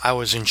Universal, I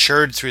was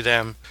insured through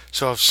them,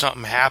 so if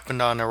something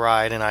happened on the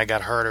ride and I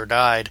got hurt or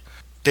died,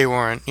 they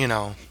weren't,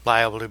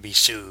 liable to be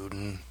sued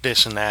and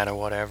this and that or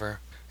whatever.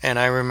 And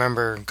I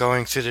remember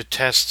going through the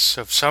tests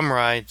of some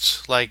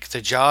rides, like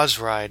the Jaws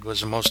ride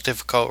was the most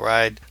difficult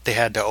ride they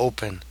had to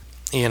open.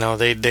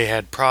 They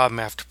had problem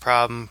after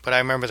problem, but I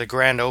remember the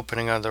grand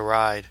opening of the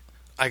ride.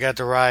 I got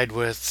to ride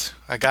with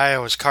a guy I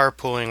was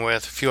carpooling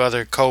with, a few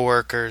other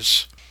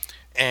coworkers,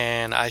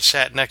 and I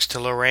sat next to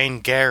Lorraine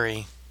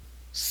Gary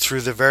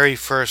through the very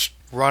first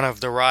run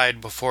of the ride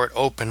before it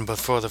opened,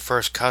 before the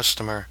first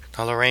customer.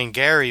 Now, Lorraine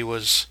Gary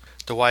was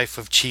the wife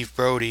of Chief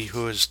Brody,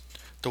 who is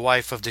the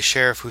wife of the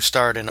sheriff who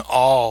starred in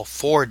all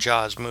 4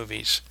 Jaws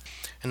movies.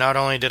 And not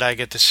only did I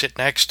get to sit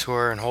next to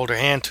her and hold her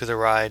hand through the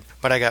ride,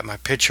 but I got my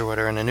picture with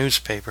her in the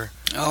newspaper.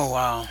 Oh,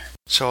 wow.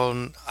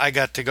 So I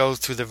got to go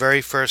through the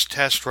very first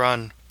test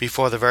run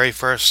before the very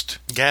first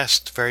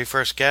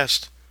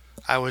guest.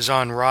 I was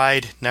on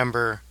ride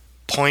number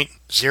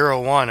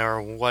 .01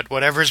 or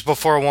whatever's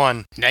before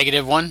 1.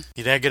 -1?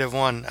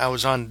 -1. I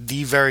was on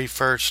the very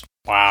first.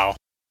 Wow.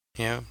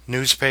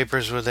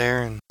 Newspapers were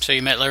there. And So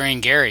you met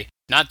Lorraine Gary.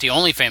 Not the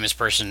only famous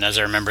person, as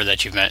I remember,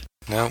 that you've met.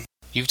 no.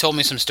 You've told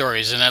me some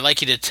stories, and I'd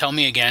like you to tell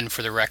me again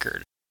for the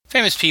record.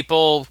 Famous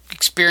people,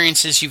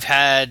 experiences you've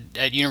had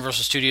at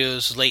Universal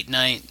Studios, late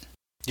night.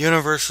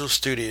 Universal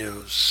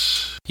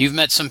Studios. You've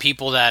met some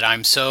people that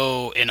I'm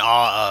so in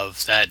awe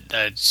of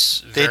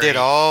that's They did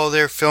all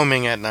their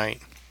filming at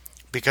night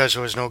because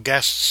there was no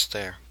guests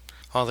there.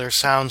 All their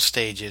sound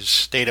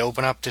stages. They'd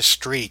open up the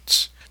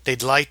streets.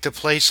 They'd light the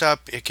place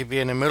up. It could be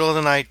in the middle of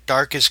the night,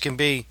 dark as can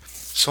be.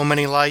 So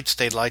many lights,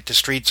 they'd light the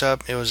streets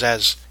up. It was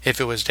as if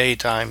it was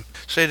daytime.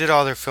 So they did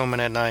all their filming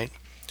at night.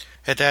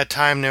 At that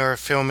time, they were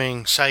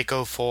filming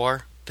Psycho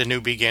 4, The New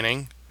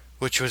Beginning,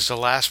 which was the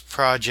last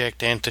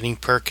project Anthony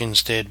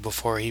Perkins did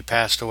before he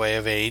passed away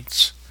of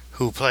AIDS,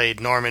 who played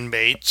Norman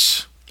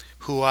Bates,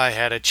 who I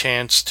had a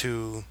chance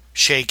to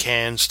shake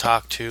hands,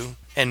 talk to,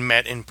 and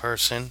met in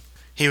person.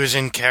 He was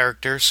in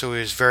character, so he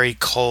was very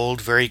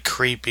cold, very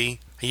creepy.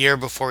 A year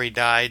before he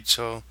died,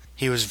 so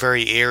he was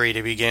very eerie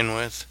to begin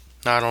with.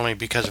 Not only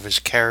because of his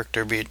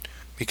character, but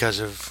because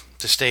of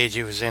the stage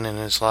he was in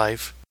his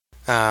life.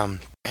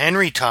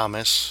 Henry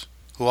Thomas,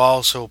 who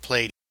also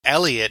played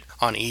Elliot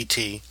on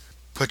E.T.,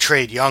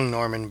 portrayed young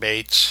Norman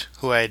Bates,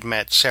 who I had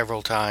met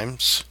several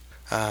times.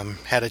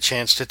 Had a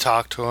chance to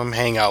talk to him,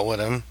 hang out with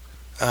him.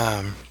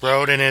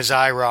 Rode in his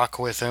IROC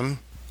with him.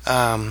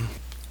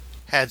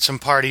 had some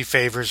party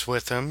favors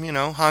with him,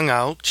 hung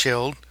out,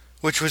 chilled,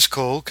 which was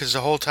cool, because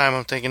the whole time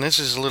I'm thinking, this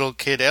is little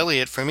kid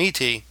Elliot from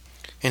E.T.,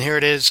 and here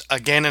it is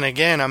again and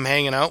again, I'm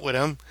hanging out with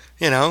him,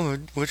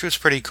 which was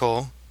pretty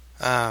cool.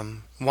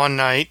 One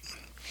night,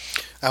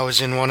 I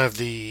was in one of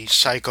the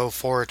Psycho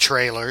 4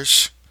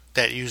 trailers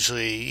that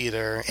usually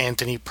either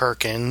Anthony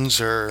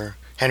Perkins or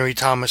Henry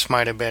Thomas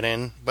might have been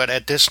in, but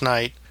at this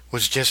night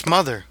was just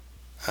Mother,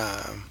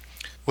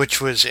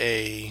 which was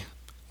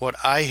what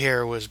I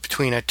hear was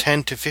between a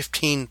 $10,000 to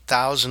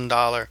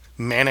 $15,000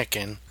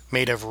 mannequin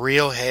made of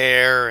real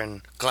hair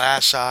and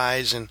glass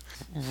eyes, and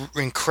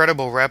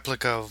incredible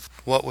replica of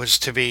what was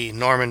to be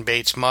Norman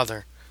Bates'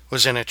 mother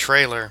was in a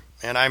trailer.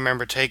 And I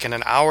remember taking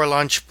an hour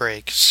lunch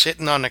break,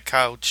 sitting on the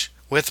couch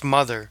with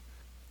Mother,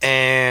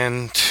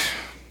 and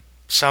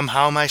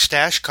somehow my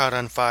stash caught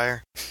on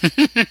fire.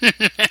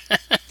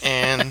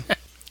 And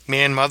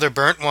me and Mother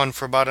burnt one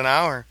for about an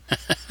hour.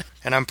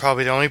 And I'm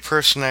probably the only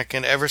person that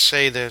can ever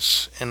say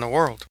this in the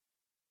world.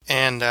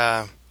 And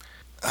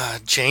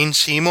Jane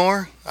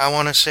Seymour, I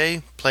want to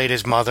say, played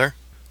his mother,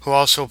 who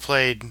also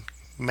played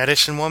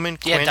Medicine Woman.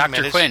 Yeah,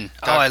 Dr. Quinn.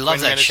 Oh, I love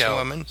that show.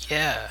 Woman.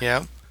 Yeah.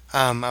 Yeah.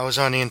 I was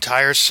on the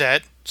entire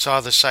set, saw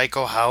the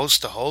Psycho house,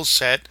 the whole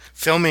set,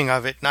 filming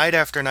of it night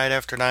after night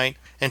after night,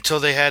 until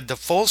they had the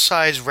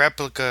full-size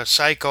replica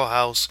Psycho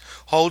house,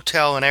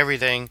 hotel and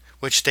everything,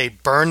 which they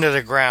burned to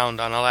the ground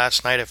on the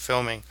last night of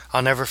filming.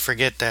 I'll never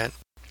forget that.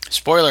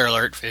 Spoiler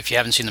alert if you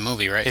haven't seen the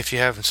movie, right? If you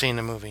haven't seen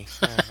the movie.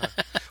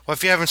 Well,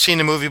 if you haven't seen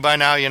the movie by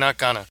now, you're not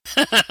gonna.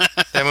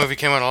 That movie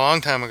came out a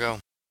long time ago,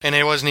 and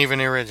it wasn't even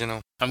the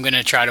original. I'm going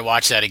to try to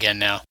watch that again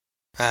now.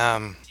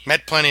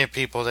 Met plenty of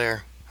people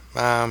there.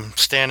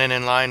 Standing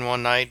in line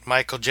one night,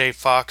 Michael J.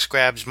 Fox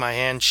grabs my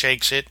hand,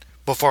 shakes it.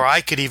 Before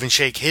I could even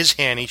shake his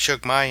hand, he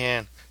shook my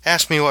hand.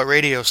 Asked me what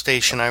radio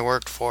station I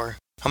worked for.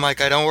 I'm like,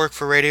 I don't work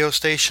for radio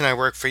station, I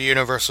work for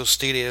Universal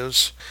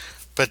Studios.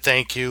 But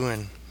thank you,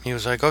 and he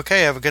was like,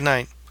 okay, have a good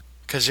night.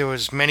 Because there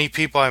was many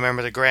people. I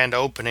remember the grand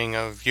opening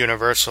of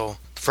Universal.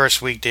 The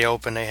first week they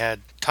opened, they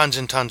had tons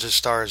and tons of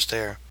stars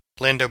there.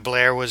 Linda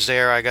Blair was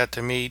there, I got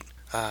to meet.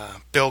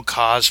 Bill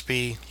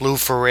Cosby, Lou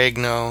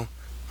Ferrigno,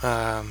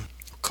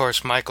 of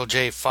course Michael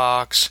J.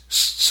 Fox,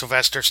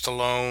 Sylvester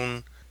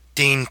Stallone,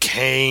 Dean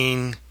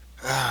Cain.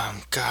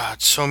 Oh,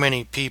 God, so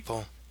many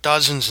people.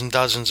 Dozens and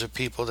dozens of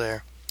people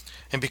there.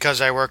 And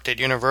because I worked at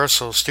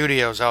Universal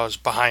Studios, I was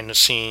behind the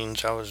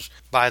scenes, I was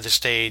by the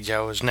stage, I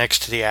was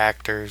next to the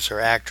actors or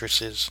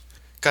actresses.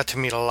 Got to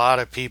meet a lot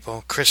of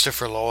people.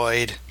 Christopher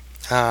Lloyd,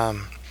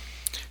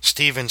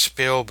 Steven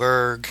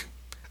Spielberg,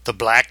 the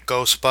Black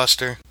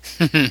Ghostbuster,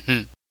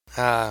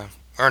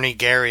 Ernie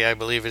Gary, I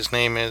believe his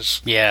name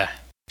is. Yeah.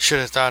 Should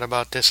have thought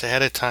about this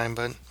ahead of time,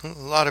 but a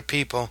lot of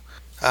people.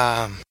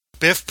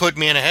 Biff put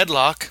me in a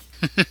headlock.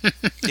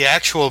 The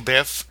actual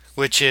Biff,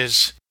 which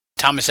is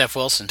Thomas F.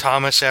 Wilson.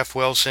 Thomas F.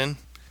 Wilson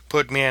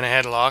put me in a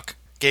headlock,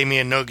 gave me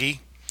a noogie,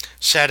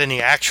 sat in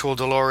the actual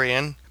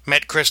DeLorean,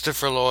 met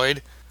Christopher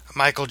Lloyd,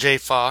 Michael J.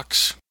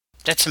 Fox.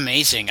 That's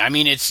amazing. I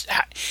mean,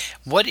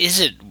 what is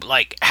it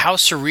like? How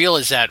surreal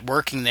is that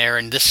working there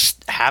and this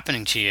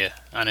happening to you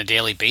on a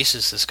daily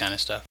basis, this kind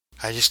of stuff?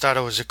 I just thought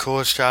it was the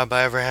coolest job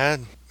I ever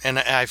had. And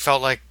I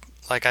felt like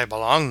I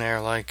belonged there,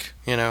 I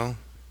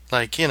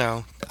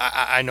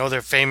know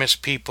they're famous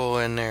people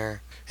and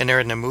they're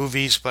in the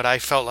movies, but I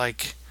felt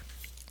like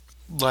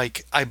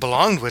I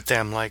belonged with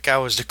them, like I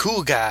was the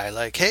cool guy,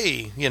 like,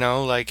 hey,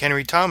 like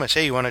Henry Thomas,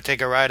 hey, you want to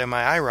take a ride in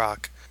my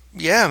IROC?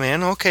 Yeah,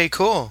 man, okay,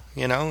 cool.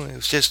 It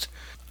was just,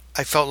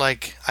 I felt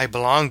like I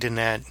belonged in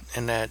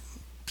that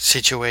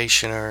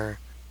situation or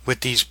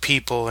with these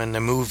people in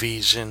the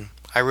movies, and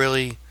I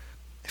really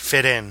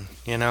fit in,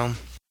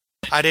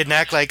 I didn't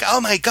act like, oh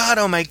my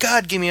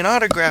God, give me an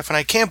autograph, and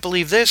I can't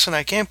believe this, and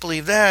I can't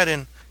believe that,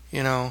 and,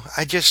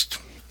 I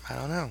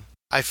don't know.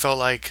 I felt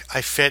like I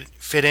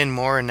fit in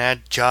more in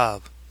that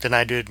job than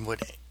I did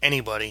with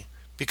anybody.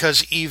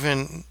 Because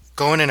even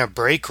going in a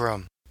break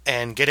room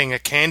and getting a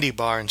candy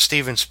bar, and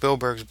Steven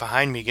Spielberg's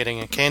behind me getting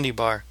a candy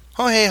bar.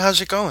 Oh, hey,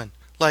 how's it going?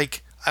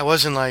 Like, I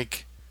wasn't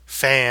like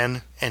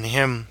fan and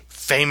him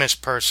famous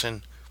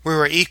person. We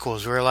were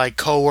equals. We were like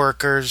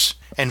co-workers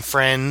and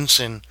friends,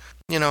 and,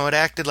 it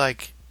acted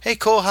like, hey,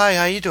 cool, hi,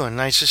 how you doing?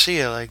 Nice to see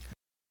you. Like,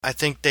 I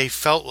think they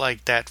felt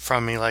like that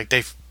from me. Like,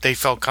 they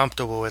felt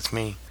comfortable with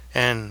me.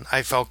 And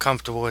I felt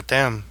comfortable with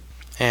them.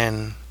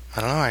 And,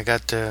 I don't know, I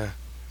got to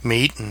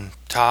meet and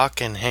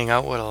talk and hang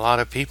out with a lot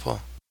of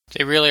people.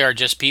 They really are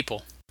just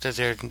people. They're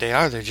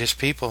just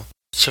people.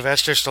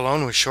 Sylvester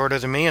Stallone was shorter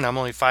than me, and I'm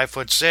only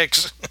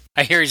 5'6".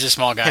 I hear he's a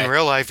small guy. In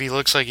real life, he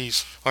looks like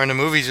or in the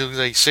movies, he looks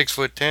like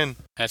 6'10".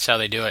 That's how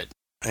they do it.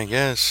 I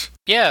guess.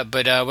 Yeah,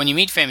 but when you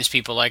meet famous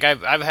people, like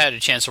I've had a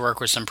chance to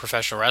work with some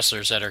professional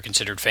wrestlers that are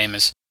considered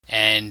famous.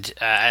 And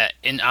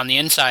on the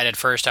inside, at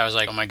first, I was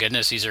like, oh my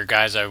goodness, these are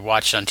guys I've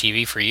watched on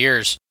TV for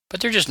years. But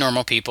they're just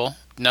normal people,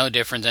 no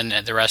different than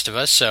the rest of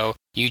us. So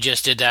you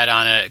just did that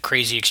on a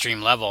crazy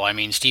extreme level. I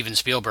mean, Steven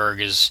Spielberg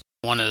is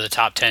one of the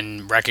top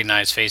 10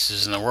 recognized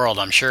faces in the world,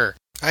 I'm sure.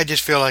 I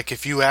just feel like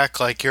if you act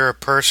like you're a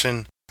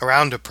person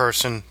around a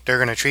person, they're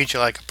going to treat you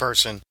like a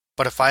person.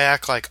 But if I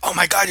act like, oh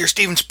my God, you're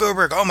Steven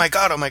Spielberg, oh my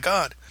God,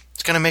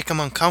 it's going to make them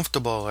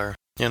uncomfortable, or,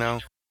 you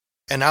know.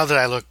 And now that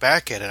I look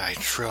back at it, I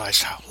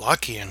realize how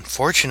lucky and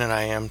fortunate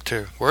I am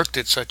to worked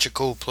at such a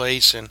cool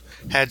place and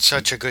had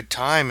such a good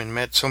time and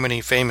met so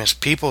many famous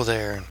people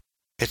there.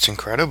 It's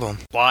incredible.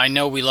 Well, I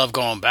know we love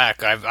going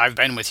back. I've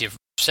been with you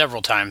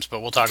several times,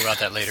 but we'll talk about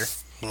that later.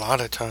 A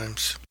lot of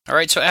times. All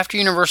right, so after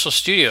Universal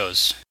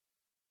Studios,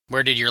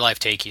 where did your life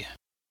take you?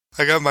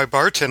 I got my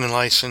bartending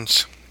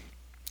license.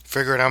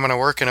 Figured I'm going to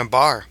work in a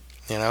bar,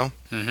 you know?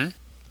 Mm-hmm.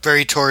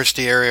 Very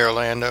touristy area,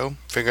 Orlando.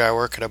 Figure I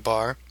work at a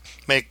bar.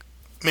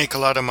 Make a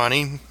lot of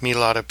money, meet a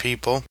lot of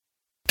people.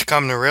 To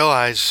come to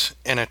realize,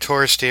 in a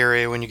tourist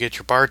area, when you get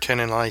your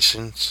bartending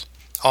license,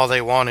 all they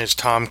want is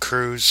Tom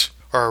Cruise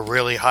or a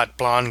really hot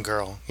blonde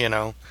girl, you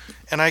know.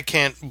 And I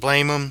can't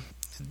blame them.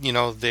 You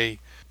know, there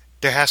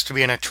has to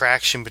be an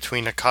attraction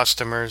between the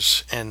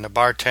customers and the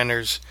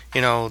bartenders.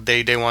 You know,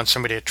 they want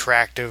somebody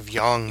attractive,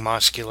 young,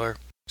 muscular.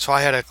 So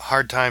I had a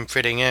hard time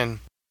fitting in.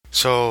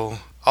 So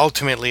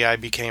ultimately I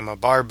became a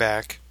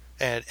barback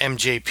at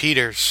MJ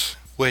Peters,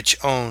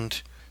 which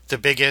owned the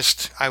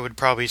biggest, I would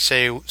probably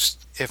say,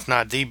 if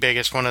not the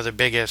biggest, one of the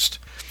biggest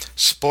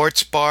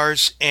sports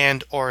bars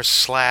and or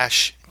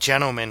 /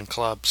 gentlemen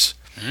clubs.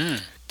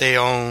 He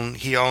owned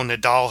the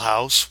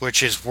Dollhouse,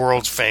 which is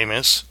world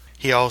famous.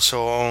 He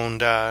also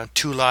owned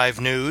 2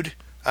 Live Nude,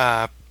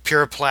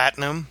 Pure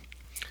Platinum,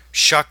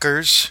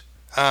 Shuckers,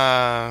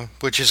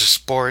 which is a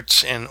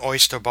sports and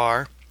oyster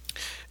bar.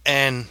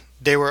 And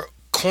they were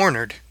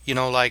cornered, you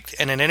know, like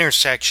in an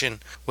intersection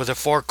with the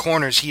 4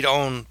 corners. He'd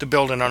own the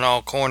building on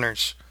all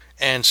corners.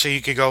 And so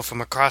you could go from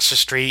across the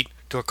street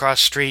to across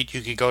the street.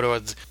 You could go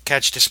to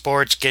catch the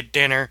sports, get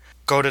dinner,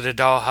 go to the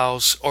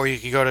Dollhouse, or you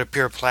could go to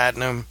Pure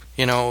Platinum.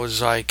 You know, it was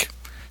like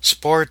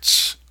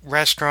sports,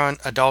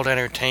 restaurant, adult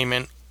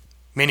entertainment,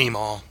 mini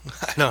mall.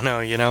 I don't know,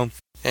 you know.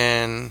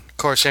 And, of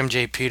course,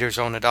 MJ Peters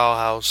owned the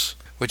Dollhouse,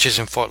 which is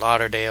in Fort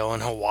Lauderdale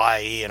and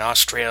Hawaii and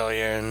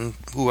Australia and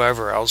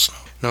whoever else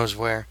knows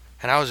where.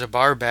 And I was a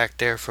bar back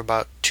there for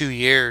about 2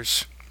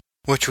 years,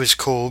 which was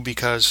cool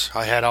because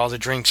I had all the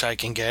drinks I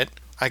can get.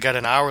 I got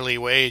an hourly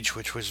wage,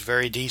 which was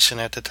very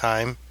decent at the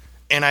time.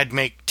 And I'd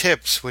make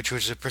tips, which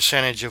was a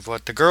percentage of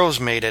what the girls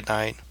made at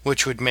night,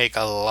 which would make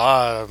a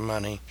lot of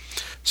money.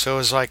 So it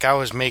was like I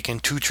was making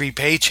 2-3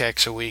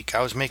 paychecks a week.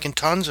 I was making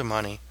tons of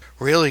money.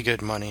 Really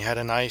good money. Had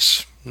a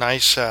nice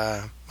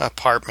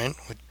apartment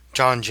with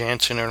John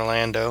Jansen in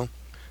Orlando.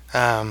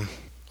 A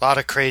lot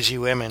of crazy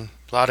women.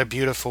 A lot of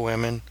beautiful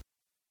women.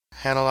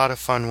 Had a lot of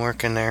fun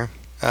working there.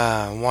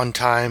 One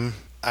time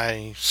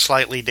I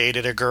slightly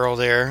dated a girl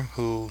there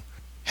who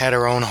had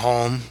her own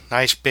home,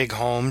 nice big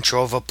home,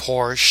 drove a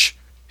Porsche,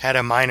 had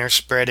a minor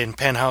spread in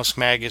Penthouse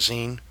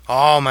magazine.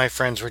 All my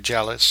friends were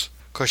jealous,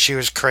 'cause she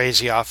was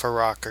crazy off her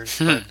rockers,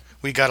 but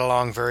we got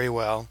along very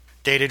well.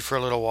 Dated for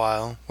a little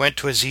while, went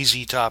to a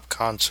ZZ Top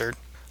concert,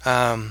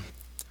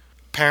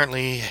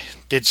 apparently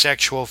did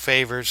sexual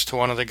favors to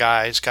one of the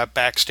guys, got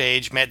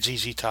backstage, met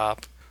ZZ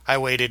Top. I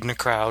waited in the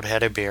crowd,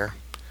 had a beer.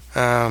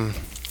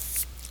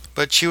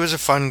 But she was a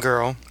fun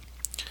girl.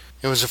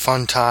 It was a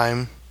fun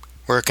time.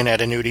 Working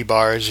at a nudie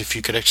bar, as if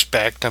you could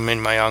expect. I'm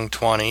in my young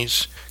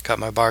 20s. Got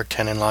my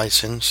bartending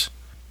license.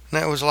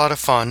 And that was a lot of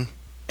fun.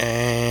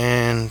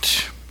 And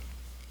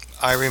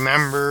I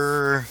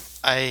remember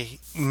I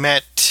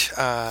met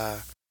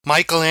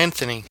Michael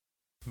Anthony,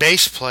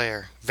 bass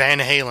player, Van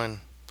Halen,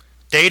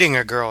 dating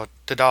a girl at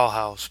the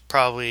Dollhouse.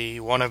 Probably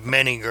one of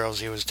many girls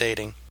he was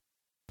dating.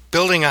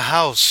 Building a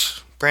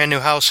house, brand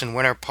new house in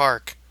Winter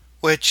Park.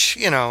 Which,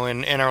 you know,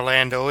 in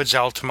Orlando, it's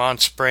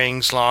Altamont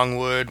Springs,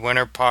 Longwood,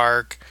 Winter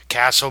Park,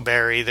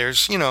 Castleberry.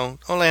 There's, you know,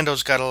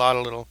 Orlando's got a lot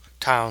of little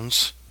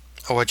towns,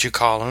 or what you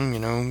call them, you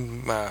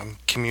know,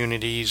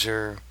 communities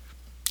or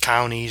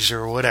counties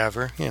or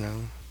whatever, you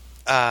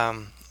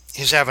know.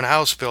 He's having a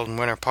house built in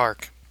Winter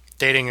Park,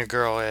 dating a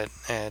girl at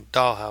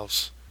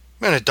Dollhouse.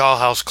 And the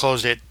Dollhouse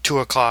closed at 2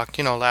 o'clock,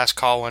 you know, last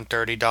call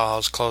 1:30,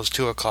 Dollhouse closed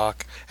 2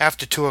 o'clock.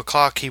 After 2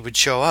 o'clock, he would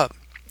show up,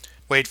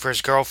 wait for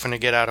his girlfriend to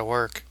get out of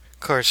work.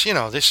 Of course, you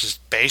know, this is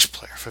bass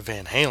player for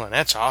Van Halen.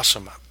 That's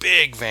awesome. A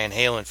big Van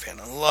Halen fan.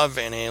 I love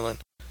Van Halen.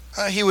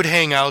 He would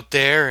hang out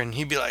there, and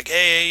he'd be like,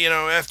 hey, you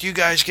know, after you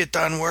guys get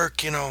done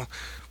work, you know,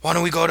 why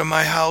don't we go to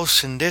my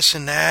house and this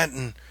and that?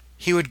 And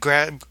he would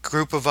grab a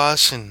group of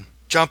us and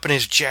jump in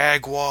his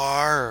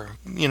Jaguar or,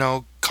 you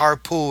know,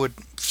 carpool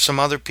with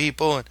some other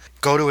people and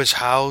go to his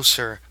house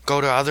or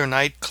go to other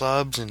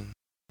nightclubs and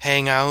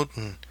hang out.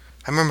 And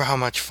I remember how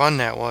much fun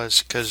that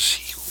was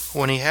because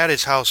when he had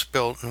his house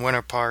built in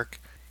Winter Park,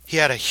 he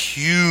had a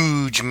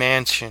huge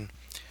mansion,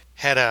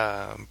 had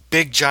a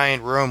big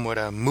giant room with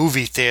a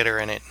movie theater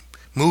in it,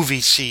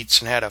 movie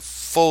seats, and had a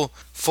full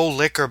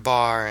liquor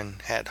bar,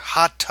 and had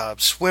hot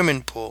tubs,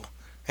 swimming pool,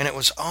 and it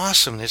was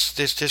awesome.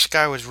 This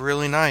guy was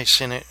really nice,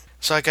 and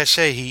it's like I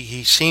say,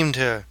 he seemed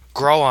to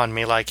grow on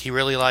me like he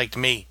really liked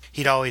me.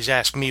 He'd always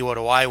ask me, what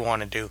do I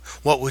want to do?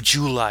 What would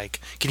you like?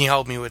 Can you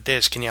help me with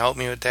this? Can you help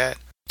me with that?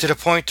 To the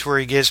point to where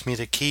he gives me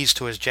the keys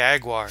to his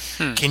Jaguar.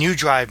 Can you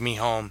drive me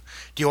home?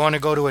 Do you want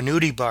to go to a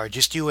nudie bar,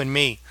 just you and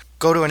me?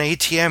 Go to an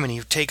ATM and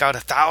he'd take out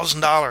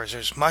 $1,000 or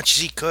as much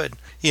as he could.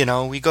 You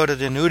know, we go to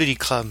the nudity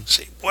club and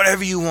say,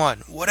 whatever you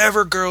want,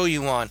 whatever girl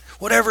you want,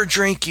 whatever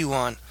drink you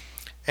want.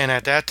 And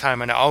at that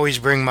time, I'd always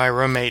bring my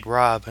roommate,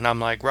 Rob. And I'm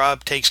like,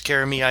 Rob takes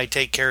care of me, I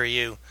take care of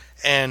you.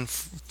 And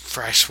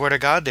I swear to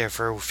God, there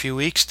for a few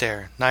weeks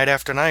there, night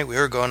after night, we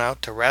were going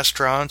out to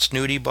restaurants,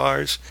 nudie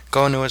bars,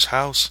 going to his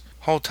house.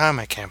 Whole time,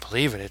 I can't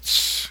believe it.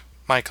 It's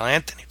Michael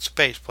Anthony, it's a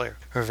bass player,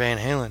 or Van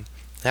Halen.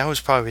 That was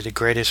probably the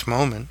greatest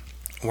moment,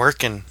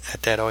 working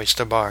at that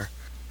oyster bar.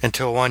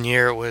 Until one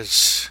year it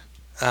was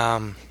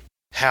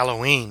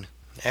Halloween.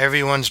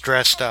 Everyone's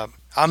dressed up.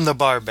 I'm the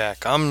bar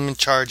back. I'm in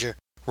charge of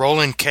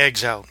rolling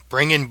kegs out,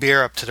 bringing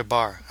beer up to the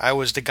bar. I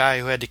was the guy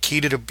who had the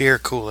key to the beer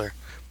cooler.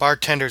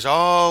 Bartenders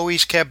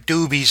always kept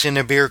doobies in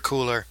the beer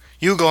cooler.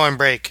 You go and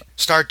break.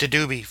 Start the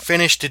doobie.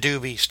 Finish the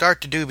doobie.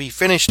 Start the doobie.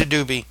 Finish the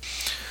doobie.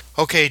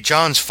 Okay,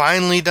 John's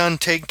finally done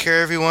taking care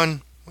of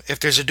everyone. If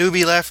there's a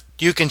doobie left,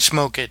 you can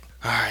smoke it.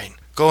 All right,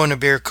 go in the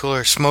beer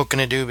cooler,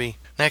 smoking a doobie.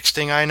 Next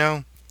thing I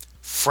know,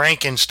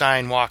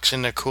 Frankenstein walks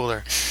in the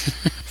cooler.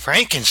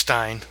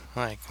 Frankenstein?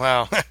 Like,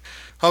 well,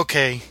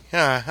 okay.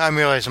 I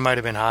realize I might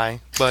have been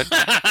high, but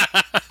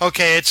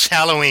okay, it's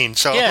Halloween,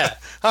 so yeah.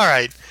 All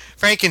right,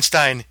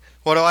 Frankenstein,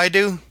 what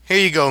do? Here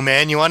you go,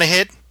 man. You want a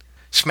hit?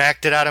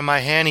 Smacked it out of my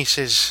hand. He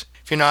says,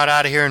 if you're not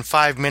out of here in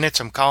 5 minutes,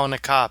 I'm calling the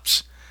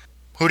cops.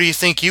 Who do you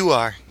think you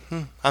are?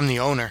 I'm the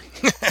owner.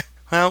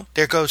 Well,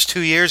 there goes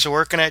 2 years of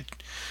working at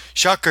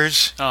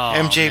Shuckers,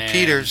 MJ man.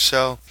 Peters,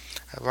 so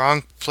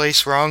wrong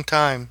place, wrong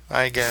time,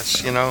 I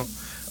guess, you know.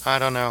 I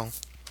don't know.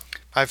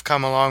 I've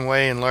come a long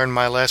way and learned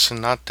my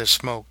lesson not to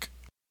smoke.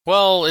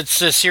 Well,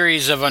 it's a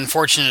series of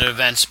unfortunate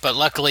events, but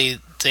luckily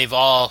they've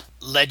all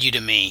led you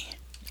to me.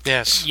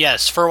 Yes.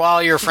 Yes, for a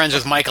while you were friends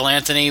with Michael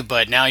Anthony,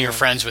 but now you're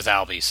friends with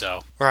Albie,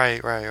 so... Right.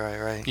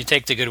 You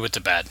take the good with the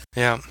bad.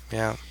 Yeah.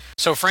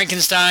 So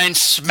Frankenstein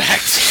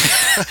smacked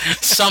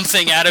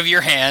something out of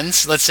your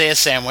hands, let's say a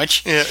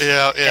sandwich.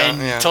 Yeah.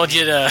 And told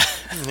you to...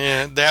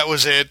 Yeah, that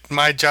was it.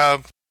 My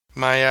job,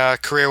 my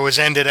career was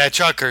ended at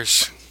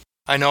Chuckers.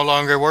 I no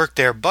longer work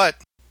there, but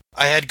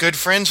I had good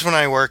friends when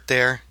I worked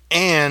there,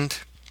 and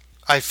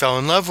I fell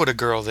in love with a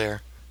girl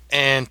there.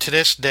 And to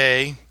this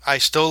day, I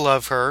still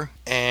love her,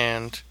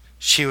 and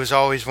she was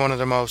always one of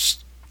the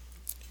most,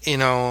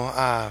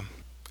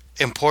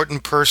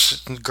 important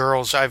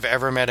girls I've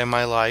ever met in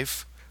my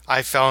life.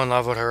 I fell in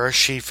love with her.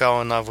 She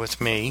fell in love with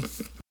me.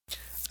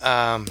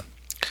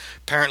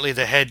 Apparently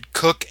the head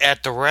cook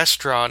at the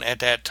restaurant at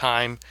that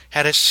time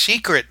had a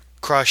secret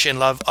crush and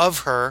love of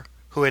her,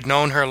 who had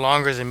known her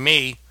longer than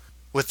me.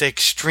 With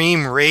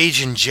extreme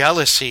rage and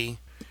jealousy,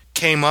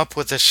 came up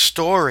with a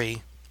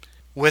story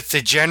with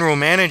the general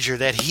manager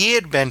that he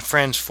had been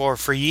friends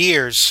for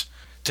years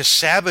to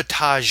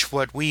sabotage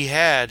what we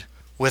had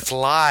with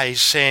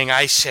lies, saying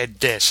I said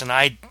this and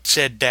I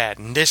said that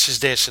and this is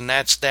this and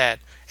that's that.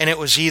 And it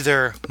was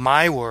either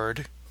my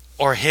word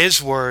or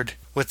his word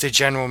with the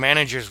general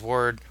manager's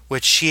word,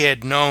 which she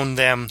had known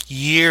them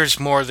years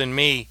more than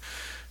me.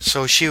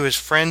 So she was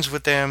friends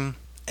with them,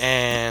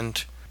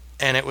 and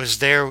it was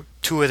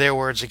two of their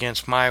words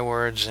against my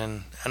words,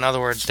 and in other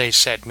words, they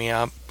set me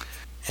up,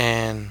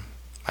 and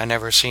I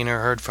never seen or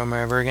heard from her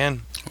ever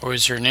again. What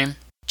was her name?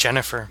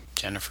 Jennifer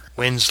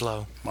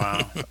Winslow.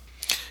 Wow.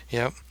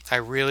 Yep. I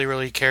really,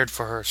 really cared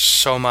for her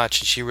so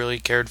much, and she really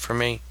cared for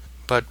me.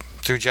 But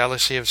through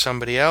jealousy of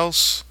somebody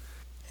else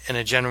and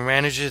a general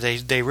manager,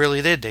 they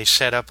really did. They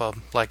set up a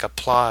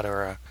plot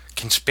or a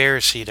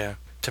conspiracy to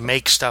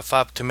make stuff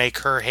up, to make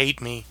her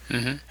hate me.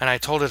 Mm-hmm. And I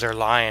told her they're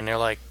lying. They're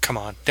like, come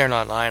on, they're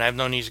not lying. I've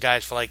known these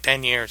guys for like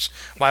 10 years.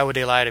 Why would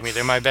they lie to me?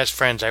 They're my best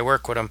friends. I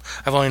work with them.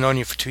 I've only known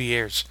you for 2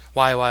 years.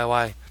 Why?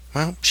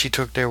 Well, she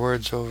took their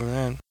words over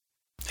that.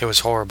 It was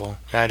horrible.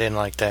 I didn't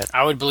like that.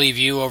 I would believe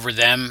you over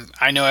them.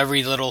 I know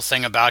every little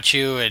thing about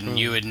you, and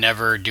you would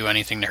never do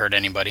anything to hurt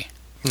anybody.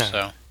 No,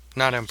 so,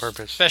 not on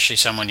purpose. Especially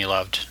someone you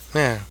loved.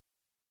 Yeah.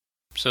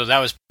 So that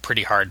was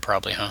pretty hard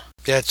probably, huh?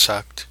 Yeah, it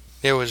sucked.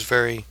 It was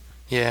very,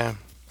 yeah,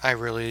 I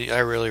really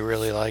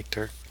liked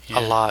her. Yeah.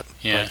 A lot.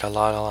 Yeah. Like a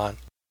lot.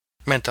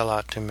 Meant a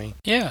lot to me.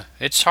 Yeah,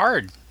 it's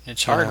hard.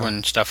 It's hard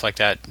when stuff like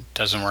that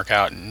doesn't work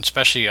out, and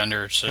especially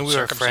under such circumstances.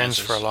 We were friends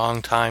for a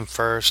long time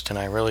first, and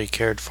I really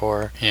cared for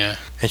her. Yeah.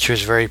 And she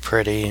was very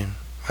pretty, and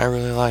I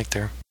really liked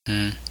her.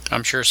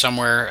 I'm sure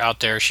somewhere out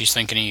there she's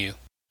thinking of you.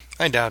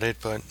 I doubt it,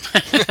 but...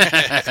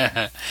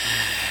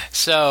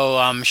 So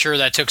I'm sure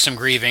that took some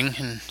grieving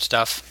and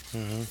stuff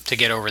to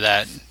get over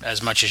that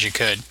as much as you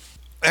could.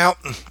 Well,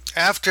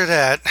 after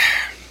that,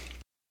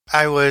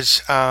 I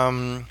was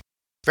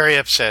very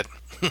upset,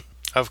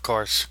 of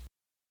course.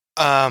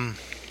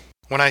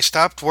 When I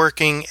stopped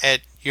working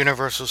at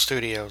Universal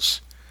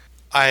Studios,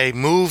 I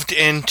moved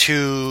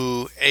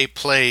into a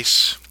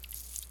place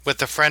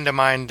with a friend of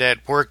mine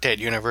that worked at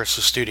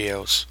Universal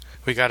Studios.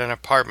 We got an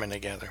apartment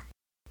together.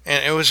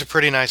 And it was a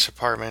pretty nice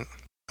apartment.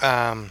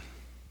 And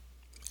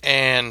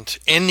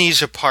in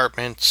these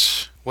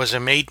apartments was a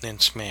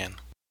maintenance man.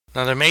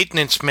 Now, the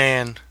maintenance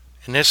man,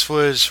 and this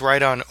was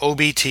right on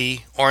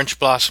OBT, Orange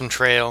Blossom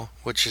Trail,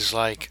 which is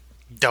like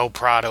Del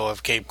Prado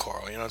of Cape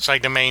Coral. You know, it's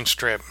like the main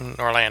strip in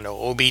Orlando.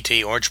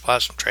 OBT, Orange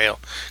Blossom Trail.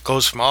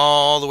 Goes from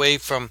all the way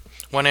from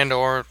one end of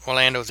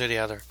Orlando to the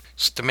other.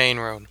 It's the main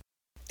road.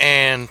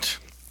 And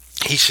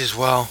he says,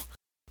 well,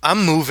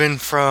 I'm moving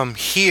from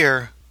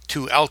here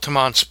to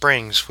Altamont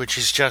Springs, which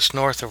is just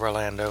north of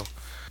Orlando.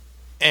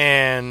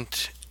 And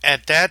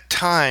at that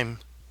time,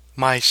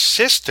 my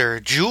sister,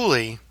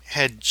 Julie,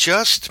 had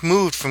just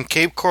moved from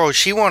Cape Coral.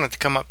 She wanted to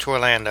come up to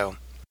Orlando.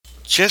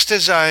 Just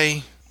as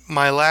I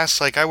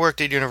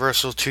worked at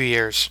Universal 2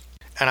 years.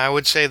 And I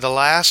would say the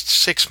last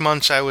 6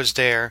 months I was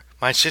there,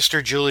 my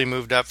sister Julie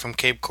moved up from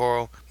Cape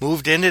Coral,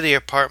 moved into the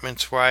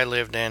apartments where I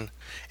lived in,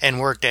 and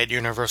worked at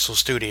Universal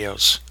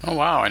Studios. Oh,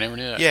 wow. I never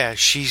knew that. Yeah,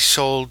 she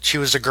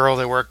was the girl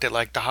that worked at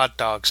like the hot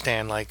dog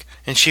stand,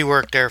 and she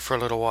worked there for a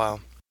little while.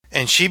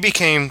 And she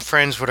became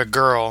friends with a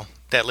girl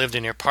that lived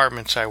in the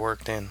apartments I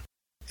worked in.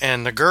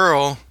 And the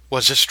girl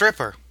was a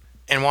stripper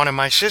and wanted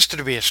my sister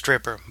to be a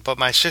stripper, but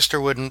my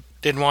sister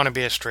didn't want to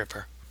be a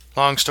stripper.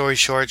 Long story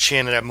short, she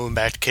ended up moving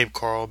back to Cape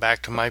Coral,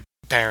 back to my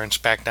parents,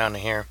 back down to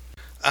here.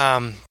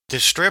 The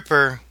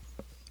stripper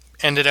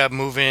ended up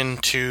moving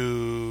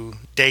to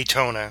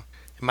Daytona.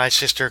 My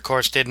sister, of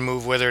course, did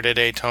move with her to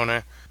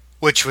Daytona,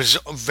 which was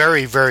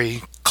very,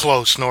 very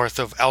close north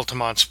of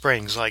Altamont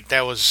Springs. Like,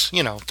 that was,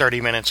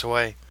 30 minutes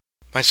away.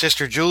 My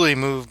sister Julie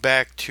moved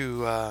back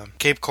to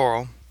Cape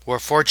Coral. We're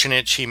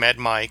fortunate she met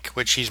Mike,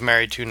 which she's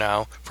married to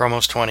now for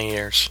almost 20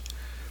 years.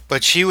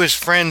 But she was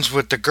friends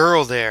with the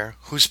girl there,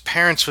 whose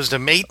parents was the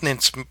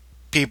maintenance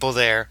people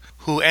there,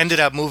 who ended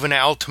up moving to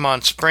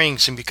Altamont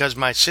Springs. And because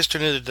my sister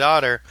knew the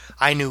daughter,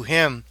 I knew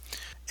him.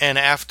 And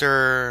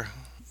after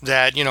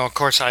that, of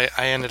course, I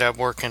ended up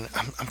working.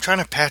 I'm trying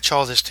to patch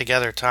all this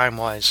together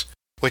time-wise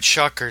with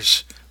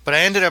Shuckers. But I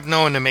ended up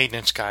knowing the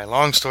maintenance guy.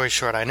 Long story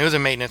short, I knew the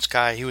maintenance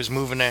guy. He was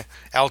moving to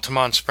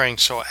Altamont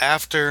Springs. So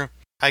after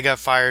I got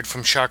fired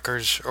from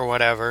Shuckers or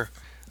whatever,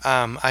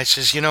 I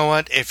says, you know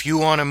what? If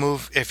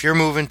you're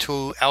moving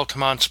to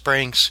Altamont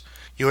Springs,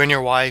 you and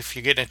your wife,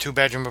 you're getting a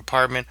 2-bedroom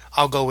apartment,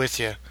 I'll go with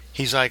you.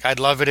 He's like, I'd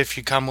love it if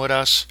you come with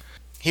us.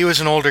 He was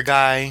an older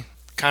guy,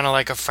 kind of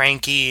like a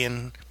Frankie,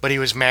 but he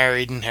was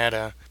married and had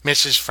a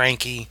Mrs.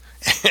 Frankie.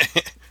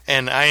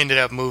 And I ended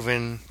up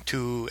moving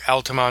to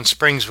Altamont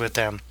Springs with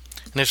them.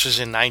 And this was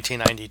in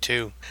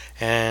 1992.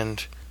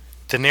 And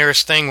the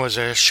nearest thing was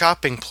a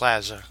shopping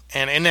plaza.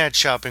 And in that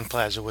shopping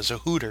plaza was a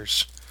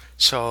Hooters.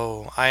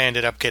 So I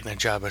ended up getting a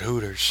job at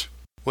Hooters,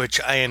 which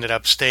I ended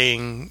up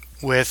staying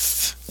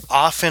with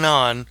off and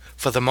on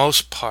for the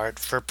most part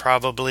for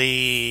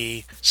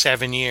probably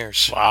 7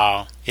 years.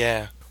 Wow.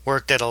 Yeah.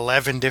 Worked at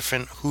 11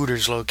 different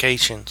Hooters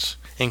locations,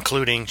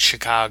 including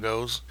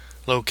Chicago's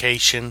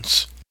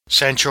locations,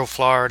 Central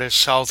Florida,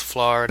 South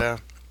Florida,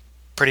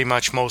 pretty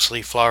much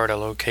mostly Florida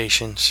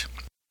locations.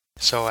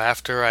 So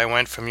after I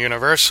went from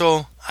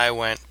Universal, I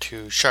went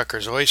to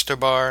Shuckers Oyster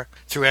Bar,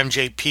 through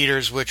M.J.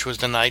 Peters, which was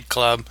the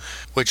nightclub,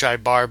 which I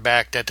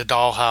bar-backed at the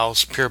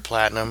Dollhouse, Pure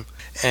Platinum,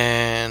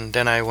 and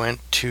then I went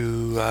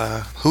to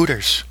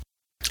Hooters.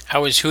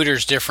 How is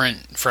Hooters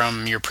different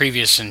from your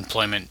previous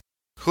employment?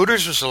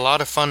 Hooters was a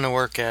lot of fun to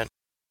work at.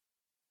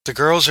 The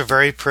girls are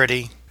very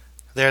pretty.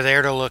 They're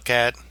there to look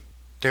at.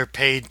 They're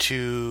paid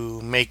to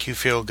make you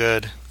feel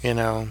good,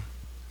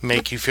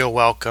 make you feel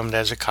welcomed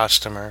as a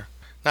customer.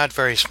 Not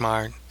very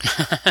smart.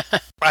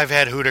 I've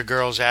had Hooter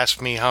girls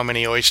ask me how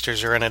many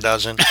oysters are in a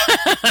dozen.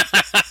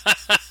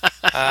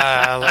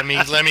 Let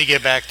me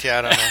get back to you.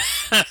 I don't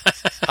know.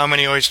 How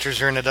many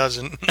oysters are in a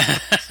dozen?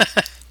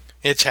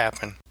 It's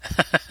happened.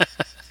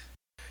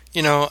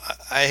 I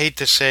hate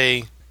to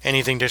say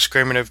anything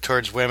discriminative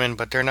towards women,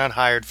 but they're not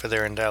hired for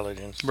their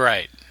intelligence.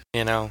 Right.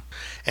 And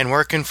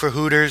working for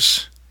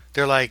Hooters,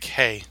 they're like,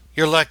 hey,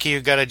 you're lucky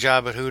you got a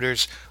job at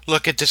Hooters.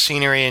 Look at the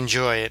scenery,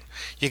 enjoy it.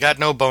 You got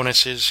no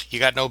bonuses, you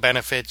got no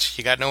benefits,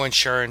 you got no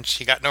insurance,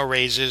 you got no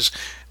raises,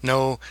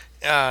 you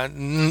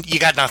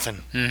got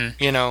nothing.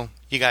 Mm-hmm.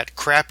 You got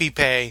crappy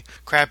pay,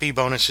 crappy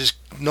bonuses,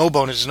 no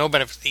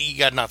benefits, you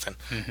got nothing.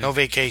 Mm-hmm. No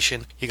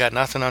vacation, you got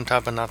nothing on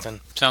top of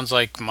nothing. Sounds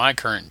like my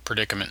current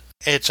predicament.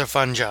 It's a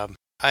fun job.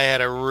 I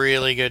had a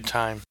really good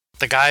time.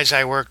 The guys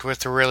I worked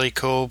with are really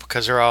cool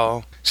because they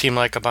all seem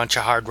like a bunch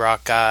of hard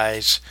rock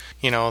guys.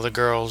 The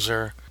girls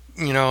are,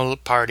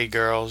 party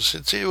girls.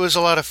 It was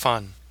a lot of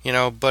fun,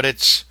 but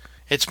it's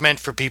meant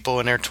for people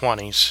in their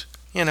 20s.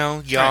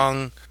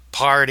 Young, right.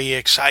 Party,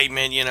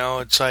 excitement,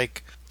 it's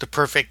like the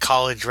perfect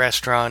college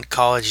restaurant,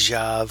 college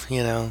job,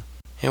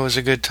 It was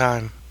a good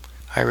time.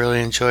 I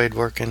really enjoyed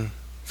working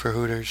for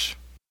Hooters.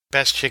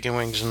 Best chicken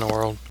wings in the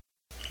world.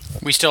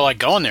 We still like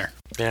going there.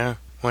 Yeah,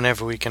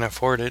 whenever we can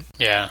afford it.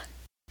 Yeah.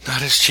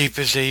 Not as cheap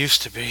as they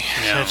used to be,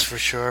 That's for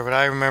sure. But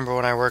I remember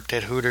when I worked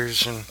at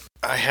Hooters, and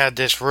I had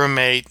this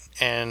roommate,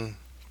 and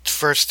the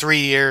first 3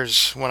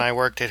 years when I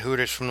worked at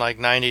Hooters, from like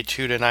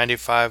 92 to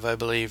 95, I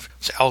believe, it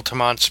was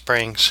Altamont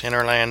Springs in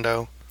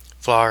Orlando,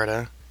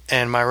 Florida.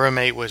 And my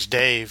roommate was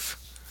Dave,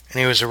 and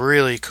he was a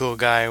really cool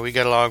guy. We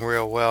got along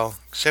real well,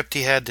 except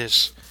he had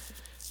this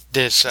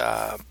this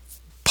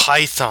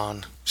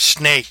python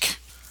snake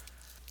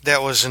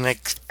that was in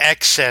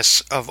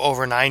excess of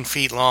over 9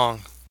 feet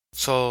long.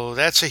 So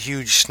that's a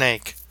huge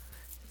snake.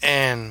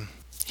 And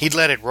he'd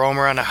let it roam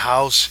around the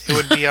house. It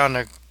would be on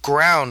the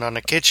ground, on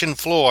the kitchen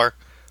floor,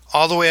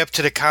 all the way up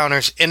to the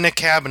counters, in the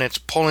cabinets,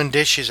 pulling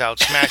dishes out,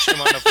 smashing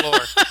them on the floor.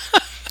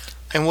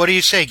 And what do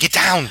you say? Get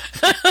down!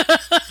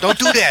 Don't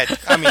do that!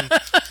 I mean,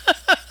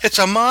 it's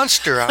a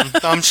monster.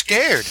 I'm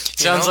scared.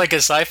 Sounds like a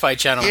sci-fi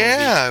channel movie.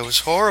 Yeah, it was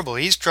horrible.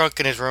 He's drunk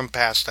in his room,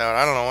 passed out.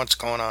 I don't know what's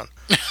going on.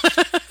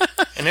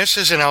 And this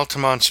is in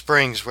Altamont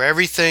Springs, where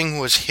everything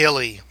was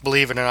hilly,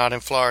 believe it or not,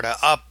 in Florida.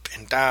 Up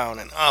and down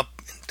and up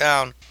and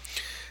down.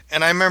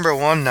 And I remember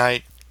one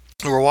night,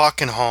 we were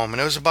walking home,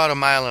 and it was about 1.5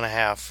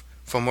 miles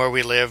from where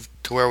we lived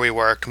to where we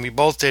worked. And we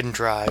both didn't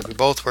drive. We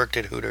both worked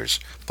at Hooters.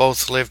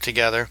 Both lived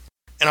together.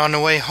 And on the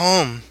way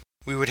home,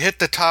 we would hit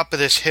the top of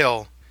this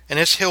hill. And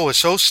this hill was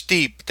so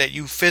steep that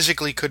you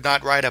physically could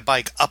not ride a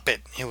bike up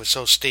it. It was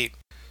so steep.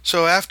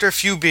 So after a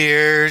few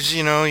beers,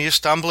 you're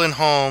stumbling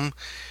home,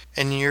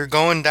 and you're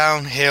going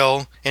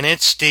downhill, and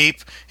it's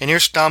steep, and you're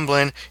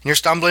stumbling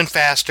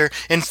faster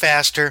and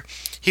faster.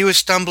 He was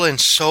stumbling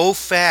so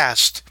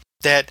fast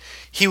that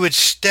he would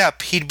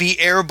step, he'd be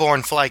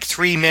airborne for like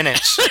 3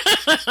 minutes.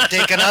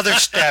 Take another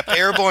step,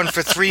 airborne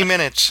for 3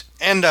 minutes.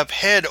 End up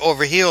head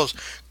over heels,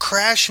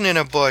 crashing in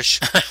a bush.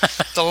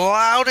 The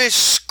loudest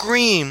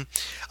scream,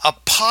 a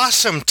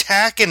possum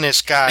tacking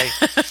this guy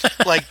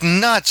like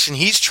nuts, and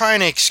he's trying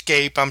to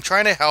escape. I'm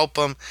trying to help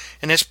him,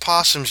 and this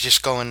possum's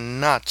just going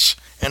nuts.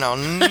 And I'll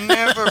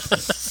never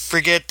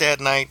forget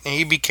that night.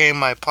 He became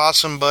my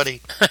possum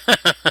buddy.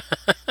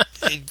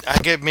 I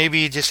get maybe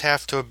you just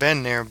have to have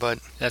been there, but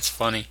that's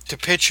funny. To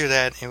picture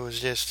that, it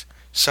was just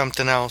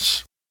something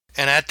else.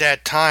 And at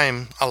that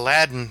time,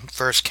 Aladdin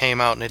first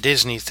came out in a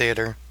Disney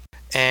theater.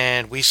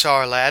 And we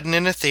saw Aladdin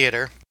in a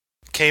theater.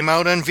 Came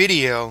out on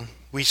video.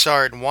 We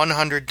saw it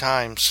 100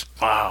 times.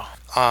 Wow.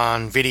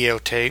 On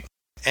videotape.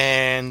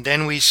 And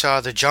then we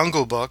saw The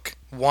Jungle Book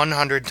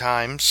 100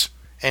 times.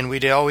 And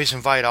we'd always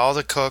invite all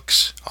the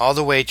cooks, all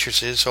the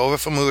waitresses over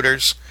from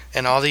Hooters.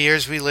 And all the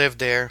years we lived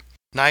there,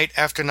 night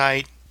after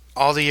night,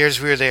 all the years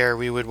we were there,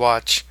 we would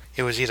watch.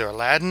 It was either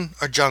Aladdin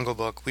or Jungle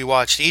Book. We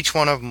watched each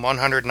one of them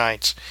 100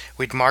 nights.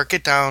 We'd mark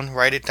it down,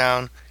 write it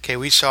down. Okay,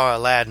 we saw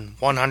Aladdin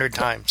 100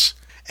 times.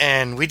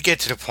 And we'd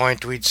get to the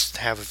point we'd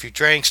have a few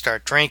drinks,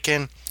 start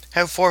drinking,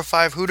 have 4 or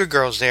 5 Hooter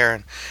girls there,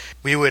 and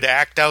we would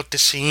act out the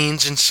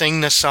scenes and sing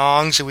the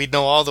songs, and we'd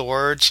know all the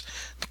words.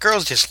 The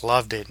girls just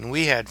loved it, and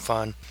we had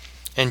fun,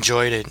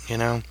 enjoyed it,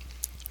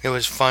 It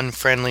was fun,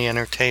 friendly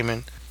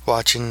entertainment,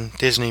 watching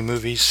Disney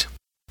movies.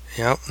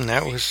 Yep, and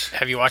that was...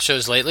 Have you watched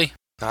those lately?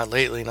 Not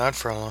lately, not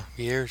for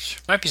years.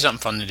 Might be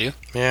something fun to do.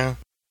 Yeah.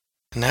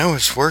 And that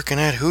was working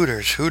at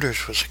Hooters.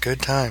 Hooters was a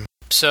good time.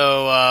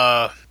 So,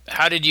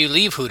 how did you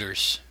leave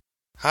Hooters?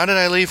 How did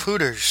I leave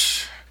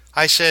Hooters?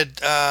 I said,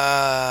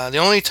 the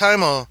only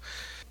time at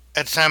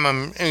the time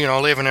I'm,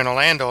 living in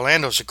Orlando.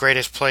 Orlando's the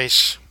greatest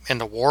place in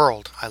the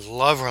world. I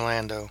love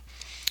Orlando.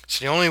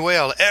 So the only way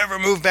I'll ever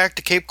move back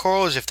to Cape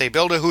Coral is if they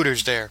build a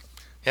Hooters there.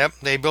 Yep,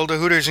 they build a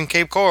Hooters in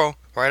Cape Coral,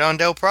 right on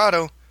Del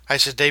Prado. I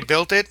said, they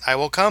built it, I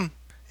will come.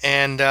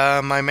 And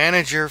my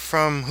manager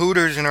from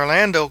Hooters in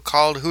Orlando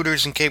called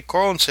Hooters in Cape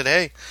Coral and said,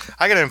 hey,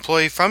 I got an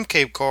employee from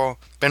Cape Coral.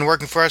 Been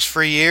working for us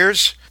for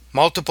years,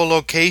 multiple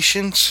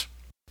locations.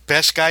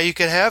 Best guy you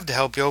could have to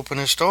help you open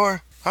a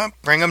store.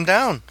 Bring him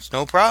down. It's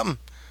no problem.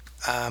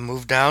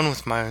 Moved down,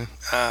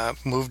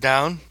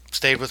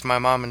 stayed with my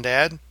mom and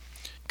dad.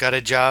 Got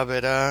a job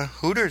at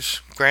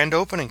Hooters, grand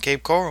opening,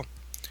 Cape Coral.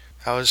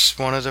 I was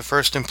one of the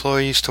first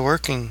employees to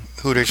work in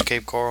Hooters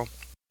Cape Coral.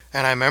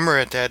 And I remember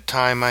at that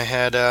time I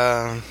had,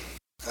 I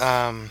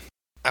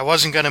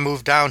wasn't going to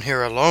move down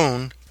here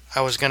alone. I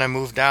was going to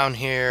move down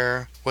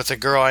here with a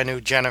girl I knew,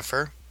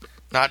 Jennifer,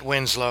 not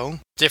Winslow.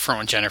 Different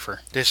one,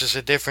 Jennifer. This is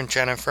a different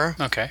Jennifer.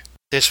 Okay.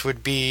 This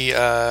would be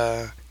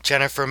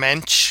Jennifer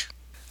Mensch,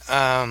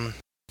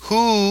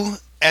 who,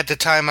 at the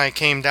time I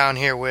came down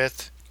here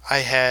with, I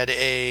had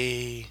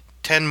a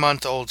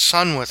 10-month-old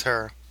son with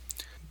her.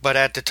 But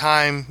at the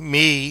time,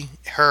 me,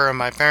 her, and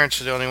my parents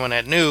were the only one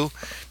that knew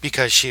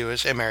because she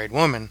was a married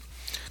woman.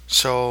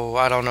 So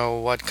I don't know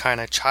what kind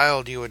of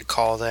child you would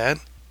call that.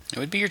 It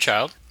would be your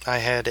child. I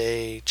had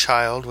a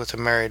child with a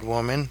married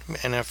woman,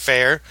 an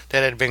affair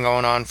that had been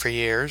going on for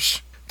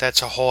years.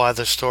 That's a whole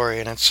other story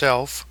in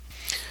itself.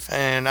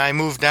 And I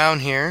moved down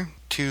here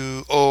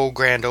to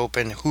Grand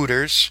Open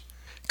Hooters.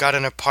 Got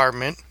an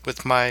apartment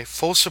with my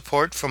full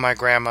support from my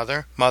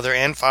grandmother, mother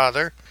and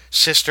father,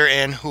 sister,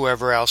 and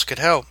whoever else could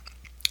help.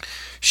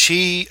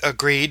 She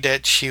agreed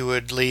that she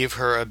would leave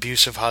her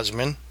abusive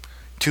husband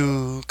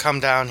to come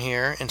down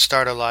here and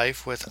start a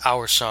life with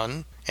our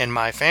son and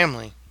my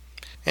family.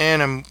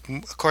 And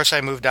of course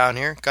I moved down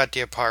here, got the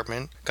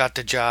apartment, got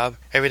the job,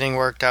 everything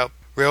worked out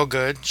real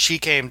good. She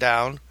came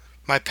down.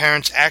 My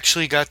parents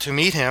actually got to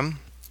meet him,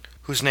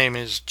 whose name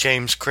is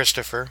James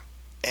Christopher.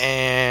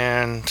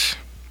 And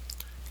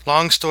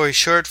long story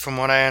short, from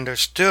what I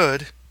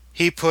understood,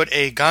 he put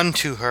a gun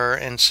to her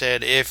and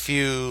said, if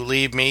you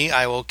leave me,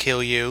 I will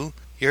kill you,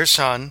 your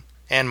son,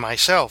 and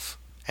myself.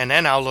 And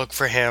then I'll look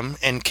for him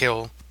and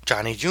kill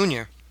Johnny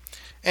Jr.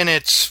 And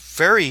it's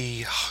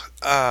very,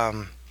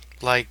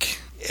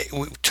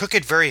 we took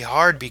it very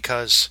hard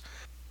because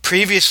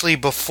previously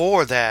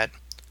before that,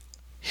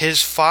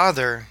 his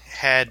father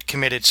had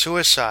committed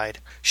suicide,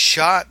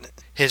 shot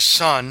his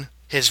son,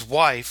 his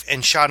wife,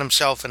 and shot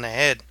himself in the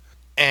head.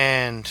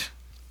 And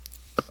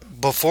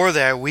before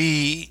that,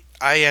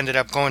 I ended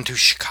up going to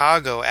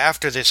Chicago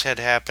after this had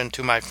happened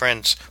to my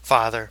friend's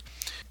father.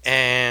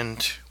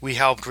 And we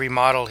helped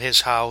remodel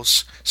his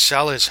house,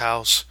 sell his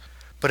house.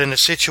 But in the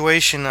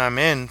situation I'm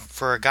in,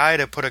 for a guy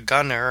to put a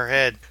gun to her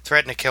head,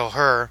 threaten to kill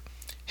her,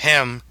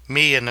 him,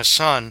 me, and the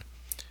son,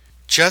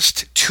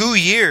 just 2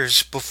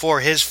 years before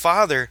his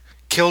father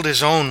killed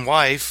his own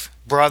wife,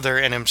 brother,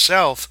 and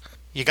himself,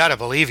 you gotta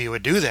believe he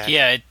would do that.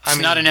 Yeah, it's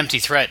not an empty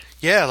threat.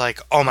 Yeah, like,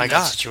 oh my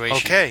God, situation.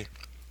 Okay.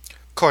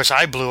 Of course,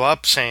 I blew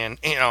up saying,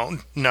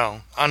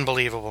 no,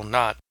 unbelievable,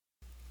 not.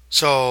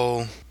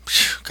 So,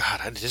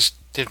 God,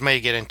 it may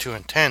get too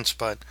intense,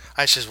 but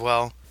I says,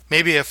 well,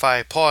 maybe if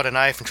I pull out a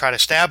knife and try to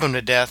stab him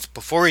to death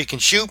before he can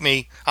shoot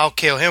me, I'll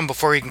kill him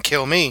before he can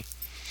kill me.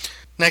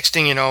 Next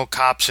thing you know,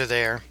 cops are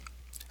there.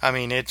 I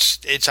mean,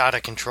 it's out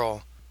of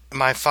control.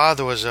 My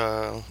father was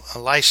a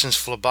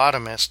licensed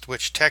phlebotomist,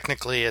 which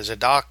technically is a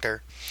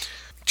doctor.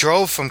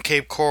 Drove from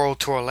Cape Coral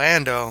to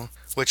Orlando,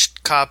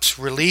 which cops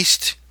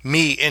released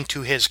me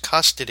into his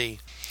custody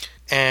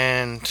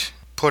and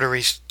put a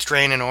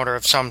restraining order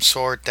of some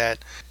sort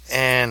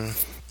and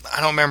I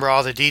don't remember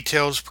all the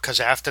details because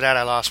after that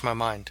I lost my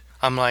mind.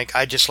 I'm like,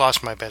 I just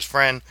lost my best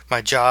friend,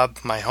 my job,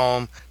 my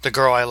home, the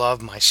girl I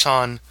love, my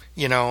son.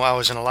 I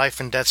was in a life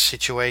and death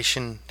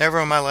situation. Never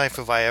in my life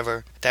have I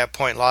ever, at that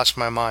point, lost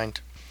my mind.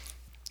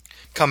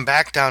 Come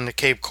back down to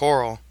Cape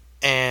Coral,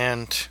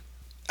 and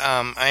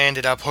I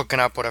ended up hooking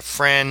up with a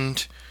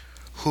friend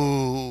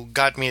who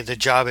got me the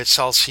job at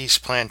Celsius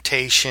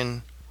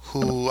Plantation,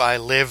 who I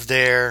lived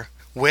there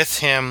with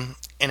him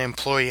in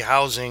employee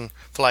housing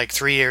for like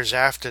 3 years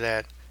after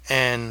that.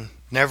 And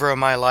never in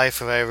my life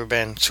have I ever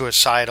been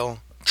suicidal,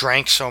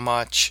 drank so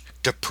much,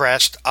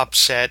 depressed,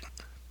 upset,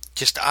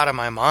 just out of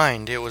my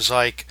mind. It was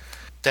like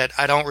that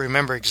I don't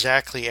remember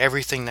exactly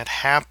everything that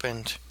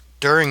happened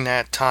during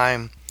that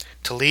time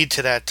to lead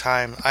to that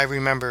time. I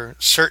remember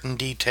certain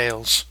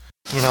details,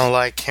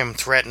 like him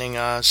threatening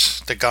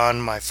us, the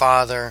gun, my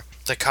father,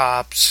 the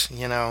cops,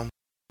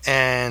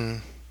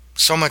 and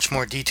so much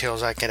more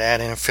details I could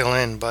add in and fill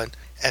in. But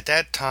at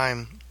that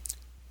time,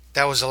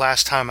 that was the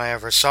last time I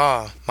ever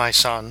saw my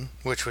son,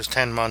 which was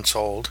 10 months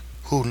old,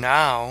 who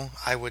now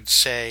I would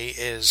say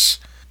is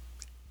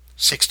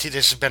 16.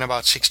 This has been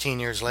about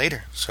 16 years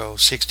later, so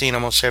 16,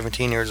 almost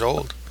 17 years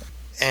old.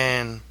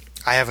 And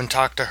I haven't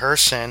talked to her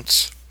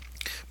since.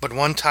 But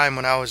one time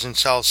when I was in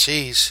South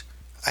Seas,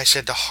 I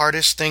said the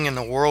hardest thing in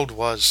the world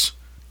was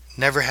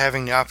never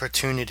having the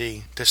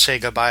opportunity to say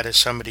goodbye to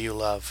somebody you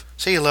love.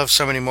 Say you love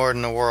somebody more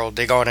than the world.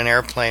 They go on an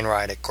airplane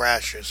ride, it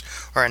crashes,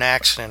 or an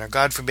accident, or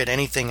God forbid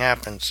anything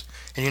happens,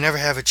 and you never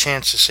have a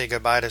chance to say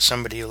goodbye to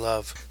somebody you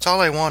love. It's all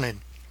I wanted.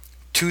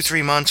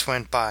 2-3 months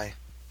went by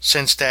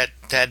since that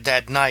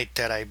night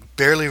that I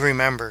barely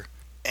remember,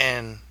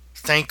 and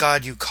thank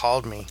God you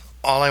called me.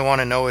 All I want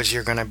to know is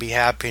you're going to be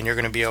happy and you're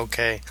going to be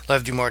okay.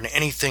 Loved you more than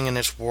anything in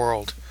this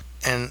world.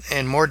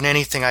 And more than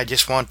anything, I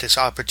just want this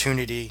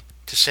opportunity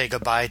to say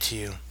goodbye to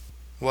you.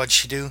 What'd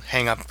she do?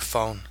 Hang up the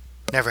phone.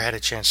 Never had a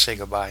chance to say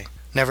goodbye.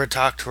 Never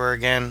talked to her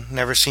again.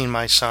 Never seen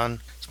my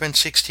son. It's been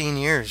 16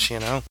 years,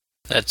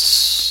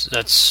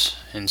 That's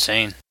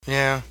insane.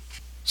 Yeah.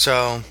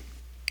 So,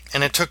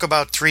 and it took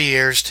about 3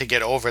 years to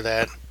get over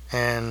that.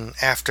 And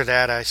after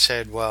that, I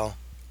said, well,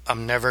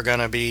 I'm never going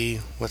to be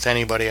with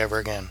anybody ever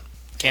again.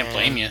 Can't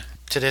blame you.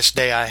 To this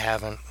day, I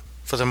haven't.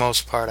 For the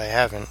most part, I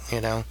haven't,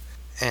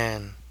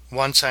 And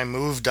once I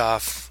moved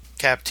off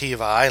Captiva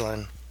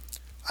Island,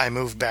 I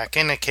moved back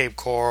into Cape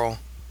Coral,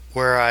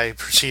 where I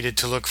proceeded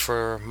to look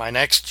for my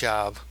next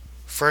job.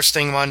 First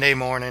thing Monday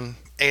morning,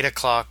 8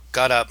 o'clock,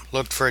 got up,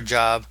 looked for a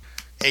job.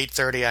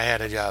 8:30, I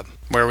had a job.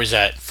 Where was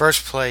that?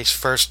 First place,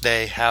 first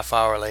day, half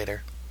hour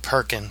later.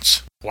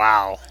 Perkins.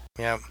 Wow.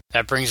 Yep.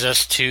 That brings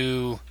us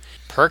to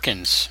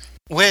Perkins.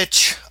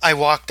 Which I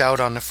walked out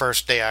on the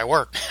first day I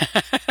worked.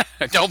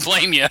 Don't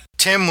blame you.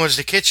 Tim was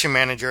the kitchen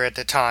manager at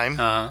the time.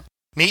 Uh-huh.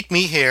 Meet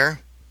me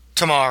here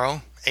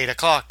tomorrow, 8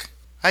 o'clock.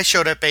 I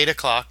showed up 8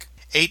 o'clock.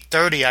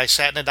 8:30, I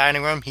sat in the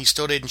dining room. He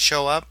still didn't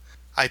show up.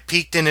 I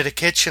peeked into the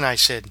kitchen. I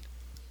said,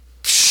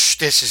 Psh,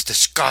 this is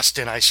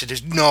disgusting. I said,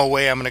 there's no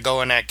way I'm going to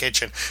go in that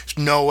kitchen. There's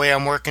no way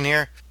I'm working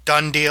here.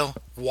 Done deal.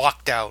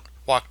 Walked out.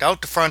 Walked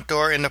out the front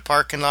door in the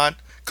parking lot.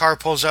 Car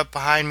pulls up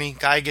behind me.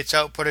 Guy gets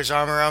out, put his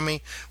arm around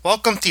me.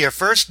 Welcome to your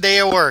first day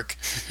of work.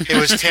 It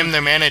was Tim,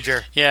 the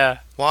manager. Yeah.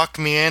 Walked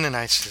me in, and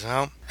I said,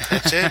 oh,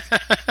 that's it.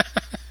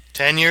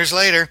 10 years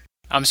later.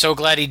 I'm so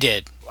glad he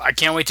did. I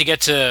can't wait to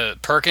get to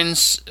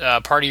Perkins,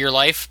 part of your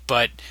life,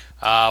 but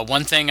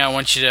one thing I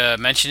want you to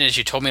mention is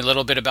you told me a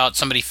little bit about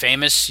somebody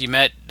famous you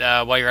met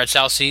while you were at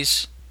South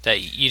Seas.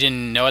 that you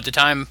didn't know at the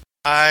time?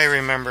 I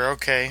remember.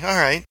 Okay, all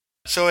right.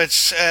 So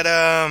it's at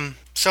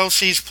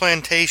Chelsea's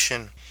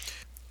Plantation.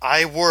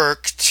 I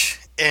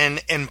worked in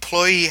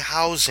employee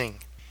housing,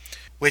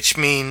 which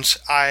means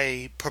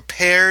I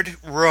prepared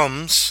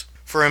rooms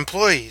for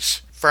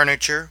employees,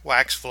 furniture,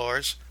 wax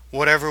floors,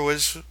 whatever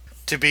was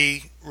to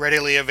be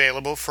readily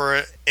available for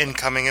an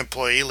incoming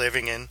employee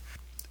living in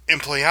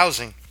employee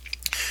housing.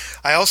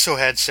 I also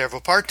had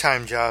several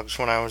part-time jobs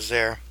when I was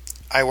there.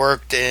 I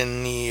worked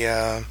in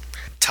the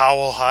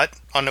towel hut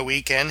on the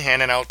weekend,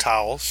 handing out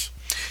towels.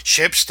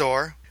 Ship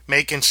store,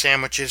 making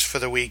sandwiches for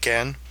the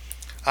weekend.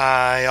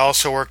 I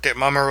also worked at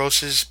Mama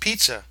Rosa's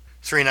Pizza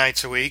 3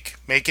 nights a week,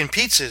 making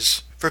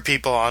pizzas for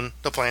people on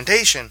the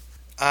plantation.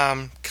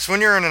 Because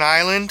when you're on an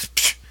island,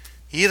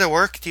 you either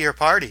worked or you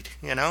partied,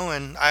 and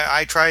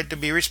I tried to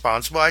be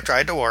responsible. I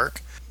tried to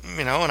work,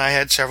 and I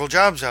had several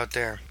jobs out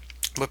there.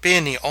 But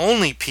being the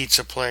only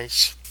pizza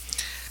place,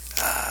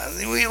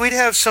 we'd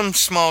have some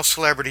small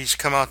celebrities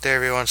come out there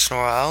every once in a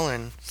while,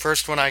 and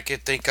first one I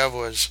could think of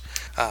was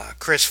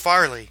Chris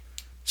Farley,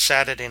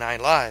 Saturday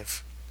Night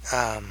Live.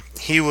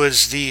 He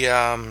was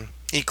the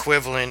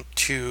equivalent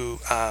to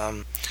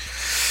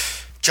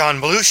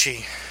John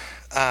Belushi,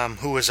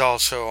 who was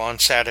also on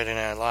Saturday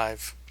Night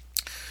Live,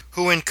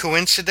 who in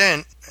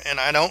coincident, and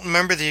I don't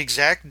remember the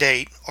exact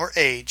date or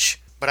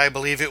age, but I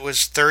believe it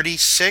was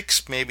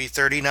 36, maybe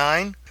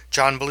 39,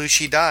 John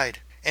Belushi died.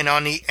 And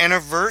on the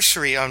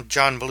anniversary of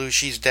John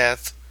Belushi's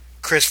death,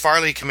 Chris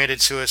Farley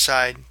committed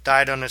suicide,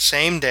 died on the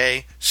same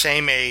day,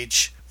 same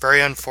age,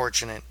 very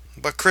unfortunate.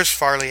 But Chris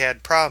Farley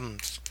had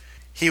problems.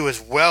 He was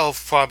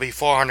probably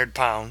 400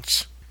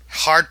 pounds,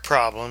 heart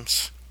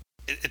problems,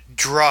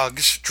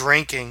 drugs,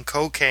 drinking,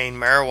 cocaine,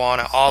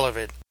 marijuana, all of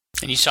it.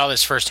 And you saw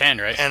this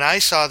firsthand, right? And I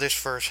saw this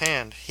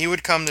firsthand. He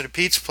would come to the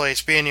pizza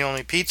place, being the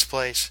only pizza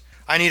place.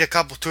 I need a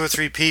couple, 2 or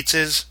 3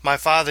 pizzas. My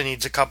father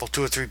needs a couple,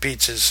 2 or 3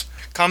 pizzas.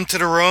 Come to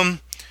the room,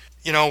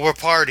 we're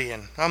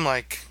partying. I'm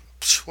like,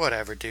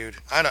 whatever, dude.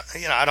 I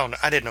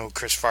didn't know who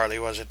Chris Farley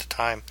was at the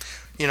time.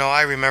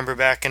 I remember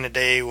back in the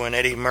day when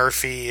Eddie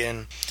Murphy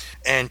and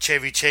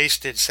Chevy Chase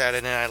did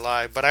Saturday Night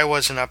Live, but I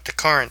wasn't up to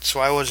current, so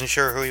I wasn't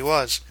sure who he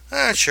was.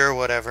 Sure,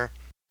 whatever.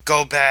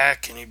 Go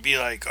back, and he'd be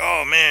like,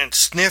 oh, man,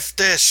 sniff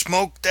this,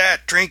 smoke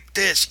that, drink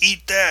this,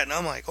 eat that. And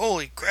I'm like,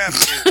 holy crap,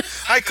 dude.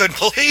 I couldn't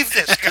believe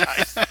this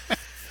guy.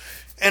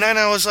 And then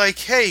I was like,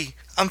 hey,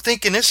 I'm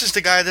thinking this is the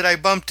guy that I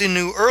bumped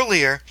into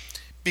earlier,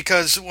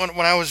 because when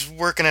I was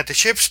working at the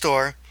ship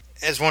store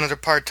as one of the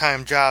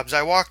part-time jobs,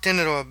 I walked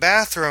into a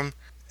bathroom,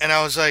 and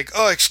I was like,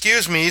 oh,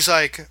 excuse me. He's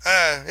like,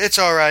 it's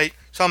all right.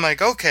 So I'm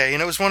like, okay.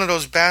 And it was one of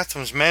those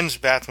bathrooms, men's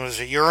bathrooms,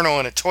 a urinal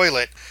and a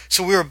toilet.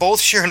 So we were both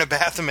sharing a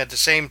bathroom at the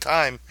same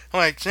time. I'm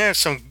like, there's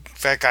some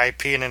fat guy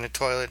peeing in the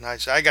toilet. And I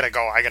said, I gotta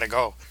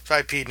go. So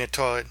I peed in the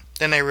toilet.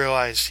 Then they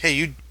realized, hey,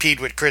 you peed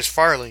with Chris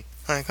Farley.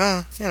 I'm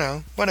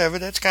like, whatever.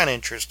 That's kind of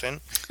interesting.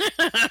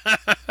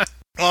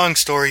 Long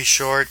story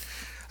short,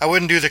 I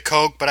wouldn't do the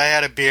coke, but I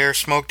had a beer,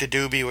 smoked a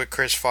doobie with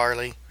Chris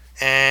Farley.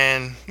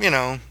 And,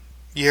 a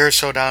year or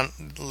so down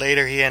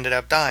later, he ended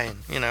up dying,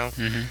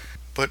 Mm-hmm.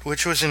 But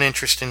which was an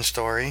interesting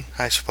story,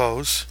 I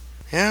suppose.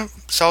 Yeah,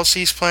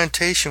 Chelsea's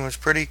Plantation was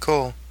pretty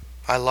cool.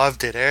 I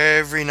loved it.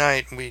 Every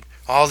night,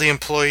 all the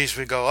employees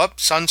would go up,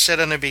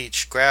 sunset on the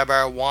beach, grab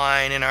our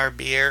wine and our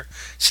beer,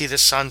 see the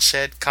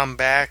sunset, come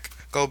back,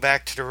 go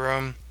back to the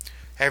room.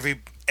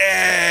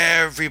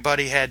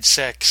 Everybody had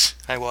sex.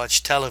 I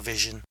watched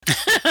television.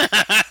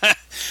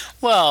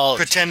 Well,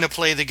 pretend to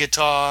play the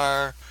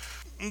guitar,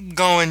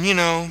 going,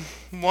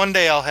 one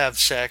day I'll have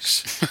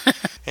sex.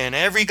 And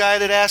every guy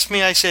that asked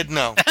me, I said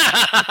no.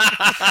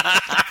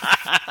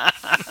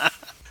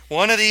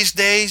 One of these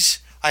days,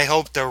 I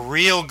hope the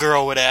real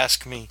girl would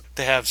ask me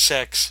to have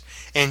sex.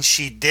 And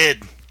she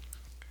did.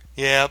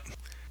 Yep.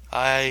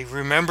 I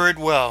remember it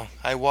well.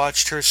 I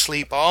watched her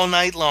sleep all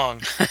night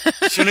long.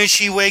 As soon as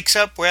she wakes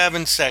up, we're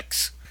having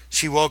sex.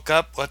 She woke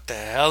up, what the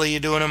hell are you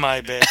doing in my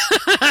bed?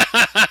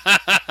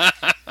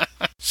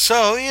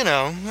 So,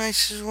 I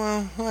said,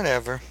 well,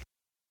 whatever.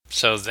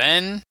 So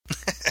then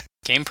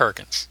came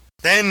Perkins.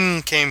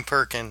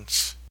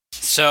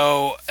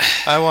 So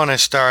I want to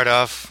start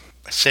off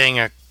saying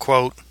a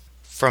quote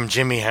from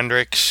Jimi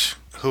Hendrix,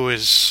 who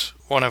is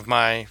one of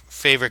my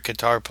favorite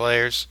guitar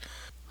players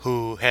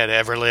who had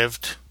ever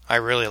lived. I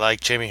really like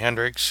Jimi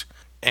Hendrix,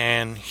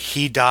 and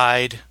he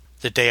died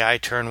the day I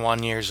turned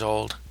 1 year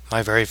old,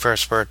 my very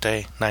first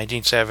birthday,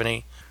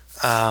 1970,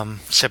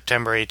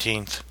 September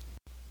 18th.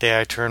 Day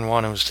I turned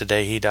 1, it was the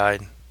day he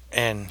died.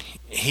 And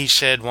he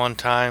said one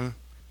time,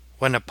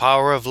 when the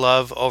power of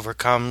love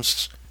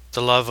overcomes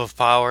the love of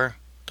power,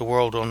 the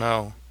world will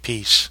know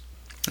peace.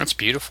 That's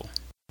beautiful.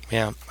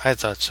 Yeah, I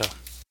thought so.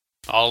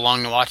 All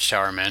Along the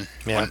Watchtower, man.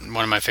 Yeah.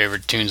 One of my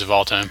favorite tunes of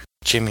all time.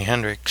 Jimi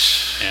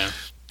Hendrix. Yeah.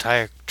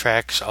 Tire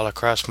tracks all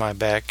across my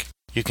back.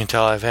 You can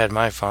tell I've had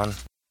my fun.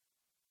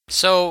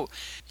 So,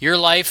 your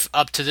life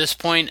up to this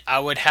point, I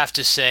would have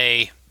to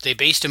say they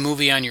based a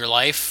movie on your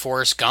life,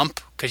 Forrest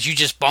Gump, because you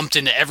just bumped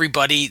into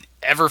everybody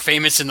ever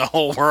famous in the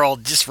whole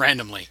world just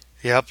randomly.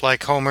 Yep,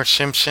 like Homer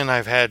Simpson,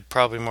 I've had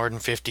probably more than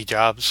 50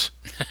 jobs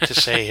to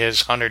say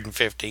his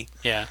 150.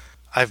 Yeah.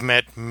 I've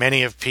met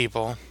many of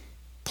people,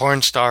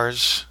 porn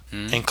stars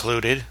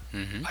included.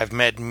 Mm-hmm. I've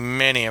met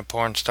many of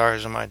porn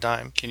stars in my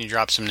time. Can you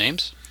drop some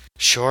names?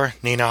 Sure,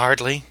 Nina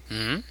Hartley.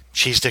 Mm-hmm.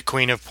 She's the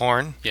queen of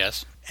porn.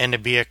 Yes. And to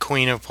be a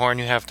queen of porn,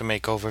 you have to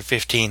make over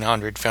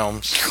 1,500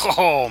 films.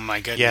 Oh, my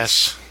goodness.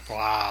 Yes.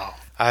 Wow.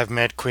 I've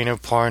met queen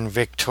of porn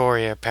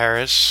Victoria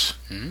Paris.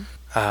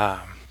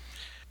 Mm-hmm.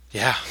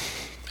 Yeah.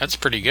 That's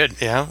pretty good.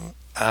 Yeah.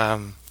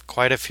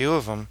 Quite a few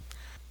of them.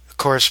 Of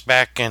course,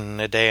 back in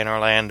the day in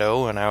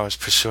Orlando, when I was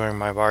pursuing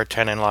my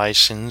bartending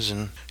license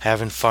and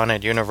having fun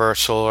at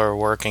Universal or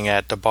working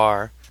at the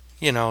bar,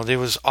 you know, there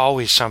was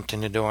always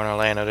something to do in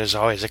Orlando. There's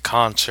always a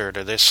concert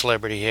or this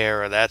celebrity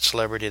here or that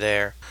celebrity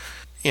there.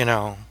 You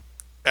know,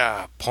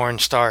 porn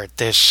star at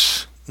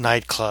this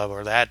nightclub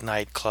or that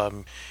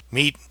nightclub.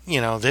 Meet, you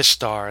know, this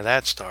star or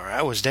that star.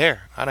 I was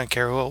there. I don't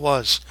care who it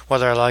was.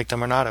 Whether I liked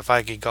them or not, if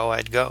I could go,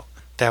 I'd go.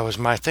 That was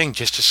my thing,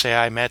 just to say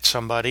I met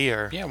somebody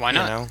or, yeah, why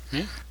not? You know.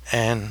 Yeah.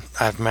 And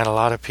I've met a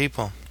lot of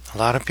people. A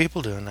lot of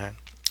people doing that.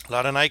 A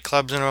lot of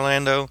nightclubs in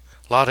Orlando.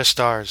 A lot of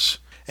stars.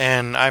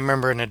 And I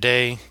remember in the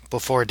day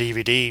before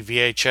DVD,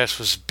 VHS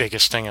was the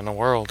biggest thing in the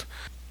world.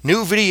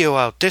 New video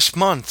out this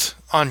month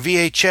on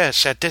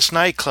VHS at this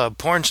nightclub.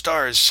 Porn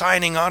stars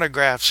signing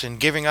autographs and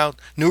giving out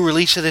new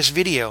release of this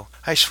video.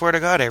 I swear to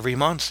God, every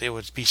month it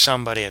would be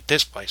somebody at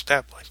this place,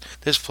 that place,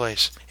 this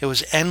place. It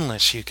was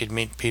endless. You could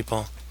meet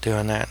people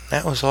doing that.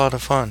 That was a lot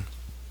of fun.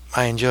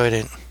 I enjoyed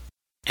it.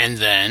 And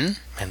then?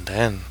 And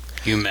then.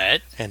 You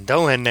met? And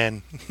no and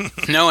then.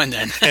 No and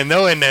then. And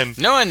no and then.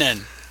 No and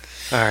then.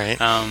 All right.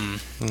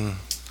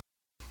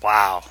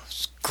 Wow.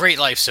 Great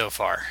life so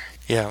far.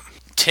 Yeah.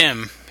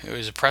 Tim, it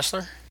was a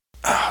Pressler?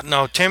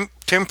 No, Tim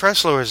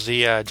Pressler was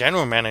the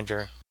general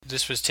manager.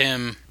 This was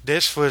Tim.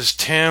 This was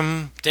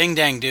Tim. Ding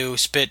dang do,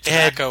 spit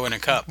tobacco in a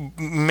cup.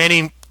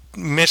 Many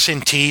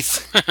missing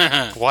teeth.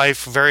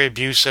 Wife, very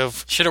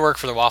abusive. Should have worked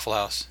for the Waffle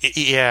House.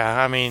 Yeah,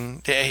 I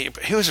mean,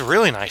 he was a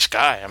really nice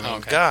guy. I mean,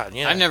 okay. God,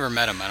 yeah. I've never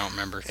met him. I don't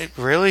remember.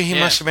 Really? He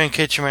must have been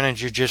kitchen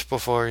manager just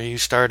before you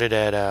started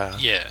at...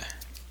 yeah.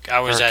 I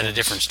was Perkins. at a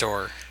different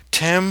store.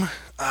 Tim...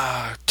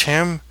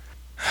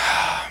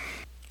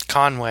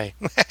 Conway.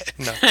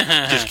 No,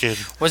 just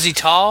kidding. Was he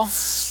tall?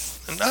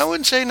 I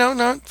wouldn't say no,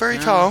 not very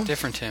tall.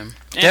 Different Tim.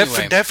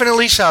 Anyway.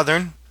 Definitely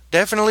Southern.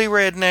 Definitely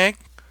redneck.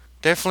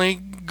 Definitely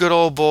good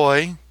old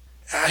boy.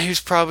 He was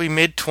probably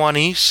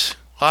mid-20s.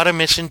 A lot of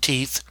missing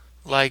teeth.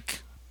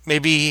 Like,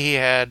 maybe he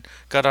had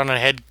got on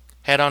a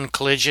head-on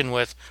collision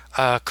with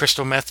a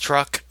crystal meth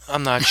truck.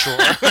 I'm not sure.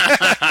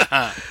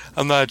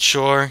 I'm not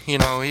sure. You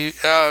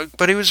know,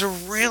 but he was a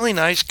really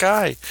nice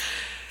guy.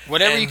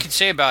 Whatever you could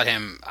say about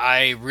him,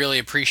 I really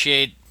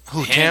appreciate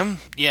Who, him. Tim?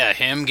 Yeah,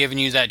 him giving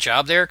you that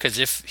job there, because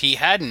if he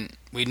hadn't,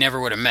 we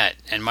never would have met,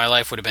 and my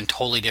life would have been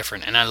totally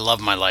different, and I love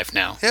my life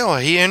now. Yeah, well,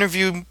 he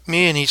interviewed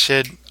me, and he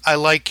said, I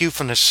like you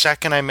from the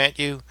second I met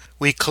you.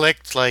 We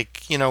clicked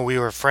like, you know, we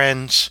were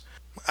friends.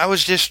 I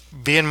was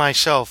just being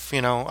myself,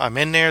 you know. I'm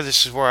in there,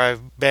 this is where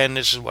I've been,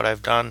 this is what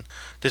I've done,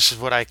 this is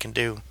what I can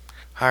do.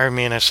 Hire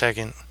me in a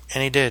second.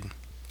 And he did,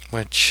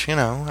 which, you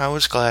know, I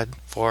was glad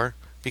for.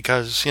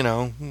 Because, you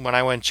know, when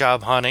I went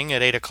job hunting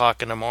at 8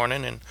 o'clock in the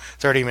morning and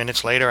 30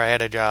 minutes later I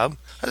had a job,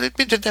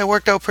 that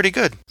worked out pretty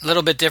good. A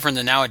little bit different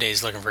than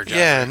nowadays looking for a job.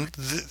 Yeah, and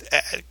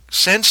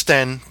since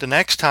then, the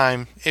next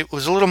time, it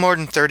was a little more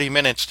than 30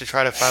 minutes to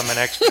try to find my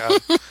next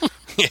job.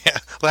 Yeah,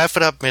 laugh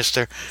it up,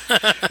 mister.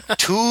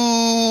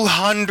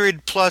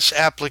 200 plus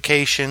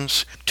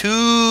applications,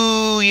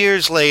 2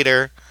 years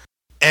later,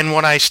 and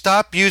when I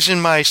stopped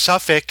using my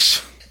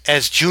suffix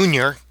as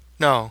junior,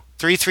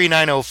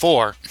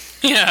 33904.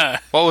 Yeah.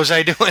 What was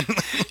I doing?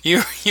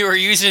 You were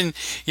using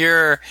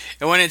your,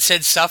 when it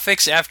said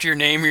suffix after your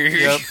name,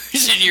 you're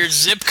using your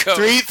zip code.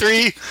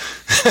 33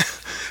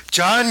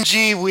 John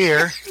G.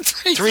 Weir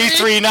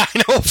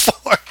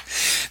 33904.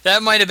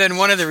 That might have been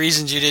one of the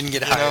reasons you didn't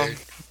get hired.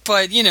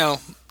 But, you know,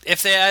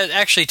 if they had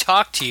actually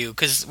talked to you,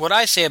 because what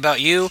I say about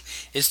you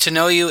is to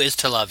know you is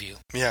to love you.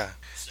 Yeah.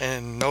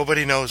 And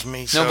nobody knows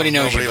me, so nobody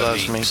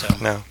loves me. So.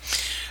 No.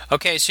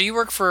 Okay, so you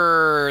worked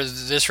for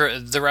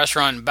the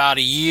restaurant about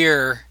a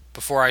year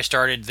before I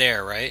started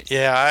there, right?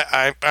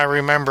 Yeah, I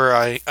remember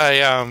I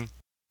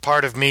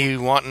part of me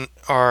wanting,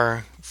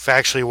 or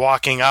actually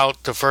walking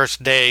out the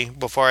first day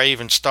before I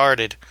even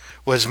started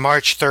was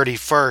March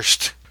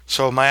 31st.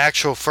 So my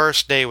actual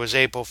first day was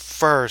April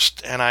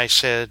 1st, and I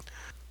said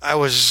I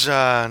was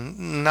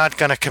not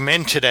going to come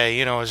in today.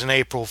 You know, it was an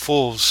April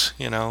Fool's.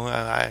 You know,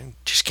 I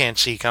just can't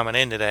see coming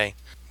in today.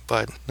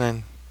 But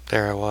then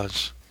there I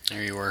was.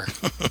 There you were.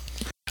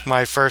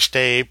 My first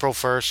day, April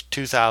 1st,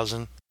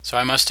 2000. So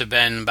I must have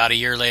been about a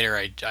year later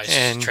I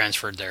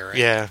transferred there, right?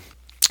 Yeah.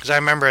 Because I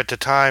remember at the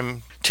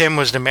time, Tim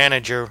was the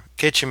manager,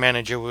 kitchen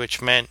manager,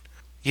 which meant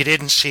you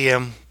didn't see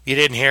him, you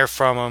didn't hear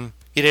from him,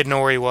 you didn't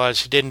know where he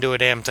was, he didn't do a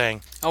damn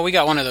thing. Oh, we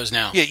got one of those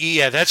now.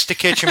 Yeah, that's the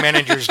kitchen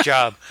manager's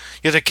job.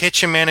 You're the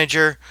kitchen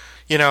manager,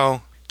 you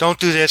know, don't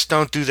do this,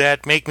 don't do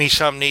that, make me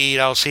something to eat,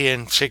 I'll see you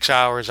in 6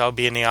 hours, I'll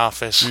be in the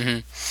office.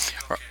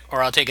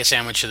 Or I'll take a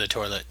sandwich to the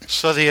toilet.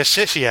 So the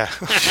assistant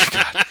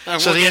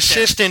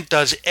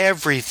does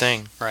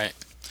everything. Right.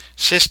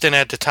 Assistant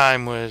at the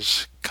time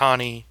was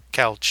Connie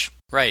Couch.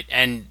 Right,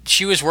 and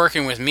she was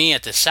working with me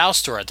at the South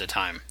Store at the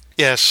time.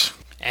 Yes.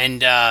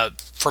 And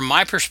from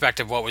my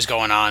perspective, what was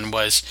going on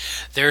was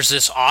there's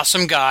this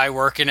awesome guy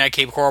working at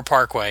Cape Coral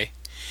Parkway.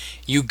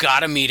 You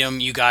gotta meet him.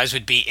 You guys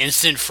would be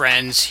instant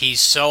friends. He's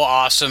so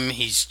awesome.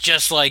 He's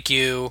just like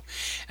you.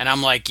 And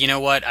I'm like, you know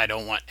what? I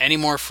don't want any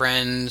more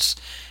friends.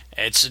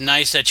 It's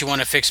nice that you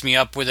want to fix me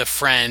up with a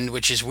friend,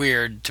 which is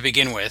weird to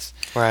begin with.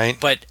 Right.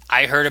 But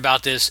I heard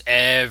about this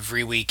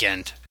every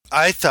weekend.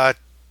 I thought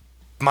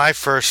my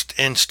first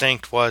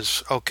instinct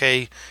was,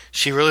 okay,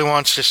 she really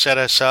wants to set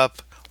us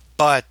up,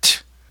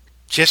 but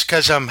just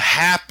because I'm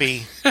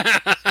happy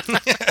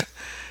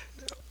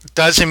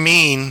doesn't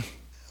mean...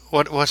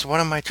 What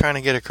am I trying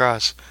to get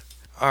across?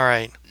 All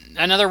right.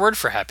 Another word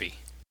for happy.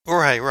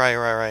 Right.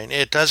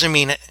 It doesn't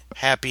mean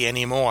happy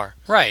anymore.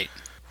 Right.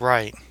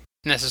 Right.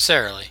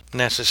 Necessarily.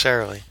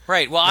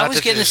 Right. Well, I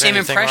was getting the same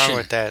impression, wrong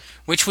with that.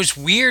 Which was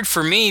weird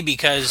for me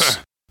because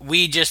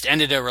we just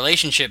ended a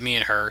relationship, me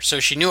and her, so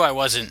she knew I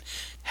wasn't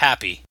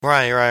happy.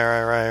 Right.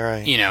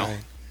 You know, right.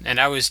 And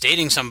I was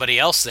dating somebody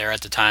else there at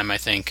the time, I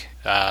think.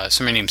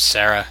 Somebody named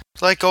Sarah.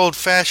 It's like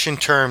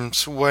old-fashioned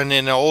terms when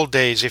in the old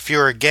days, if you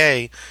were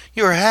gay,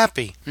 you were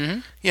happy. Mm-hmm.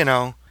 You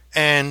know,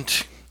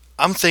 and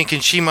I'm thinking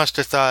she must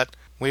have thought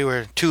we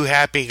were two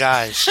happy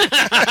guys.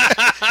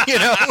 You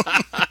know?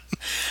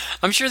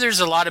 I'm sure there's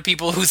a lot of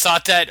people who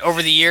thought that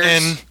over the years.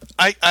 And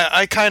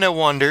I kind of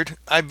wondered.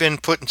 I've been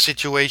put in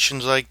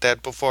situations like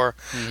that before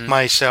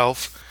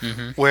myself,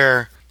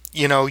 where,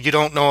 you know, you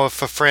don't know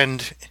if a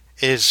friend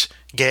is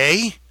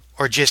gay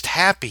or just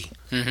happy,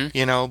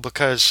 you know,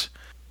 because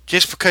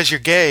just because you're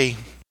gay,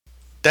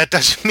 that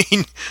doesn't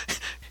mean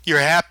you're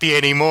happy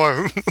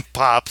anymore,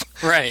 Pop.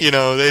 Right. You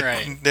know,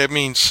 that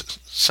means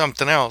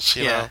something else,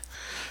 you know.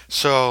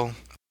 So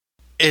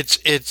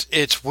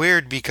it's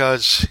weird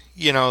because,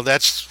 you know,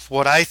 that's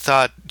what I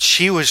thought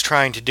she was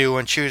trying to do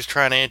when she was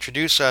trying to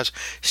introduce us.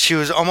 She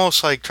was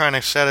almost like trying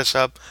to set us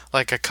up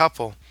like a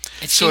couple.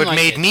 So it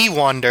made me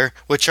wonder,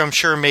 which I'm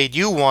sure made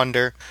you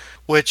wonder,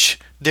 which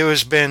there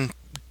has been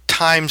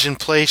times and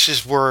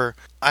places where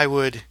I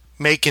would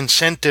make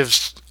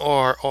incentives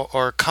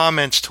or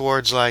comments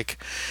towards like,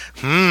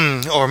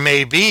 or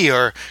maybe,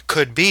 or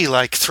could be,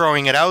 like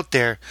throwing it out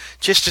there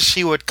just to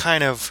see what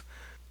kind of,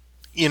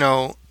 you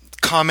know,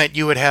 comment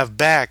you would have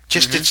back,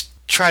 just to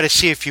try to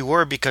see if you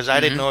were, because I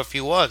didn't know if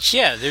you was.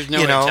 Yeah, there's no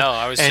way to tell.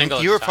 I was single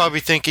and you were probably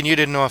thinking you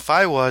didn't know if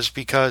I was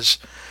because,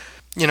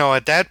 you know,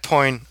 at that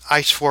point,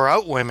 I swore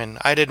out women.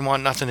 I didn't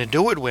want nothing to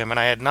do with women.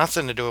 I had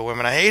nothing to do with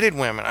women. I hated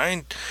women.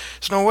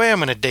 There's no way I'm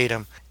going to date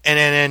them. And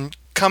then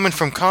coming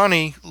from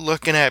Connie,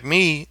 looking at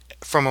me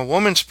from a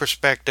woman's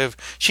perspective,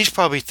 she's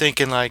probably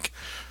thinking like,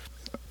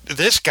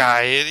 this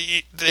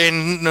guy,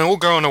 and no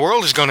girl in the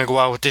world is going to go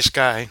out with this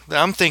guy.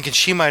 I'm thinking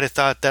she might have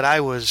thought that I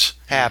was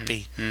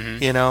happy,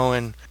 you know,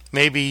 and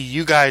maybe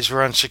you guys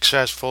were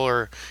unsuccessful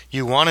or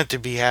you wanted to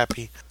be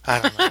happy. I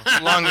don't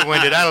know.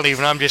 Longer-winded.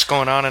 I'm just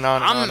going on and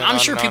on and on. I'm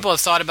sure people have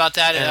thought about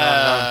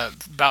that,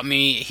 about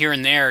me here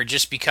and there,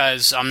 just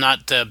because I'm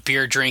not the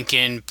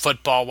beer-drinking,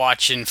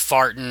 football-watching,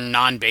 farting,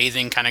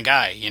 non-bathing kind of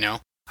guy, you know?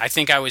 I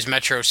think I was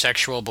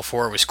metrosexual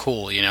before it was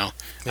cool, you know?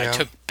 Yeah. I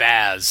took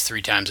baths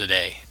 3 times a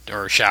day,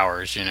 or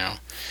showers, you know?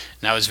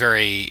 And that was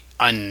very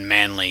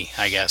unmanly,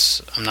 I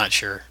guess. I'm not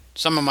sure.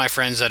 Some of my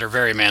friends that are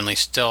very manly,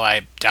 still,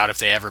 I doubt if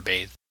they ever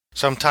bathe.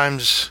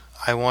 Sometimes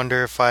I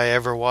wonder if I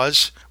ever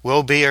was,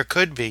 will be, or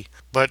could be.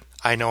 But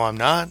I know I'm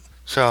not.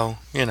 So,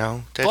 you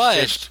know,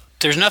 that's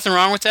there's nothing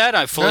wrong with that.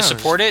 I fully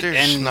support it.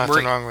 There's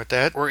nothing wrong with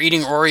that. We're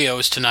eating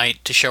Oreos tonight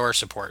to show our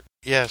support.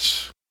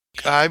 Yes.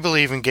 I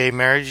believe in gay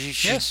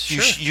marriage.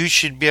 You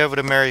should be able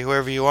to marry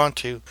whoever you want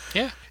to.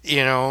 Yeah.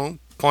 You know,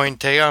 point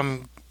take,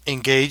 I'm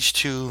engaged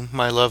to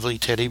my lovely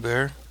teddy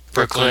bear,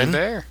 Brooklyn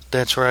Bear.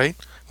 That's right.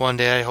 One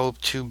day I hope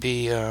to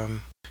be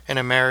an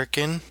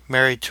American,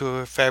 married to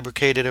a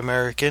fabricated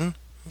American.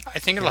 I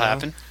think it'll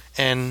happen.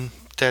 And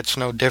that's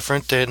no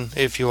different than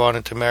if you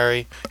wanted to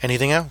marry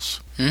anything else.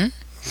 You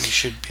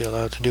should be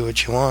allowed to do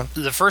what you want.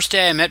 The first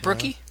day I met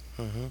Brookie,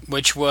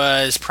 which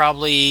was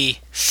probably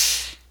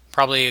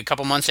a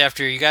couple months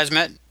after you guys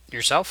met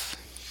yourself,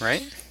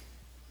 right?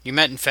 You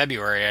met in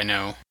February, I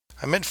know.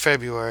 I met in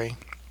February,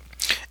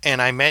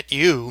 and I met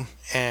you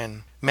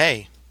in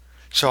May.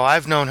 So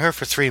I've known her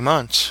for 3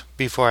 months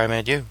before I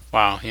met you.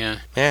 Wow, yeah.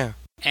 Yeah.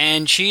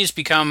 And she's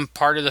become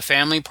part of the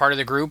family, part of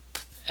the group.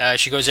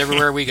 She goes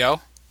everywhere we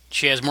go.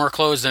 She has more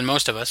clothes than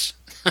most of us.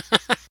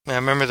 I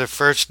remember the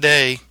first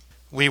day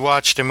we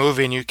watched a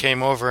movie and you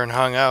came over and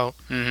hung out.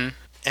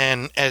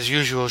 And as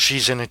usual,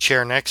 she's in a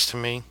chair next to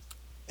me.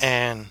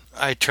 And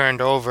I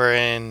turned over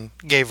and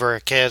gave her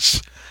a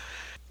kiss.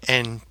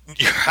 And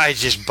your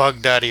eyes just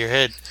bugged out of your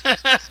head.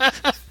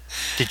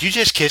 Did you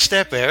just kiss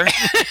that bear?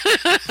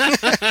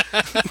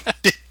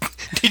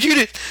 did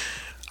you?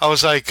 I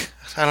was like,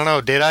 I don't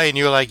know, did I? And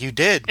you were like, you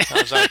did.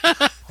 I was like,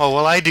 oh,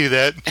 well, I do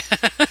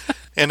that.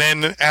 And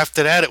then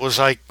after that, it was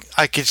like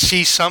I could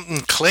see something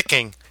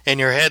clicking in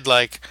your head,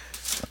 like,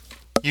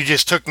 you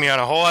just took me on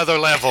a whole other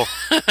level.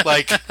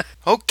 Like,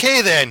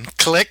 okay then,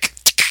 click.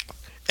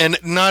 And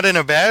not in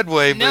a bad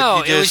way, but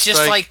no, it was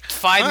just like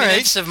 5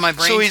 minutes of my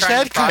brain so he's trying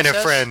that to process. kind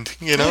of friend,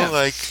 you know? Yeah.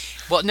 Like,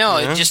 well, no,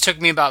 it just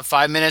took me about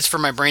 5 minutes for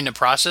my brain to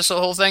process the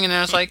whole thing, and then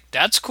I was like,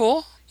 that's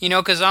cool. You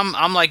know, because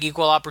I'm like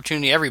equal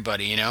opportunity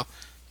everybody, you know?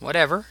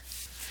 Whatever.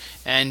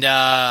 And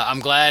I'm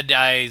glad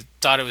I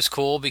thought it was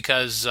cool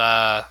because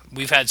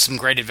we've had some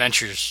great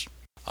adventures,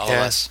 all of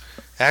us.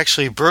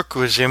 Actually, Brooke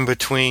was in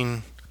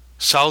between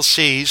South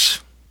Seas,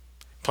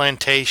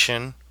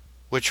 Plantation,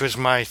 which was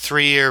my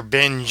 3-year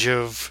binge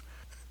of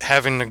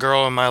having the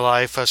girl in my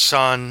life, a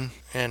son,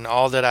 and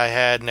all that I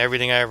had and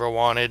everything I ever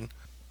wanted,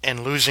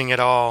 and losing it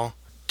all,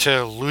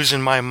 to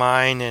losing my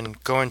mind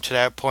and going to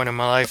that point in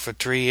my life for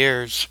 3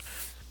 years,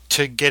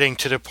 to getting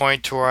to the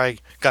point to where I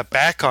got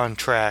back on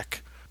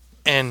track.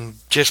 And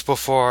just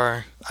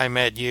before I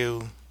met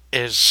you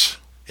is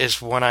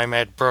when I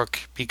met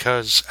Brooke,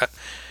 because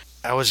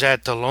I was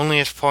at the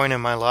loneliest point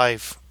in my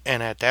life,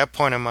 and at that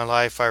point in my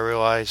life I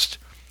realized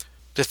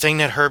the thing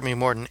that hurt me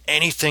more than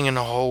anything in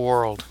the whole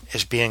world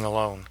is being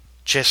alone.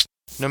 Just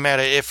no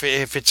matter if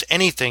it's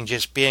anything,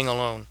 just being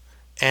alone.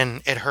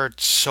 And it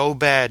hurt so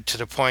bad to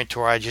the point to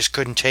where I just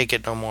couldn't take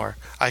it no more.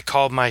 I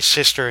called my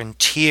sister in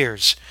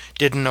tears,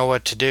 didn't know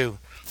what to do.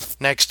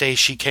 Next day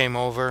she came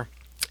over,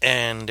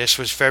 and this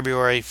was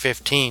February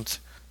 15th,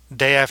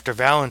 day after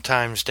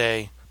Valentine's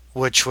Day,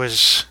 which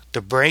was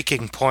the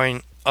breaking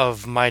point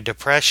of my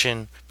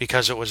depression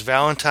because it was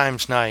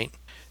Valentine's night,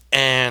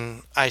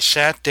 and I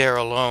sat there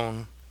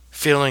alone,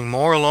 feeling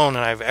more alone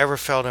than I've ever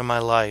felt in my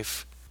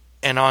life.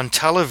 And on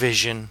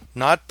television,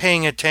 not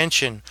paying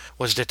attention,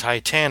 was the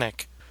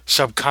Titanic,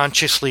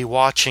 subconsciously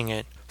watching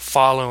it,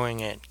 following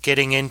it,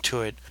 getting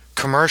into it.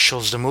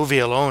 Commercials, the movie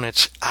alone,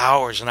 it's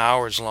hours and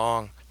hours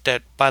long.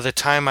 That by the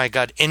time I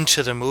got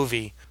into the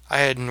movie, I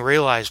hadn't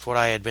realized what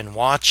I had been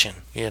watching,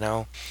 you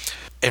know.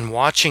 And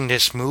watching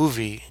this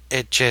movie,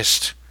 it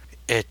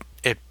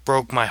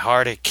broke my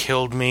heart. It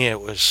killed me.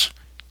 It was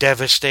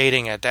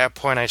devastating. At that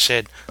point, I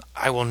said,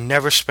 I will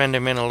never spend a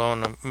minute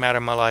alone no matter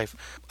my life.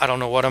 I don't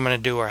know what I'm going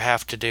to do or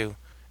have to do.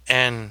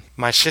 And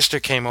my sister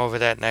came over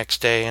that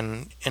next day,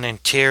 and in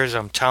tears,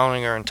 I'm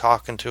telling her and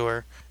talking to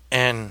her.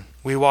 And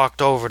we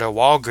walked over to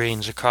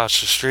Walgreens across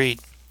the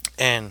street,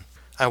 and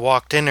I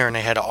walked in there, and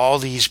they had all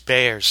these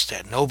bears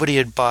that nobody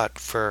had bought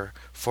for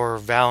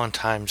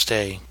Valentine's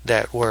Day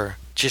that were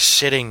just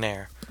sitting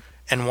there.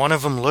 And one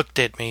of them looked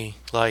at me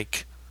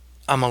like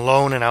I'm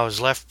alone and I was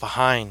left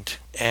behind.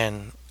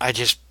 And I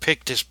just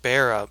picked this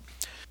bear up.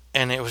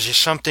 And it was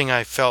just something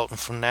I felt. And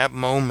from that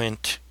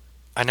moment,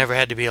 I never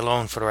had to be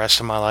alone for the rest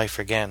of my life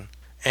again.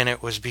 And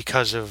it was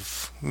because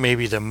of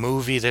maybe the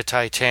movie, The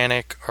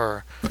Titanic,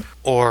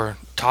 or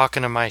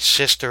talking to my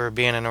sister, or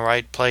being in the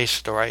right place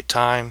at the right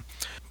time.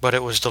 But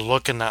it was the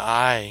look in the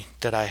eye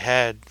that I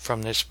had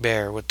from this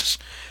bear with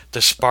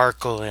the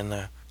sparkle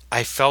and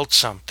I felt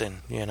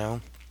something, you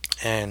know.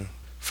 And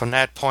from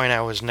that point,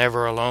 I was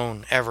never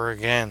alone ever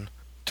again,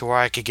 to where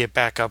I could get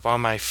back up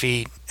on my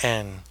feet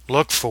and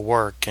look for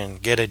work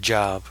and get a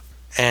job.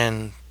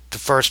 And the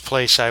first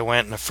place I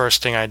went and the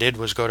first thing I did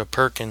was go to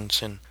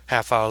Perkins, and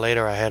half hour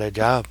later I had a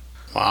job.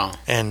 Wow.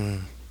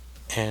 And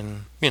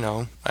you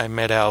know, I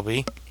met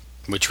Albie.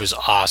 Which was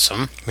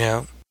awesome.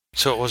 Yeah.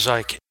 So it was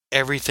like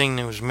everything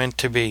that was meant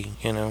to be,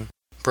 you know.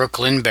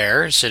 Brooklyn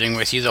Bear sitting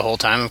with you the whole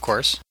time, of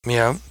course.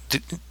 Yeah.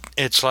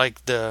 It's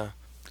like the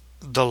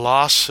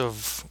loss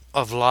of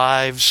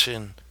lives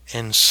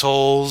and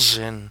souls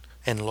and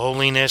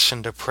loneliness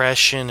and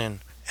depression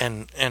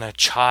and a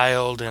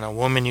child and a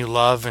woman you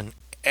love and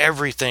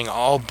everything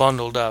all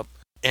bundled up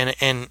and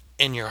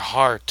in your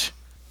heart,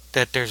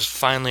 that there's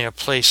finally a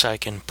place I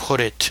can put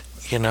it,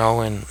 you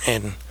know, and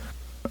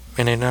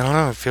I don't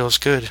know, it feels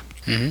good.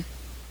 Mm-hmm.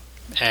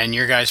 And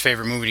your guys'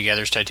 favorite movie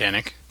together is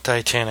Titanic.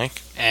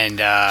 Titanic. And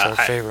it's our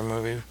favorite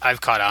movie. I've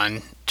caught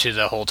on to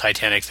the whole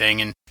Titanic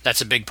thing, and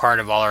that's a big part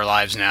of all our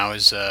lives now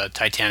is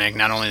Titanic.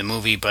 Not only the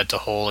movie, but the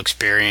whole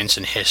experience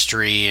and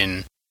history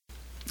and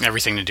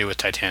everything to do with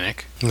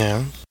Titanic.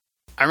 Yeah.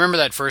 I remember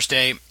that first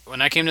day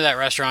when I came to that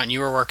restaurant and you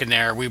were working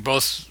there. We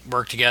both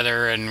worked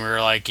together, and we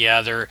were like,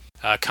 yeah, they're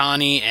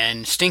Connie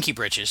and Stinky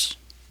Britches.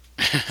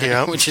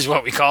 Yeah. Which is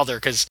what we called her,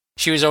 because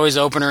she was always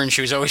opener and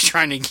she was always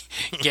trying to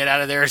get out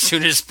of there as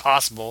soon as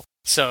possible.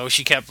 So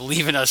she kept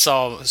leaving us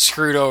all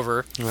screwed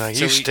over. Well,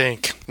 so you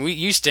stink.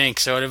 You stink,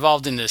 so it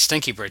evolved into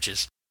Stinky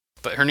Britches.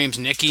 But her name's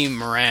Nikki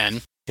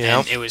Moran. Yep.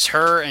 And it was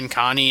her and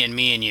Connie and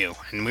me and you.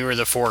 And we were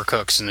the 4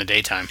 cooks in the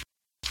daytime.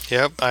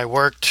 Yep, I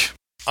worked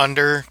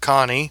under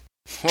Connie,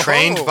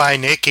 trained by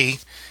Nikki.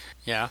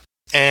 Yeah.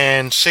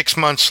 And 6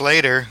 months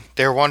later,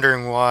 they're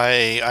wondering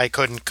why I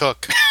couldn't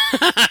cook.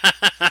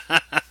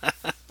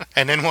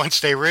 And then once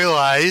they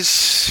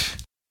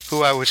realized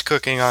who I was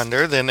cooking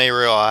under, then they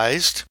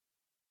realized.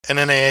 And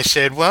then they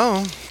said,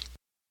 well,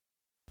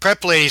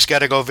 prep lady's got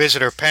to go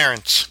visit her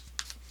parents.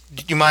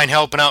 Do you mind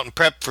helping out in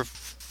prep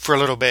for a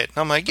little bit. And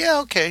I'm like, yeah,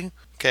 okay.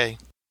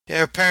 Yeah,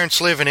 her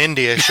parents live in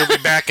India. She'll be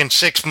back in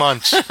 6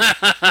 months.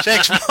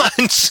 6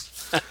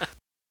 months.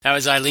 That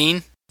was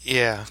Eileen?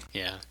 Yeah.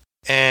 Yeah.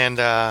 And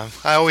I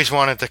always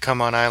wanted to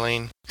come on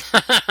Eileen.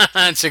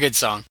 That's a good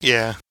song.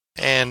 Yeah.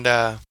 And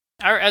as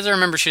I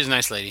remember, she was a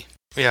nice lady.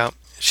 yeah,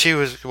 she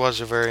was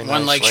a very nice lady.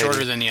 One leg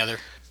shorter than the other.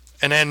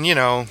 And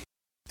then,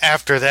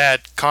 after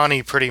that,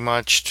 Connie pretty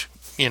much,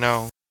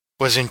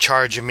 was in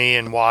charge of me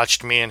and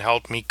watched me and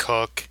helped me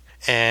cook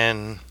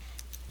and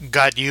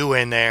got you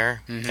in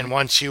there. Mm-hmm. And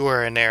once you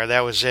were in there,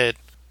 that was it.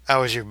 I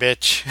was your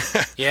bitch.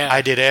 Yeah.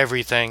 I did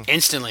everything.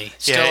 Instantly.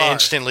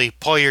 Instantly.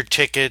 Pull your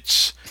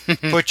tickets.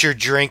 Put your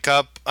drink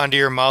up under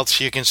your mouth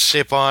so you can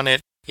sip on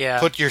it. Yeah.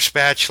 Put your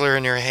spatula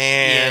in your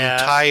hand. Yeah.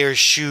 Tie your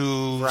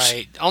shoes.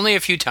 Right. Only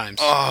a few times.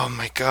 Oh,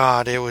 my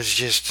God. It was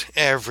just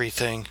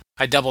everything.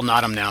 I double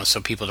knot them now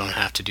so people don't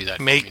have to do that.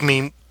 Make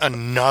me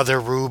another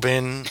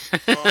Reuben.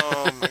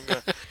 Oh, my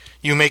God.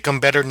 You make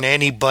them better than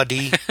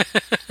anybody.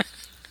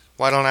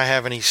 Why don't I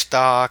have any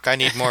stock? I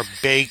need more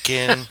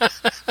bacon.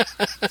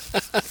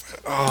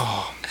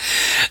 Oh.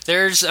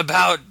 There's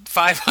about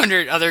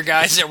 500 other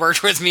guys that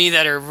worked with me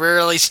that are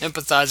really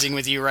sympathizing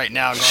with you right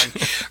now,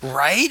 going,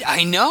 right?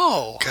 I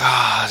know.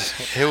 God,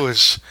 it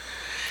was...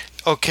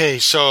 Okay,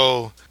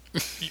 so...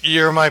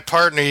 You're my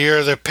partner.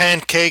 You're the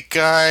pancake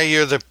guy.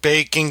 You're the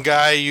baking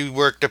guy. You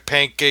work the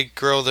pancake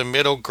grill, the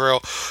middle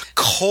grill.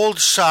 Cold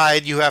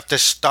side, you have to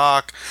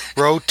stock,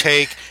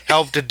 rotate,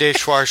 help the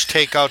dishwasher,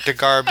 take out the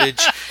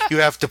garbage. You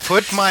have to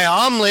put my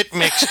omelet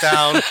mix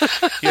down.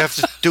 You have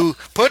to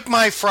put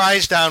my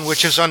fries down,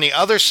 which is on the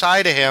other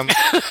side of him,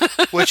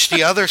 which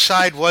the other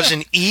side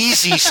wasn't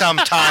easy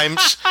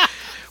sometimes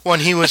when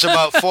he was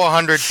about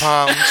 400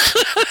 pounds.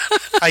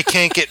 I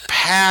can't get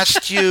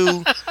past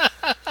you.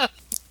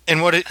 And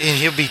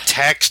he'll be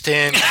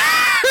texting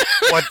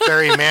what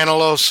Barry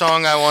Manilow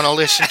song I want to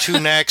listen to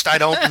next. I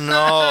don't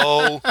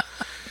know.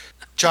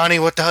 Johnny,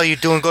 what the hell are you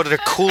doing? Go to the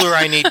cooler.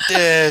 I need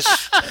this.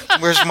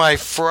 Where's my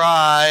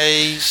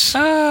fries?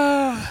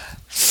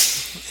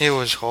 It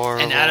was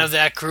horrible. And out of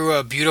that grew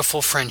a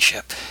beautiful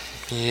friendship.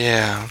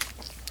 Yeah.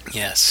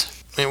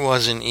 Yes. It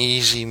wasn't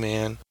easy,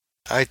 man.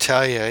 I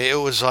tell you,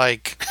 it was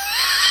like...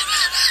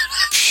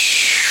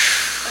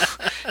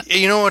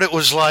 You know what it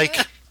was like?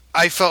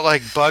 I felt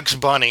like Bugs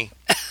Bunny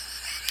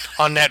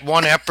on that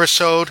one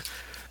episode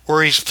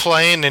where he's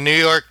playing the New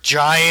York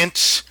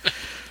Giants.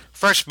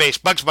 First base,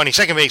 Bugs Bunny.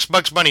 Second base,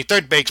 Bugs Bunny.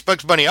 Third base,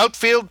 Bugs Bunny.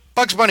 Outfield,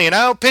 Bugs Bunny. And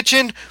out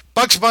pitching,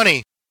 Bugs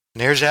Bunny.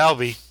 And there's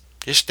Albie,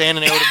 just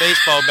standing there with a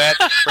baseball bat,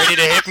 ready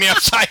to hit me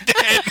upside the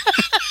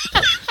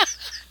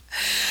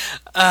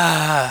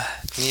head.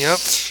 Yep,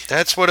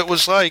 that's what it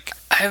was like.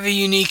 I have a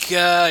unique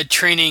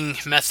training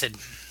method.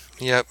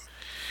 Yep.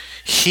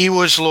 He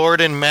was Lord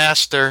and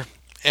Master,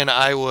 and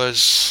I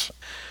was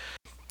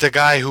the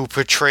guy who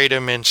portrayed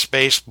him in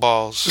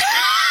Spaceballs.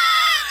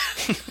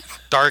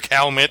 Dark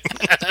helmet.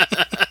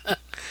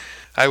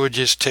 I would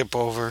just tip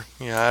over.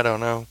 Yeah, I don't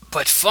know.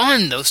 But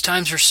fun. Those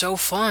times are so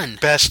fun.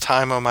 Best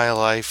time of my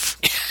life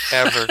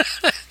ever.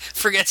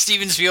 Forget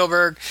Steven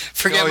Spielberg.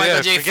 Forget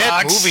Michael J. Forget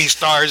Fox. Movie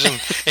stars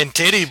and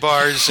titty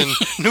bars and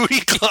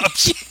nudie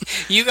clubs.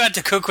 You got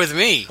to cook with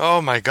me.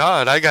 Oh my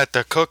God, I got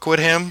to cook with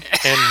him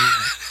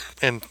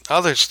and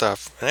other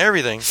stuff and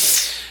everything.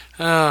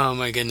 Oh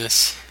my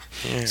goodness.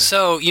 Yeah.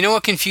 So, you know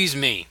what confused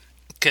me?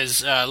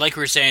 Because, like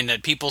we were saying,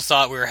 that people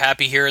thought we were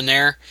happy here and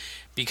there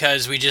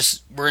because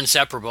we're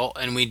inseparable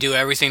and we do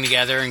everything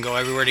together and go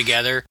everywhere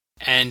together.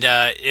 And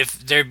if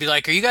they'd be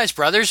like, "Are you guys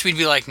brothers?" We'd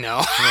be like,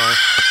 "No." Yeah.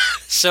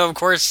 So, of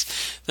course,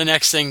 the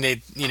next thing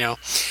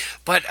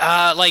But,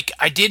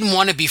 I didn't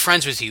want to be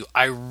friends with you.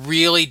 I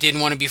really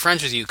didn't want to be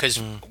friends with you because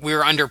we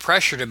were under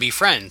pressure to be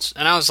friends.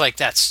 And I was like,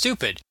 that's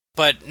stupid.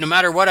 But no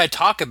matter what I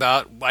talk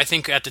about, I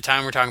think at the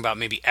time we're talking about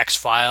maybe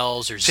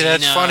X-Files or Xena. See,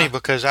 that's funny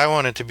because I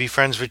wanted to be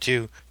friends with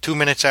you 2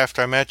 minutes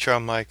after I met you.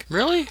 I'm like,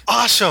 really?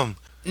 Awesome!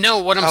 No,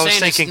 what I'm saying is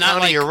I was thinking,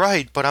 not Connie, you're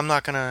right, but I'm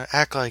not going to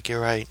act like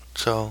you're right.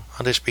 So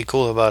I'll just be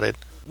cool about it.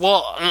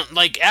 Well,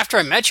 after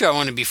I met you, I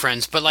wanted to be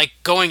friends. But,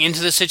 going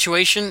into the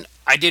situation,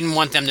 I didn't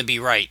want them to be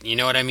right. You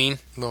know what I mean?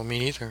 Well, me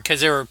neither.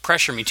 Because they were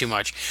pressuring me too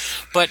much.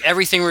 But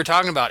everything we were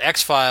talking about,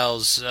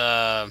 X-Files,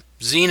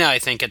 Xena, I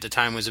think at the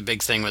time was a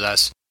big thing with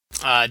us.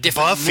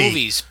 Different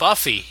movies.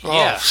 Buffy. Oh,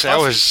 yeah. So that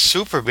was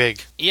super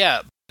big.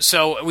 Yeah.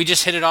 So we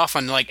just hit it off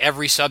on,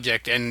 every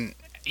subject. And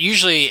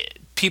usually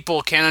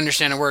people can't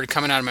understand a word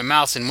coming out of my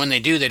mouth, and when they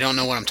do, they don't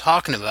know what I'm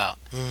talking about.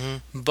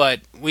 Mm-hmm.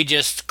 But we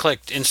just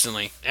clicked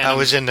instantly. And I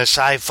was into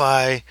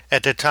sci-fi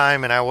at the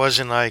time, and I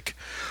wasn't like,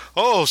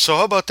 oh, so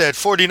how about that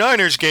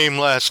 49ers game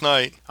last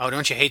night? Oh,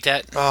 don't you hate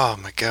that? Oh,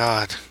 my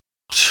God.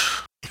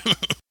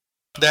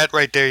 That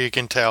right there you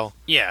can tell.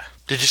 Yeah.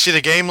 Did you see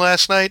the game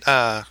last night?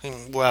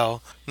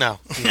 Well, no.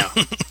 No.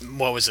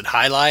 What was it,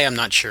 Highlight? I'm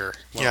not sure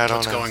I don't know.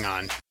 What's going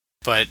on.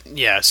 But,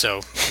 yeah,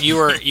 so you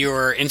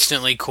were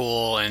instantly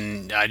cool,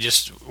 and I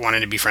just wanted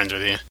to be friends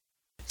with you.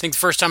 I think the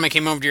first time I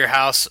came over to your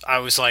house, I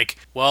was like,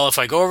 well, if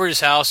I go over to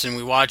his house and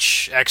we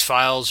watch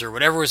X-Files or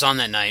whatever was on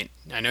that night,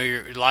 I know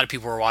a lot of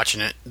people were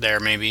watching it there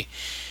maybe,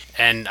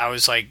 and I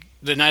was like,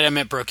 the night I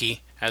met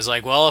Brookie, I was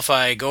like, well, if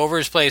I go over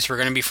his place, we're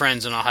going to be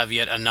friends, and I'll have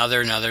yet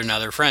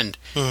another friend.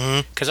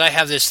 Because I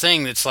have this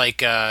thing that's like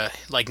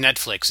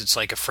Netflix. It's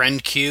like a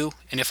friend queue,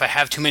 and if I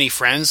have too many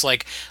friends,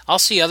 like, I'll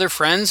see other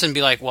friends and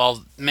be like,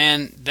 well,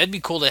 man, that'd be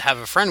cool to have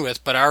a friend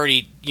with, but I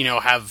already,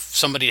 have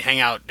somebody to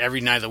hang out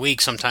every night of the week,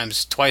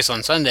 sometimes twice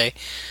on Sunday.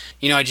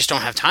 I just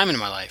don't have time in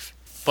my life.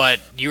 But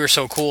you were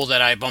so cool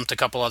that I bumped a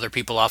couple other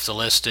people off the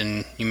list,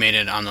 and you made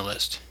it on the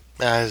list.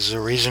 There's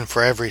a reason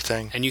for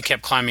everything. And you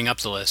kept climbing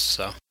up the list,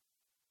 so...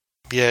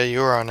 Yeah, you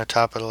were on the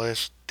top of the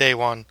list. Day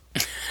one.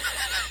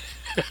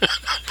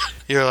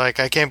 You're like,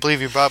 I can't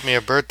believe you bought me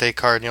a birthday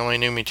card and you only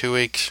knew me 2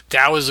 weeks.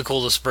 That was the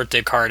coolest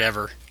birthday card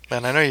ever.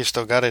 Man, I know you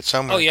still got it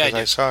somewhere. Oh, yeah,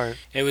 I saw it.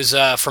 It was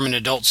from an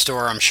adult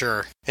store, I'm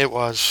sure. It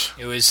was.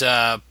 It was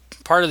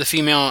part of the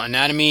female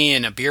anatomy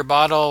in a beer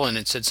bottle, and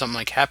it said something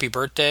like, happy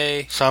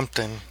birthday.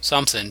 Something.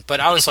 But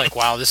I was like,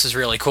 wow, this is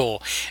really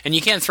cool. And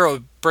you can't throw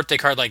a birthday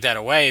card like that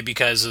away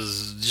because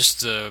it's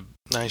just a...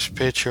 nice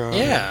picture.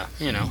 Yeah,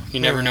 you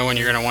never know when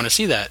you're going to want to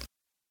see that.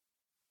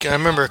 I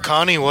remember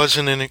Connie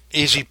wasn't an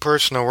easy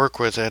person to work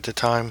with at the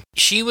time.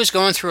 She was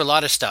going through a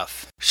lot of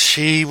stuff.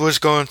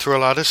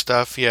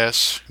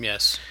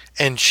 Yes.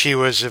 And she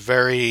was a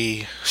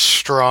very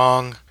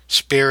strong,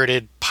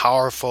 spirited,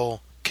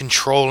 powerful,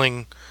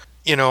 controlling,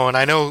 and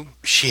I know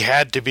she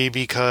had to be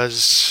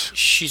because...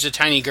 she's a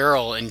tiny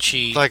girl, and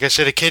she... like I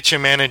said, a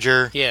kitchen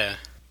manager... yeah.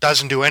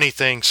 doesn't do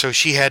anything, so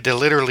she had to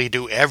literally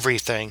do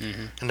everything.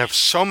 Mm-hmm. And there was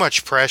so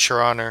much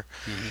pressure on her.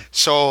 Mm-hmm.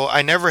 So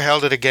I never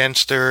held it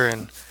against her,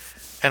 and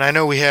I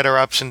know we had our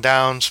ups and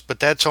downs, but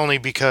that's only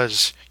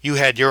because you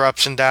had your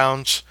ups and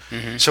downs.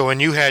 Mm-hmm. So when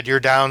you had your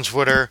downs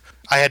with her,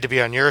 I had to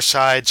be on your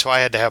side, so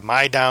I had to have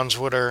my downs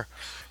with her.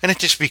 And it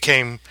just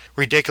became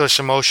ridiculous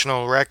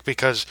emotional wreck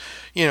because,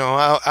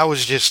 I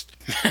was just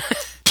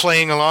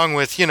playing along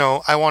with,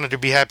 I wanted to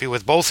be happy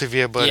with both of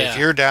you, but if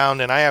you're down,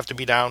 then I have to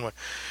be down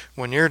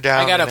when you're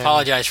down. I got to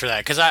apologize for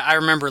that, because I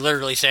remember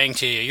literally saying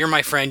to you, you're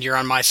my friend, you're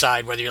on my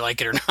side, whether you like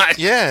it or not.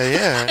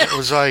 Yeah. It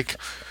was like,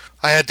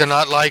 I had to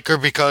not like her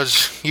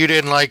because you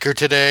didn't like her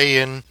today,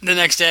 and... the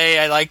next day,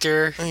 I liked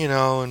her.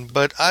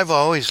 But I've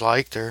always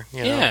liked her,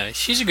 Yeah,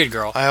 she's a good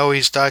girl. I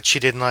always thought she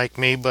didn't like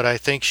me, but I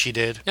think she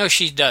did. No,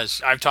 she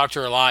does. I've talked to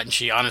her a lot, and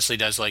she honestly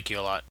does like you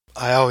a lot.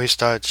 I always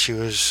thought she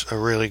was a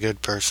really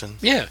good person.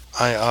 Yeah.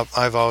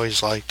 I've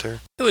always liked her.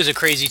 It was a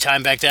crazy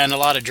time back then, a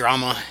lot of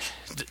drama.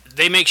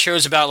 They make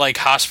shows about, like,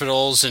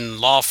 hospitals and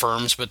law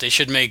firms, but they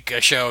should make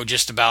a show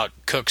just about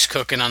cooks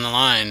cooking on the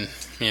line,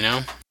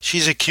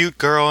 She's a cute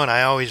girl, and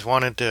I always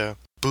wanted to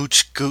boot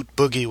scoot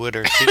boogie with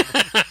her,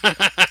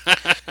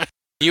 too.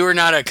 You were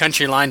not a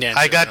country line dancer.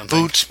 I got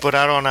boots, but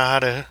I don't know how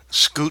to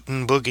scoot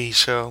and boogie,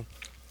 so...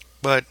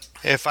 But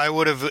if I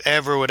would have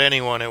ever with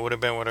anyone, it would have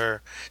been with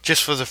her,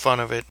 just for the fun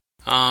of it.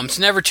 It's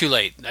never too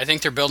late. I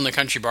think they're building a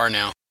country bar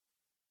now.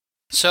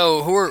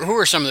 So, who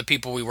are some of the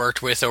people we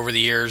worked with over the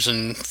years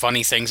and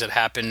funny things that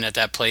happened at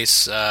that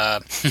place?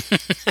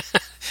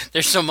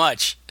 There's so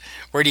much.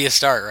 Where do you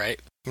start, right?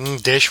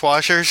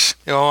 Dishwashers?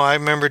 I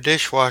remember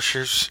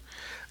dishwashers.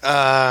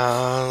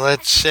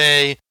 Let's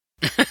say...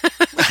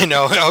 I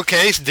know,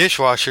 okay, it's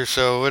dishwasher,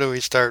 so what do we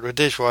start with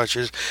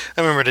dishwashers?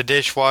 I remember the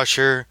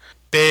dishwasher,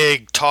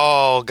 big,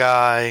 tall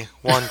guy,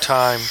 one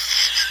time.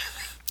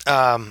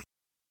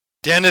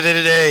 The end of the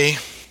day,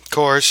 of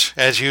course,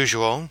 as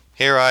usual,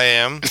 here I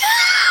am,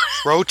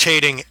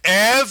 rotating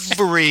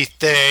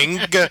everything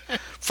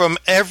from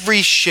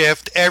every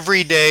shift,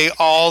 every day,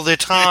 all the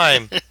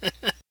time.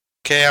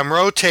 Okay, I'm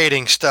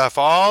rotating stuff,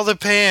 all the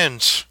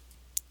pans,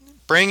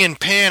 bringing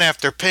pan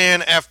after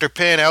pan after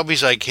pan.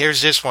 Albie's like,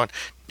 here's this one,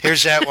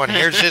 here's that one,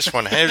 here's this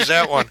one, here's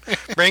that one.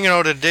 Bring it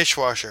over to the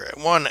dishwasher,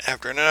 one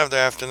after another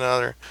after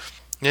another.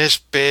 This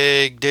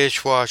big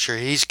dishwasher,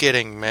 he's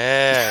getting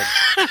mad.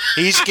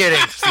 He's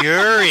getting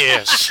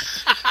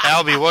furious.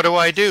 Albie, what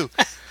do?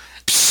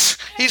 Psst,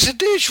 he's a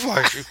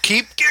dishwasher.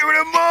 Keep giving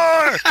him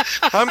more.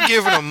 I'm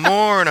giving him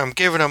more, and I'm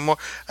giving him more.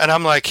 And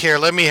I'm like, here,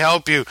 let me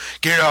help you.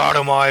 Get out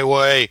of my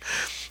way.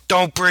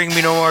 Don't bring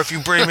me no more. If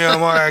you bring me no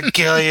more, I'll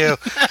kill you.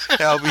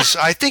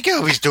 I think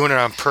Albie's doing it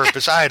on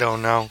purpose. I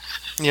don't know.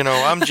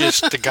 I'm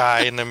just the guy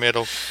in the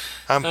middle.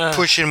 I'm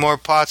pushing more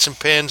pots and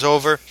pans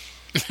over.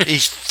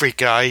 He's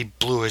freaking out. He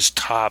blew his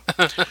top.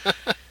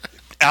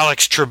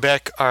 Alex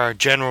Trebek, our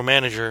general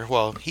manager,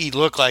 well, he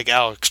looked like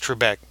Alex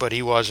Trebek, but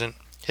he wasn't.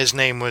 His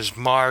name was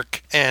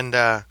Mark, and,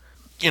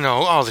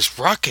 all this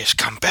ruckus.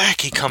 Come back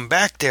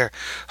there.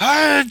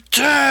 Oh,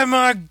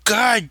 my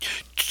God.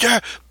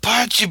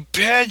 Pots and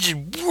pans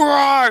and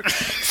roar.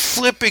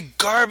 Flipping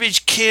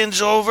garbage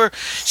cans over.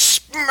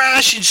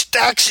 Smashing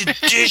stacks of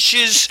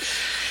dishes.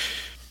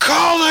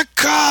 Call the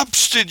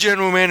cops. The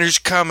general manager's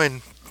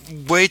coming.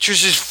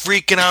 Waitresses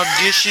freaking out,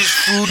 dishes,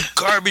 food,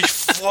 garbage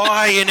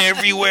flying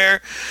everywhere.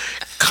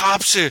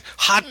 Cops are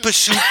hot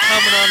pursuit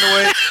coming on the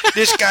way.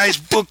 This guy's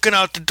booking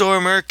out the door.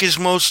 America's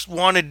most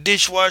wanted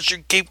dishwasher,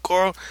 Cape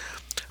Coral.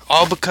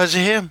 All because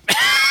of him.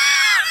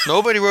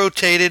 Nobody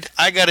rotated.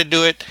 I got to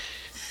do it.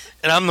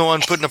 And I'm the one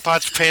putting the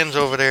pots and pans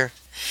over there.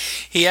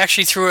 He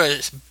actually threw a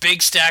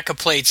big stack of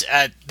plates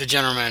at the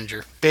general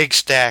manager. Big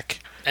stack.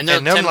 And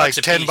they're them like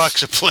 $10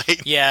 $10 a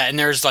plate. Yeah, and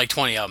there's like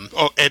 20 of them.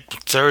 Oh, at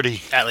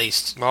 30. At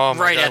least. Oh,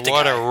 my right God, at the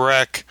what guy. a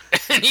wreck.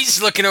 And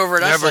he's looking over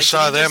at us Never like,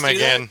 saw "Did you them just do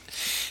again.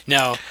 that?"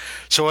 No.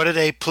 So what did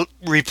they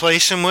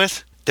replace him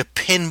with? The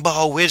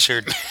pinball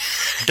wizard.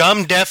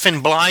 Dumb, deaf,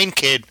 and blind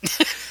kid.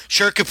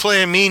 Sure could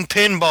play a mean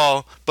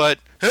pinball, but...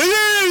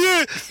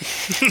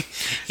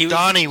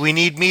 Donnie, we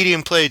need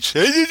medium plates.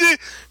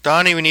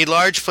 Donnie, we need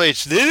large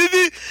plates.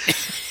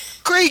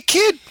 Great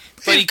kid.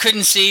 But he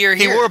couldn't see or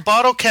He hear. wore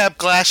bottle cap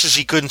glasses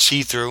he couldn't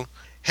see through.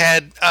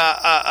 Had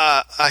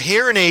a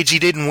hearing aids he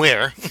didn't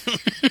wear.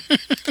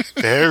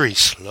 Very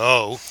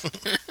slow.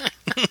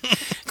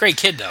 Great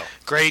kid, though.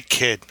 Great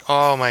kid.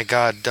 Oh, my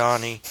God,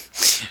 Donnie.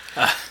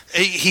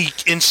 He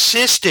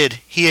insisted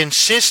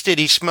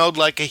he smelled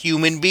like a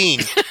human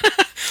being.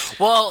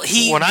 Well,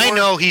 I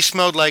know he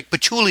smelled like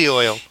patchouli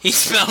oil. He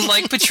smelled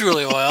like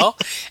patchouli oil,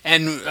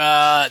 and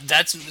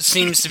that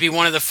seems to be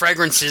one of the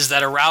fragrances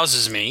that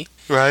arouses me.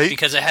 Right.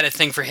 Because I had a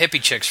thing for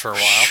hippie chicks for a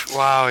while.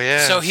 Wow,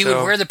 yeah. So he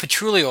would wear the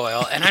patchouli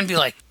oil, and I'd be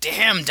like,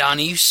 "Damn,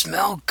 Donnie, you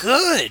smell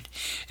good."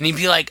 And he'd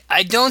be like,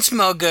 "I don't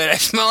smell good. I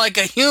smell like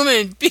a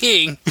human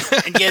being,"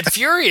 and get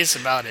furious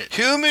about it.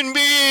 Human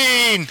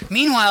being!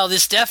 Meanwhile,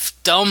 this deaf,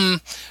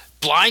 dumb,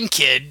 blind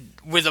kid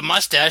with a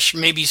mustache,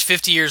 maybe he's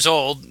 50 years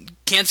old,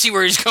 can't see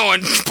where he's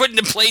going, putting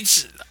the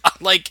plates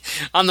like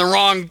on the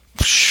wrong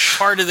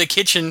part of the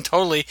kitchen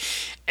totally.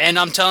 And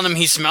I'm telling him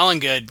he's smelling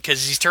good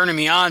because he's turning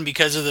me on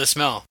because of the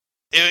smell.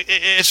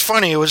 It's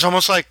funny. It was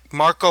almost like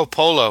Marco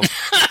Polo.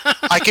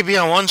 I could be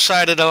on one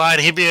side of the line.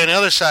 He'd be on the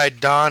other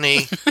side.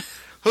 Donnie.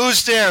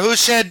 Who's there? Who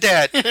said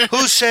that?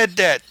 Who said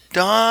that?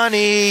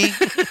 Donnie.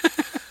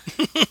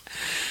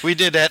 We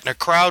did that in a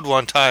crowd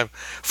one time.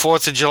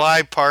 4th of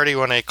July party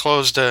when they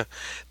closed the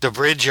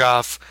bridge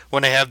off.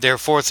 When they have their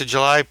 4th of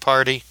July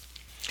party.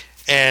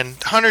 And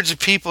hundreds of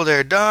people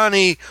there.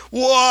 Donnie,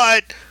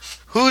 what?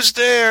 Who's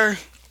there?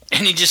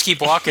 And he just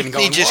keep walking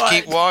going, He just "What?"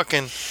 keep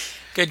walking.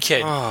 Good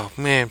kid. Oh,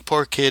 man,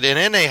 poor kid. And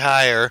then they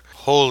hire,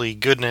 holy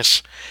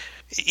goodness,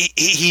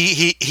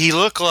 he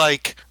looked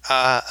like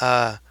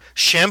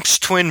Shemp's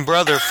twin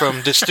brother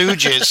from the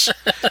Stooges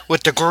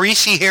with the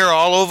greasy hair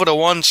all over to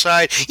one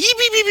side. Beep,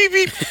 beep, beep,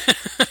 beep,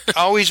 beep.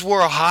 Always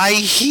wore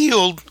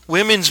high-heeled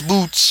women's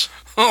boots.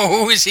 Oh,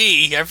 who is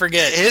he? I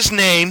forget. His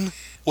name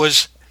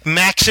was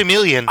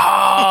Maximilian.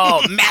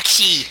 Oh,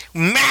 Maxie.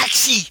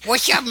 Maxie.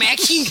 What's up,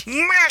 Maxie?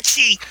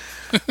 Maxie.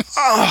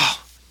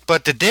 Oh.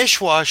 But the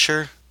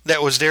dishwasher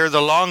that was there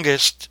the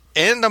longest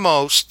and the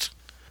most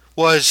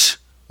was,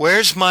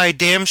 "Where's my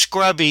damn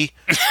scrubby?"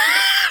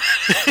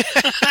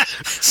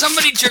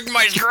 Somebody took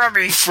my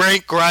scrubby.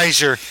 Frank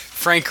Greiser,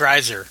 Frank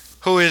Greiser.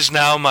 who is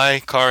now my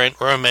current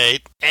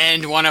roommate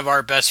And one of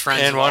our best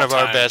friends. and of one all of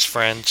our time. best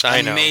friends.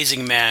 I know.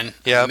 Amazing man.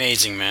 Yep.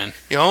 Amazing man.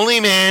 The only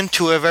man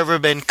to have ever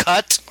been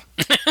cut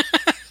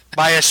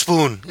by a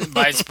spoon.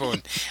 By a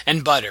spoon.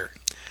 And butter.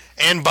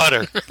 And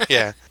butter.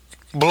 Yeah.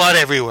 Blood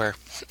everywhere.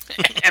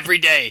 Every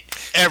day.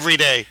 Every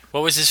day.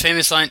 What was his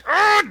famous line?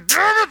 Oh,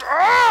 damn it!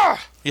 Oh!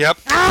 Yep.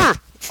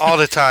 All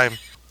the time.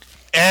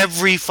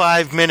 Every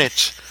 5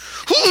 minutes.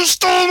 Who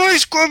stole my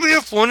scrubby?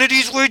 If one of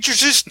these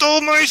waitresses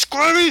stole my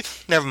scrubby.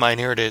 Never mind,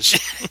 here it is.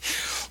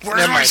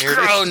 Where's my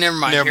scrubby? Oh, never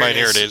mind. Never mind,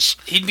 here it is.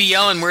 He'd be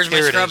yelling, "Where's my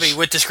Here it scrubby?" is.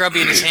 with the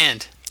scrubby in his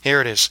hand. Here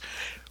it is.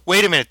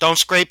 Wait a minute, don't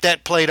scrape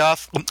that plate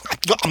off.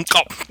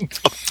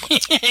 He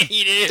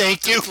did.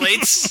 Thank you.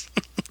 Plates.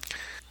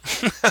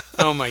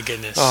 Oh my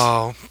goodness.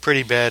 Oh,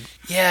 pretty bad.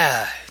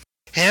 Yeah.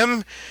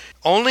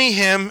 Only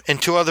him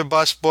and 2 other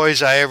bus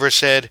boys I ever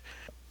said,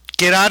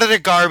 "Get out of the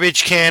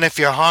garbage can. If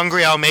you're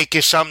hungry, I'll make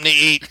you something to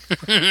eat."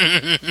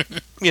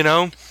 You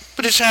know?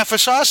 But it's half a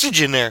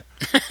sausage in there.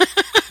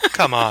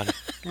 Come on.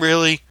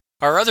 Really?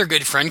 Our other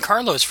good friend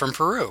Carlos from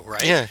Peru,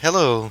 right? Yeah,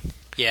 hello.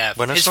 Yeah.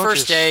 Buenas His noches.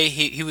 first day,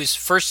 he was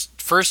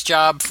first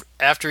job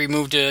after he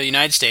moved to the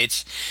United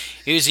States.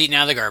 He was eating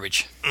out of the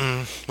garbage.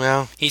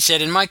 Well, He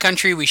said, "In my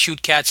country, we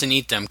shoot cats and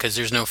eat them because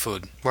there's no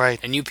food, right.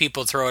 and you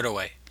people throw it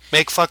away."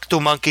 Make fuck to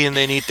monkey and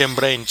then eat them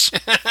brains.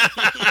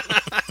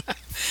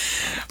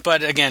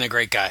 But again, a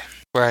great guy.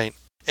 Right.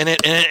 And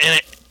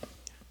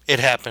it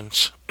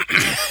happens.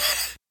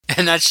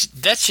 And that's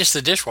just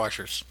the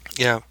dishwashers.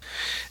 Yeah.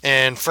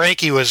 And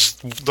Frankie was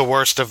the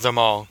worst of them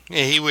all.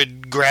 He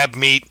would grab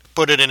meat,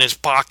 put it in his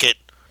pocket.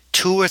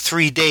 2 or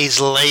 3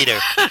 days later,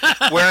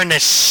 wearing the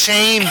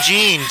same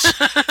jeans.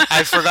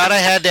 I forgot I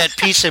had that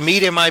piece of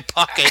meat in my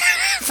pocket.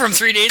 From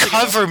 3 days ago.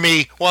 Cover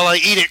me while I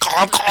eat it.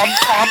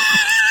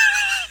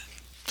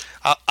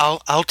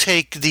 I'll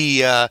take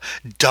the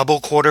double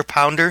quarter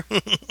pounder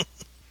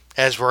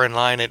as we're in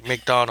line at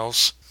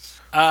McDonald's.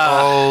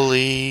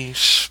 Holy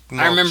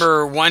smokes. I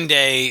remember one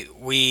day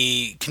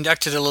we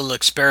conducted a little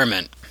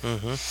experiment.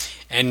 Mm-hmm.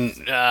 And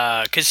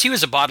because he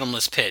was a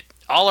bottomless pit.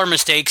 All our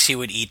mistakes, he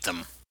would eat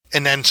them.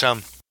 And then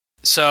some.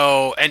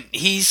 So, and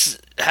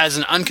has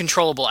an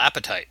uncontrollable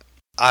appetite.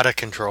 Out of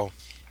control.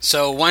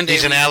 So one day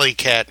He's an alley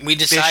cat. we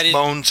decided Fish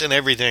bones and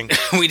everything.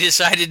 we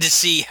decided to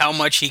see how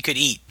much he could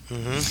eat.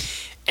 Mm-hmm.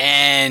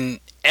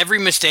 And every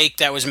mistake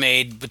that was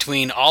made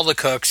between all the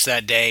cooks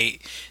that day,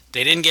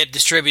 they didn't get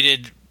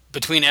distributed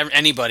between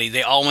anybody.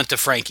 They all went to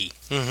Frankie.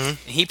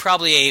 Mm-hmm. He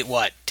probably ate,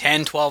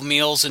 10, 12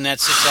 meals in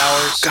that 6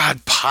 hours?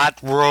 God, pot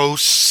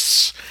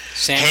roasts,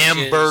 Sandwiches.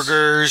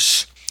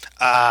 hamburgers,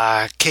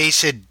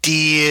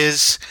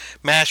 quesadillas,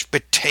 mashed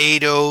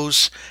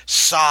potatoes,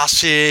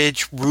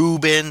 sausage,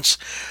 Reubens.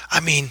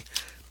 I mean,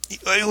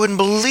 I wouldn't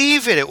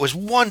believe it. It was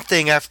one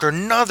thing after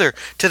another,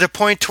 to the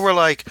point to where,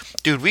 like,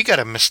 dude, we got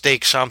to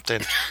mistake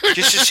something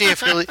just to see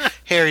if really.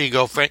 Here you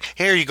go, Frank.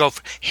 Here you go.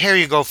 Here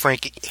you go,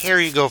 Frankie. Here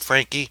you go,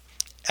 Frankie.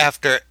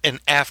 After.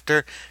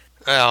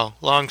 Well,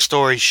 long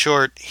story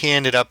short, he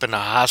ended up in the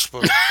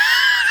hospital.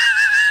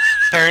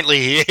 Apparently,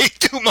 he ate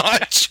too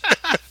much.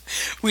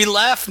 We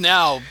laugh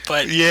now,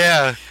 but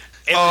yeah.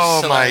 it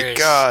was hilarious.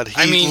 My God.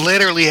 He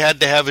literally had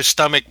to have his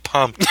stomach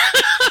pumped.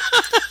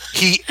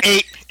 He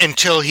ate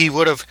until he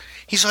would have.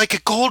 He's like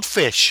a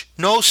goldfish.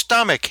 No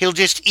stomach. He'll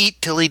just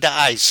eat till he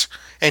dies.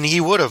 And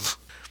he would have.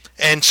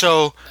 And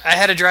so I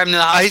had to drive him to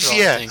the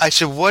hospital. I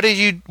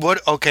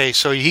said, okay,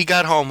 so he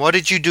got home. What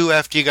did you do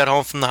after you got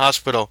home from the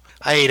hospital?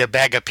 I ate a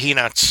bag of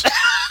peanuts.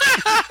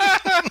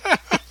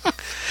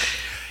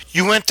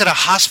 You went to the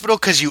hospital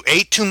because you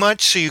ate too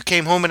much, so you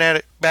came home and had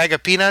a bag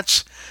of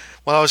peanuts?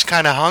 Well, I was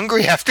kind of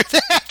hungry after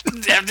that.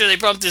 After they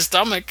pumped his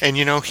stomach. And,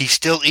 he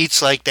still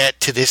eats like that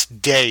to this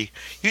day.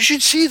 You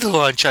should see the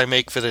lunch I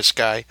make for this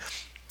guy.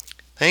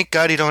 Thank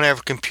God he don't have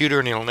a computer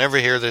and he'll never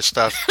hear this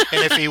stuff.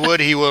 And if he would,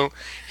 he won't.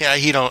 Yeah,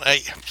 he don't.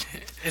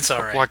 It's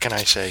all right. What can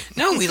I say?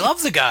 No, we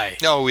love the guy.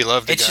 No, we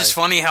love the guy. It's just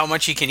funny how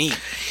much he can eat.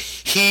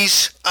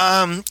 He's,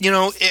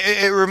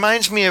 it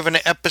reminds me of an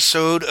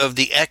episode of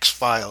the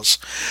X-Files.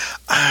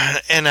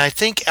 And I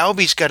think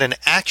Albie's got an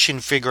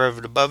action figure of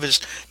it above his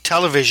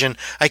television.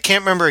 I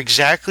can't remember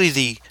exactly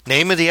the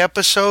name of the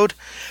episode,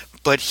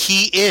 but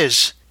he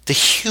is the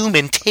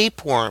human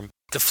tapeworm.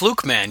 The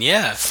Fluke Man,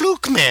 yeah.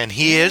 Fluke Man.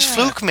 He is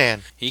Fluke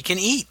Man. He can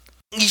eat.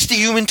 He's the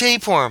human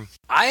tapeworm.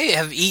 I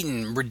have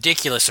eaten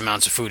ridiculous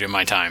amounts of food in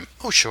my time.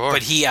 Oh, sure.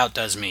 But he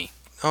outdoes me.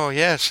 Oh,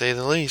 yeah, say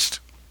the least.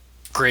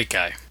 Great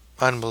guy.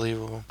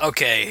 Unbelievable.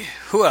 Okay,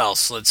 who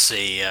else? Let's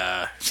see.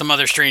 Some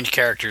other strange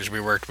characters we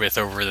worked with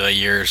over the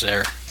years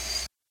there.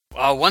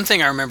 One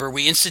thing I remember,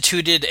 we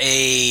instituted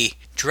a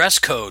dress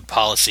code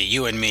policy,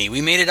 you and me.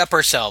 We made it up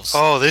ourselves.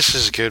 Oh, this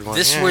is a good one.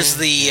 This was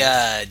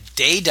the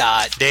Day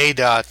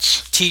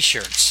Dots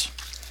T-shirts.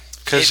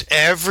 Because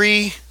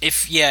every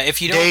if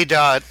you don't day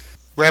dot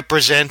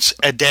represents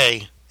a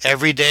day.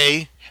 Every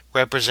day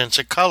represents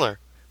a color,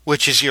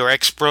 which is your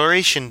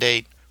expiration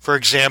date. For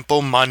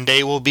example,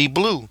 Monday will be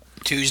blue.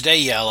 Tuesday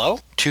yellow.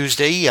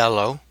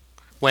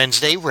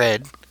 Wednesday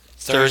red.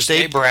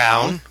 Thursday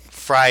brown.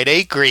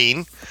 Friday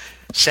green.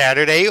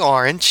 Saturday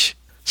orange.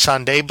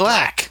 Sunday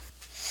black.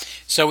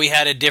 So we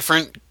had a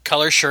different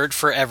color shirt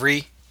for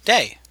every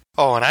day.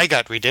 Oh, and I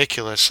got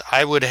ridiculous.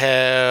 I would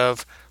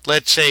have,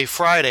 let's say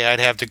Friday, I'd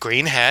have the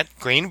green hat,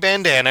 green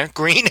bandana,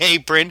 green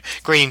apron,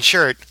 green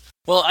shirt.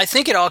 Well, I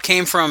think it all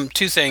came from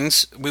two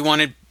things. We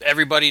wanted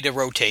everybody to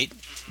rotate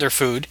their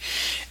food.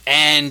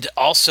 And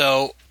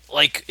also,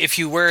 like, if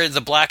you wear the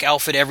black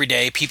outfit every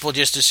day, people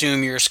just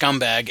assume you're a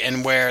scumbag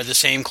and wear the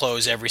same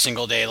clothes every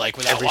single day, like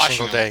without washing them. Every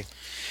single day.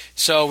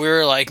 So we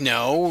were like,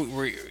 no,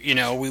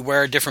 we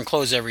wear different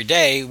clothes every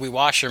day. We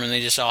wash them, and they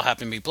just all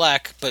happen to be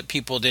black. But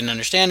people didn't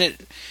understand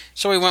it,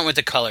 so we went with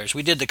the colors.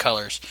 We did the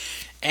colors,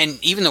 and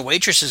even the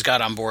waitresses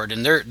got on board,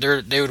 and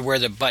they would wear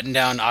the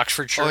button-down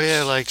Oxford shirts. Oh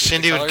yeah, like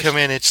Cindy would come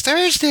in. It's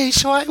Thursday,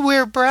 so I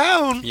wear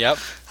brown. Yep.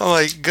 I'm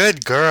like,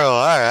 good girl.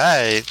 All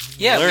right.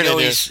 Yeah,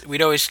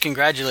 we'd always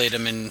congratulate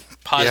them and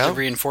positive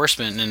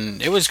reinforcement,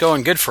 and it was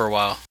going good for a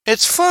while.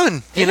 It's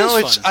fun.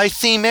 Fun. I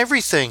theme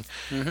everything.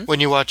 Mm-hmm. When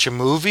you watch a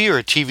movie or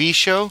a TV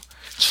show,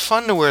 it's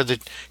fun to wear the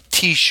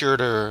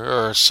T-shirt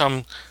or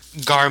some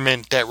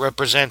garment that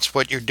represents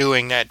what you're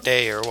doing that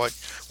day or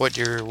what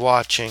you're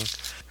watching.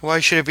 Why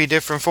should it be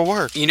different for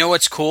work? You know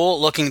what's cool?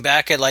 Looking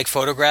back at like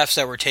photographs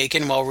that were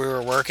taken while we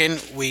were working,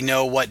 we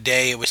know what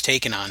day it was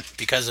taken on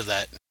because of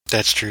that.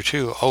 That's true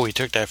too. Oh, we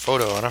took that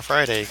photo on a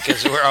Friday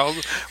because we're all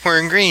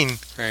wearing green.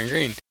 Wearing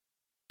green.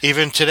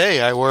 Even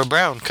today, I wore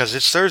brown because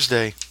it's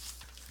Thursday.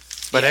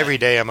 But every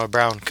day I'm a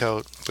brown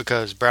coat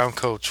because brown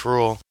coats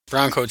rule.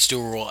 Brown coats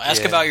do rule.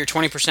 Ask about your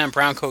 20%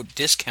 brown coat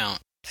discount.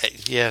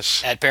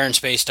 Yes. At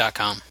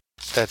parentspace.com.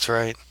 That's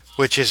right.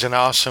 Which is an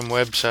awesome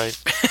website.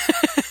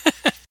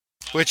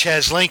 Which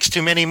has links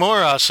to many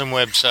more awesome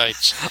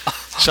websites,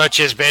 such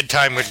as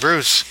Bedtime with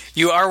Bruce.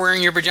 You are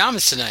wearing your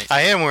pajamas tonight.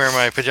 I am wearing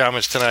my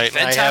pajamas tonight.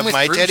 And I have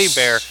my teddy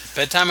bear.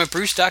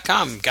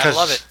 Bedtimewithbruce.com. Gotta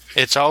love it.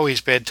 It's always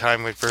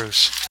Bedtime with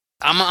Bruce.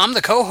 I'm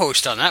the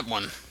co-host on that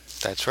one.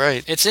 That's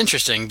right. It's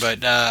interesting,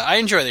 but I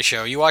enjoy the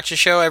show. You watch the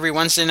show every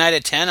Wednesday night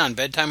at 10 on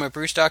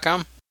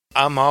bedtimewithbruce.com?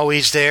 I'm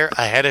always there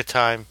ahead of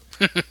time.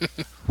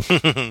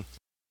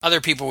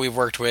 Other people we've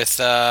worked with,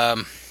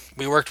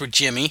 we worked with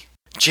Jimmy.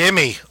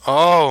 Jimmy,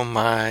 oh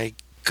my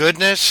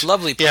goodness.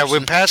 Lovely person. Yeah,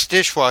 we're past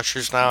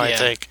dishwashers now, I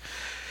think.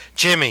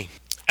 Jimmy,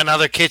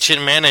 another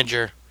kitchen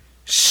manager.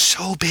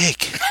 So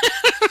big.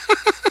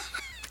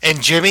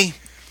 And Jimmy,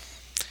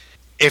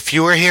 If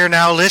you were here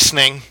now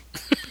listening,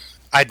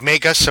 I'd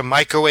make us some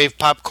microwave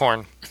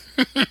popcorn.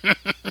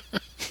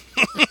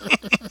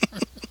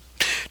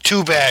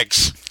 2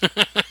 bags.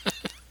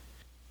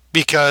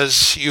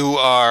 Because you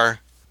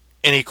are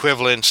in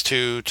equivalence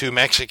to 2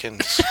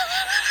 Mexicans.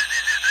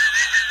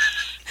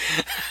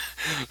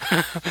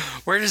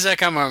 Where does that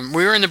come from?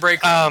 We were in the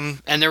break room,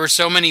 and there were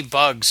so many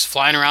bugs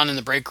flying around in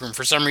the break room.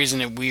 For some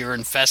reason, we were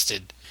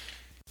infested.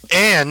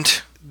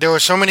 And there were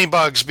so many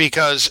bugs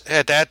because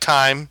at that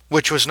time,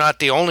 which was not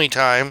the only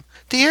time,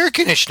 the air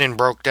conditioning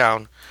broke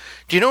down.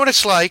 Do you know what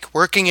it's like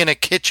working in a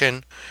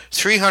kitchen,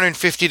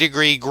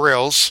 350-degree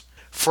grills,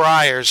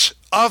 fryers,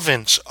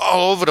 ovens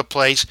all over the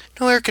place,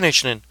 no air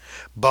conditioning,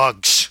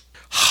 bugs,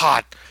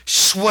 hot,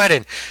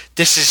 sweating.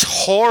 This is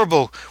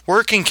horrible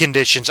working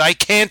conditions. I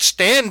can't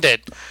stand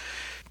it.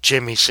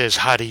 Jimmy says,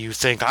 how do you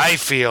think I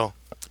feel?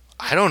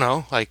 I don't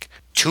know, like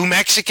 2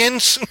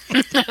 Mexicans?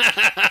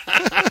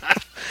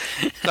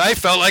 I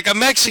felt like a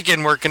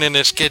Mexican working in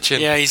this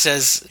kitchen. Yeah, he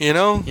says, you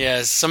know?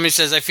 Yeah, somebody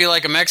says, I feel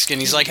like a Mexican.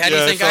 He's like, how do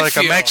you think I feel? I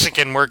feel like a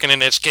Mexican working in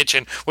this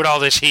kitchen with all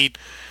this heat.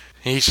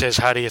 He says,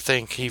 how do you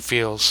think he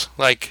feels?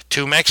 Like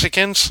 2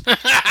 Mexicans?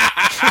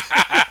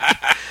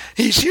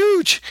 He's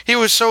huge. He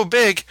was so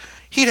big,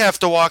 he'd have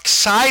to walk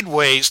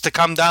sideways to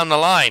come down the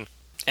line.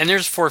 And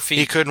there's 4 feet.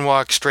 He couldn't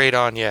walk straight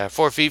on,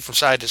 4 feet from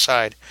side to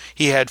side.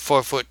 He had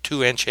 4 foot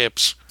 2 inch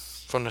hips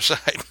from the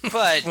side.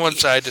 But one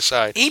side to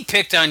side. He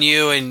picked on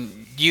you,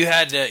 and he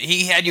had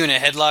you in a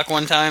headlock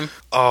one time.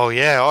 Oh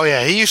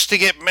yeah. He used to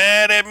get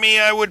mad at me.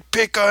 I would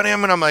pick on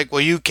him, and I'm like,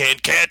 well, you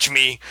can't catch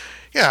me.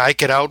 Yeah, I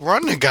could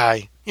outrun the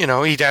guy. You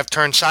know, he'd have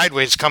turned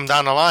sideways, come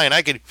down the line.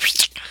 I could...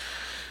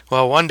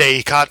 Well, one day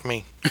he caught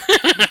me.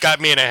 Got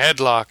me in a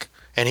headlock,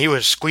 and he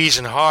was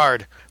squeezing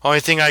hard.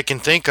 Only thing I can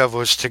think of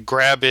was to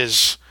grab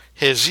his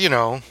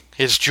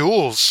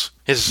jewels,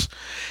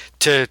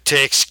 to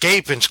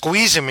escape and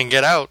squeeze him and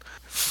get out.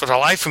 For the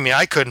life of me,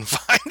 I couldn't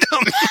find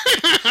them.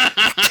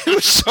 There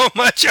was so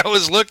much I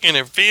was looking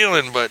and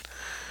feeling, but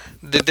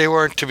they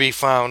weren't to be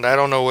found. I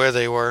don't know where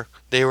they were.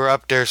 They were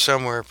up there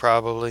somewhere,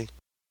 probably.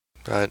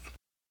 But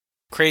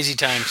crazy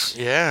times.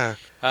 Yeah.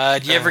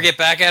 Did you ever get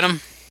back at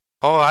him?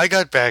 Oh, I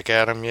got back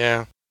at him,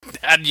 yeah.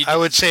 I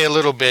would say a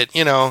little bit,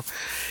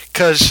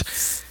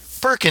 because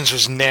Perkins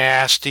was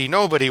nasty.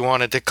 Nobody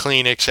wanted to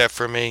clean except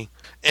for me.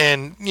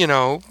 And,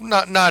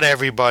 not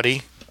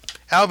everybody.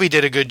 Albie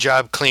did a good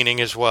job cleaning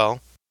as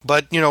well.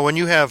 But, when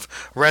you have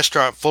a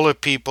restaurant full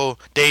of people,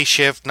 day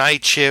shift,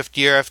 night shift,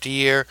 year after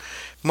year,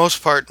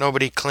 most part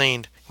nobody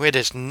cleaned. We had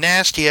this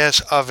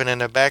nasty-ass oven in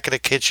the back of the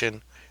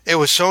kitchen. It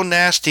was so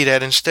nasty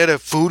that instead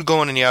of food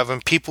going in the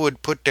oven, people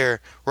would put their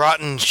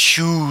rotten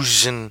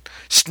shoes and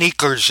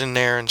sneakers in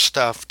there and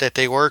stuff that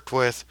they worked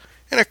with.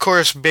 And, of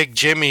course, Big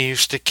Jimmy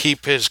used to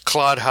keep his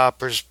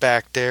clodhoppers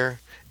back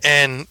there.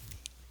 And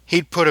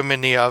he'd put them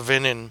in the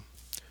oven. And,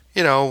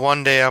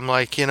 one day I'm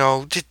like,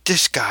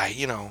 this guy,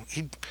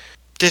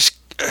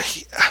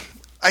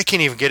 I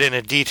can't even get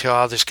into detail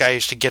how this guy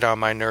used to get on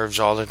my nerves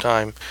all the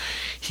time.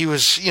 He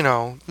was,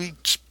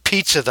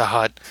 Pizza the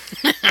Hut.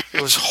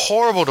 It was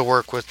horrible to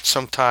work with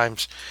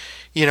sometimes.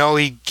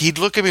 He'd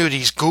look at me with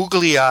these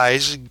googly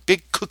eyes,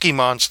 big cookie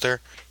monster.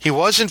 He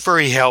wasn't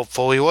very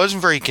helpful. He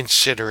wasn't very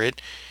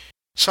considerate.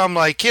 So I'm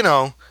like,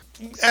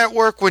 at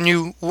work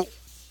when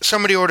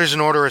somebody orders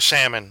an order of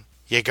salmon,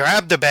 you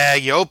grab the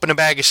bag, you open a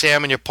bag of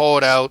salmon, you pull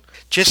it out.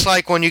 Just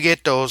like when you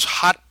get those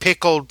hot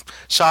pickled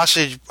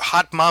sausage,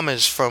 hot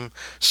mamas from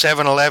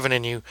 7-Eleven,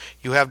 and you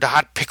have the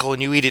hot pickle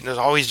and you eat it, and there's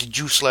always the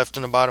juice left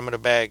in the bottom of the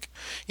bag.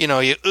 You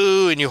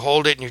and you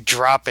hold it and you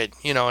drop it,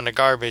 in the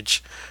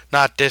garbage.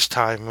 Not this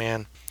time,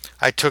 man.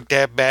 I took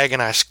that bag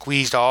and I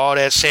squeezed all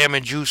that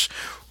salmon juice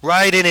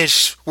right in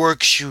his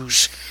work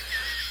shoes.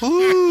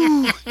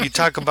 Ooh, you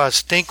talk about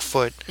stink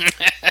foot.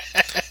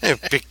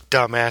 That big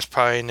dumbass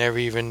probably never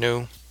even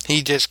knew.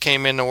 He just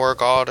came into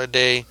work all the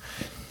day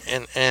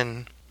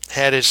and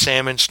had his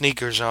salmon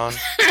sneakers on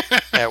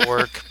at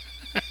work.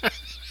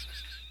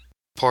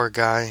 Poor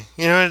guy.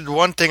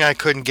 One thing I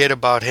couldn't get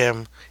about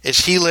him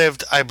is he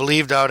lived, I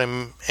believed, out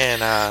in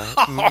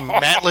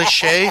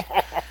Matlacha.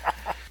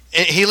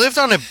 He lived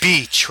on a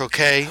beach,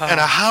 okay, in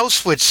a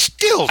house with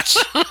stilts.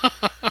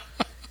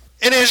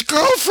 And his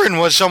girlfriend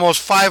was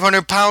almost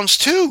 500 pounds,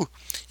 too.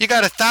 You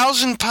got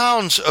 1,000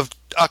 pounds of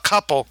a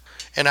couple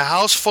in a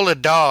house full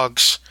of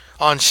dogs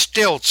on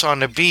stilts on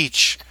the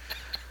beach.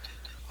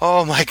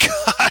 Oh, my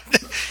God.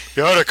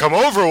 You ought to come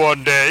over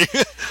one day.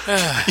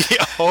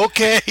 Yeah,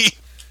 okay.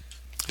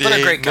 What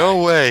a great guy.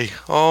 No way.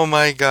 Oh,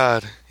 my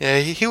God. Yeah,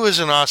 he was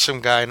an awesome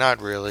guy. Not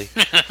really.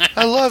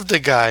 I love the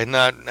guy.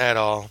 Not at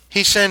all.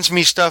 He sends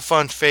me stuff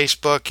on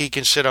Facebook. He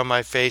can sit on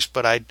my face,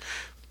 but I'd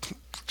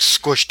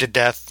squish to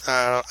death.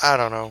 I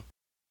don't know.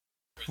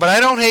 But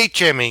I don't hate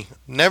Jimmy.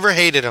 Never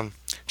hated him.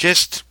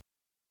 Just...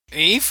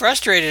 He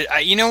frustrated.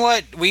 You know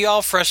what? We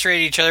all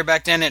frustrated each other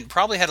back then. It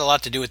probably had a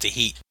lot to do with the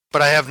heat.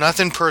 But I have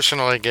nothing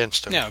personal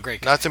against him. No,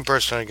 great guy. Nothing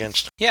personal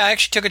against him. Yeah, I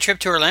actually took a trip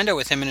to Orlando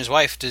with him and his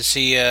wife to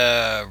see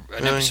an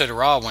episode of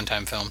Raw one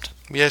time filmed.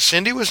 Yeah,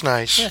 Cindy was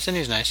nice. Yeah,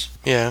 Cindy's nice.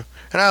 Yeah.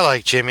 And I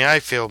like Jimmy. I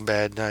feel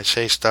bad. I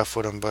say stuff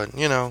with him, but,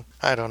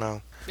 I don't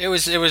know. It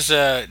was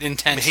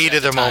intense. Heat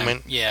of the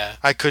moment. Yeah.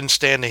 I couldn't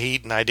stand the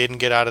heat, and I didn't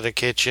get out of the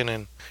kitchen,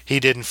 and he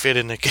didn't fit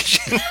in the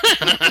kitchen.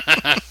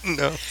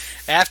 No.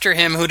 After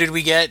him, who did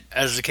we get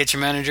as the kitchen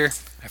manager?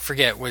 I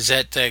forget. Was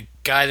that the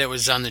guy that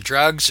was on the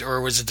drugs,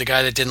 or was it the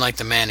guy that didn't like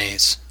the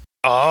mayonnaise?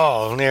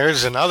 Oh,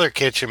 there's another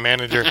kitchen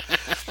manager.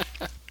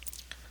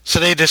 So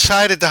they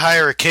decided to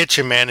hire a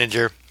kitchen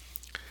manager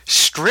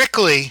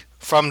strictly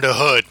from the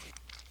hood,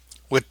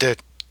 with the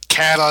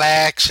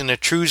Cadillacs and the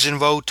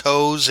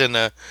Truzenvotos and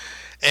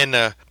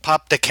the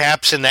pop the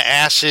caps and the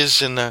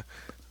asses and the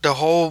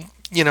whole,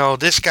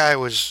 this guy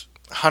was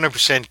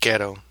 100%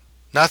 ghetto.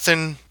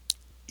 Nothing,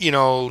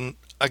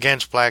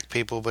 against black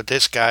people, but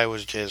this guy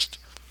was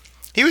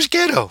he was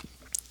ghetto.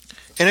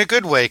 In a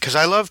good way, because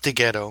I love the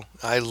ghetto.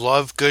 I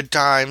love good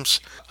times.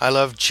 I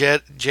love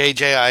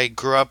JJ. I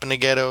grew up in the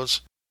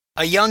ghettos.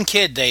 A young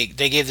kid they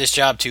gave this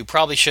job to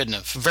probably shouldn't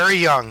have. Very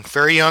young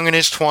in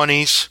his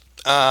 20s.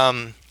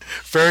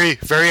 Very,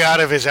 very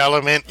out of his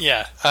element.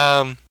 Yeah.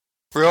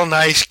 Real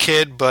nice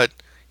kid, but,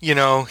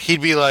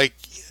 he'd be like,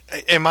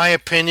 in my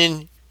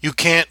opinion, you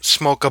can't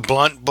smoke a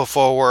blunt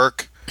before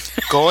work,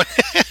 go in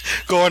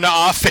the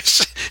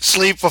office,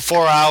 sleep for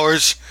 4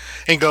 hours,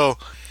 and go,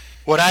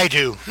 what I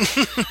do?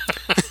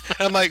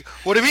 I'm like,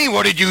 what do you mean,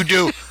 what did you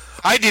do?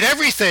 I did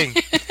everything.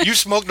 You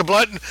smoked a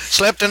blunt and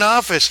slept in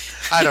office.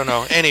 I don't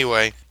know.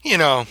 Anyway,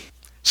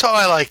 so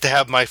I like to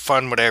have my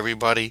fun with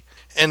everybody.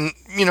 And,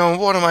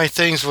 one of my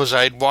things was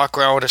I'd walk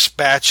around with a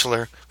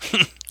spatula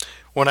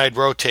when I'd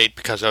rotate,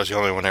 because I was the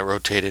only one that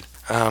rotated.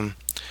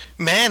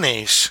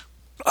 Mayonnaise.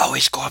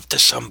 Always go up to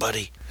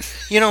somebody.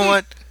 You know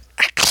what?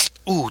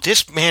 Ooh,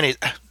 this mayonnaise.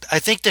 I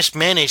think this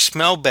mayonnaise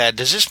smelled bad.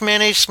 Does this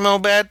mayonnaise smell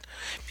bad?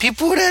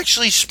 People would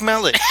actually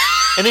smell it.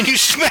 And then you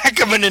smack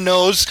them in the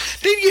nose.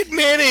 They get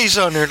mayonnaise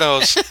on their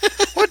nose.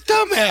 What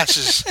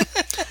dumbasses.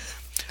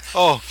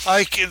 Oh,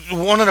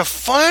 one of the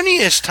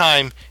funniest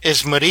time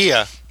is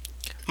Maria.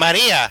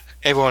 Maria,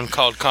 everyone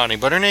called Connie,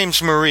 but her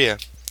name's Maria.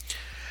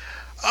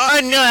 Oh,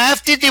 no,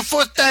 after the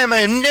first time,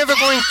 I'm never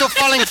going to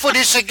falling for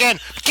this again.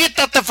 Get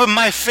out of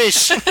my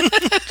face.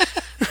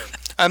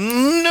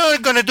 I'm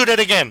not going to do that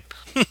again.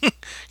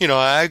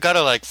 I got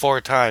it like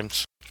 4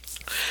 times.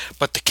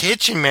 But the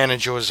kitchen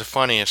manager was the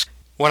funniest.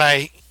 When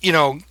I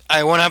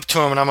went up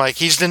to him and I'm like,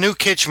 he's the new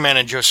kitchen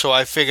manager, so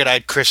I figured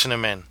I'd christen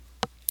him in.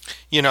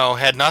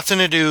 Had nothing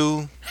to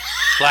do,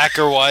 black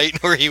or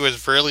white, or he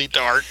was really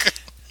dark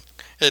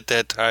at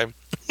that time.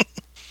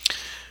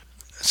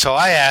 So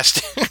I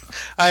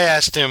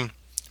asked him,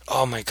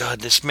 oh my God,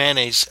 this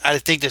mayonnaise, I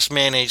think this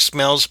mayonnaise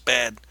smells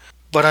bad.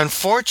 But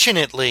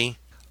unfortunately,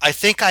 I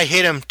think I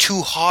hit him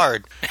too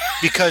hard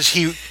because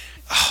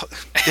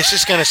this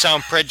is going to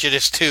sound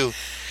prejudiced too.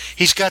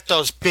 He's got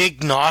those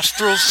big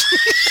nostrils.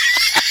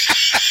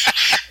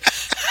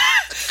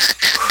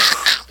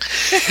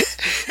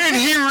 And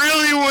he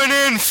really went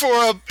in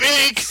for a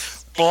big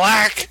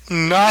black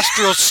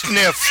nostril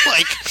sniff.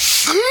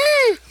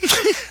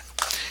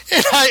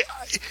 And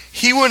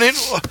he went in.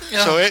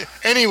 Yeah. So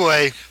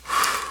anyway,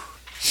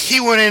 he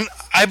went in.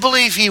 I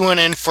believe he went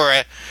in for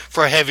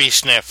a heavy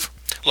sniff.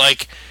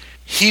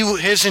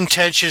 His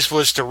intentions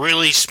was to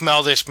really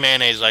smell this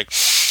mayonnaise.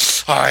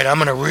 All right, I'm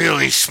gonna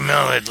really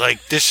smell it.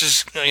 This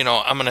is,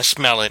 I'm gonna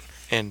smell it.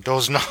 And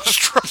those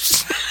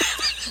nostrils.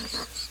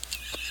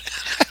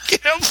 I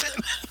can't help it.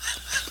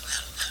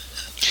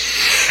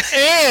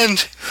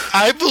 And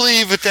I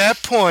believe at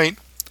that point,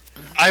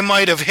 I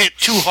might have hit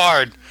too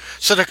hard.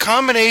 So the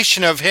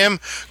combination of him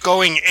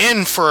going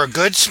in for a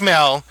good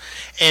smell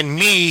and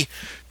me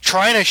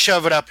trying to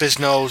shove it up his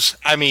nose,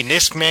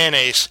 this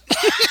mayonnaise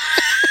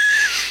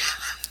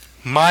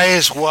might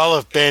as well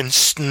have been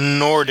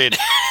snorted.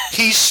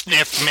 He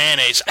sniffed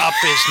mayonnaise up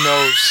his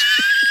nose.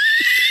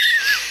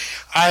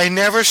 I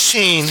never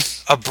seen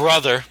a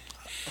brother,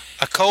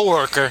 a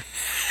coworker,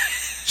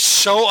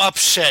 so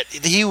upset.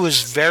 He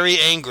was very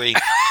angry.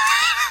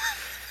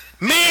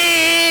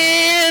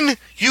 Man,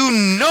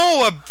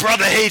 a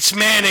brother hates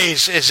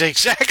mayonnaise is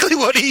exactly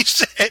what he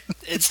said.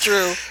 It's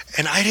true.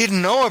 And I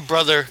didn't know a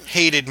brother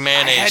hated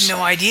mayonnaise. I had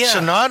no idea. So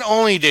not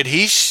only did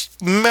he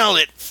smell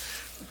it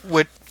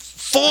with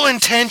full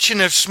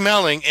intention of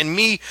smelling, and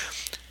me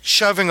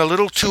shoving a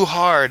little too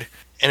hard,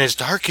 and as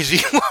dark as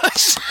he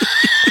was,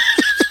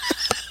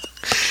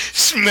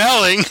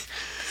 smelling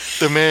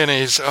the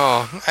mayonnaise.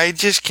 Oh, I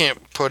just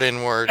can't put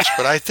in words,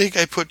 but I think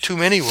I put too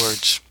many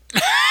words.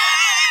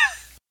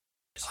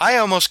 I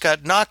almost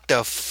got knocked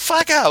the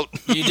fuck out.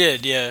 You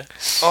did, yeah.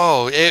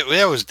 Oh,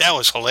 that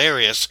was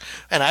hilarious.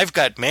 And I've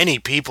got many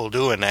people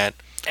doing that.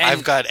 And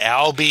I've got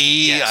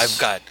Albie, yes. I've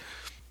got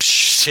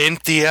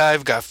Cynthia,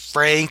 I've got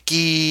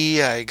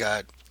Frankie, I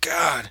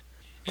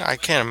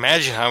can't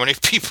imagine how many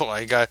people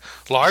I got.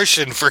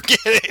 Larson, forget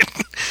it.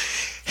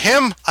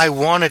 Him, I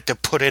wanted to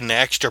put in the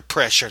extra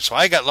pressure, so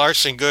I got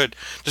Larson good.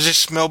 Does it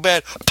smell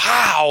bad?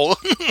 Pow!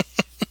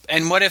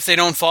 And what if they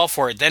don't fall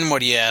for it? Then what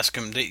do you ask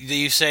them? Do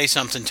you say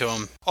something to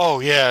them? Oh,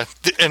 yeah.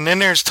 And then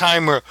there's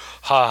time where,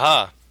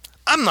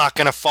 I'm not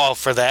going to fall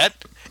for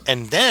that.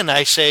 And then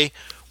I say,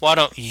 why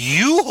don't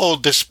you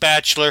hold the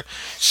spatula,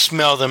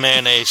 smell the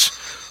mayonnaise?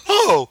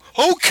 Oh,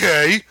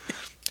 okay.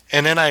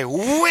 And then I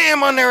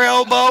wham on their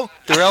elbow,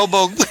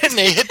 and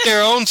they hit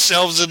their own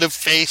selves in the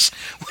face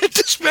with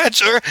the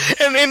spatula,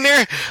 and then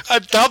they're a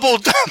double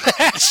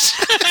dumbass.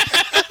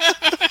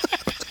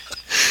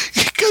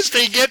 Because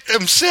they get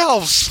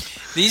themselves.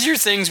 These are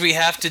things we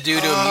have to do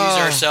to amuse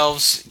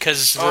ourselves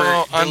because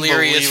we're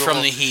delirious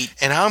from the heat.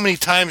 And how many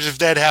times has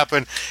that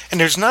happened? And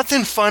there's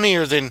nothing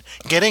funnier than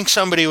getting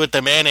somebody with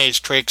the mayonnaise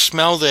trick,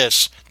 smell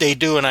this. They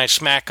do, and I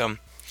smack them.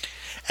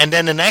 And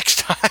then the next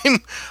time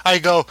I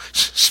go,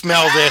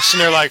 smell this.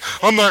 And they're like,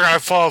 I'm not going to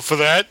fall for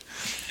that.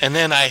 And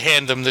then I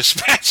hand them the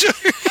spatula.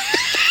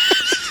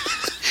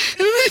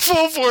 And they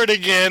fall for it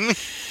again.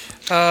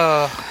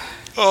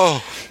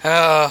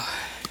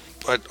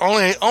 But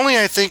only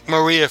I think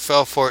Maria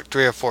fell for it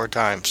 3 or 4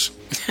 times.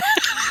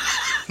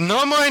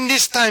 No mind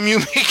this time, you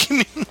making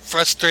me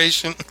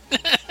frustration.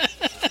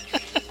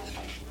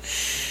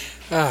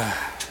 Well,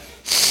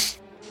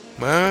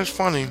 it's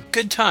funny.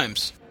 Good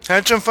times.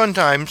 Had some fun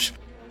times.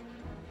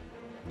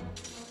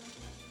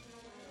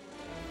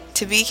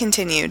 To be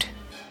continued.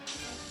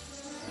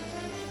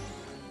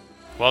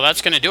 Well,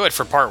 that's going to do it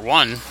for part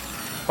 1.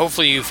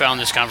 Hopefully you found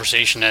this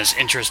conversation as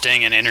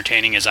interesting and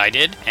entertaining as I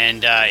did.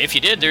 And if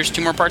you did, there's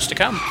 2 more parts to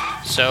come.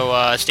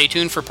 So stay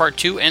tuned for part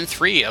 2 and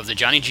 3 of the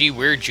Johnny G.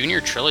 Weir Jr.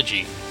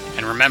 trilogy.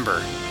 And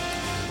remember,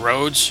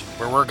 roads,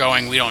 where we're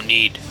going, we don't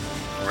need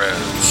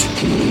roads.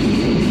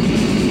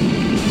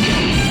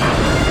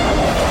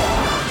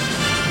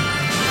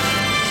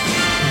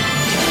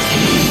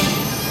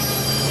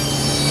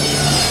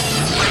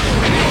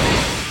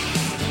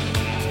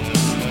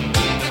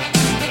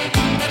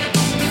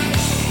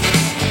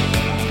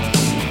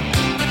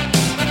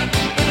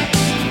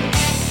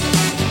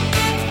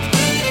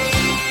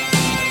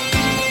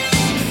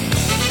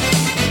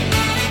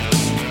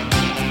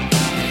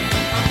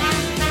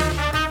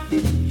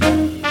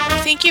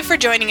 Thank you for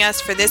joining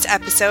us for this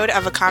episode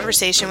of A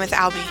Conversation with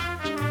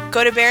Albie.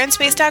 Go to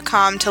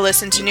barrenspace.com to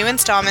listen to new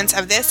installments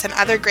of this and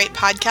other great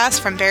podcasts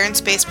from Barren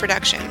Space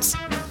Productions.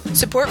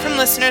 Support from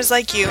listeners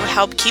like you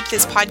help keep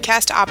this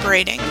podcast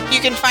operating. You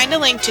can find a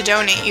link to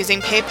donate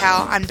using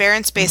PayPal on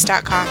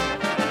barrenspace.com.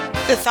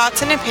 The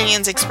thoughts and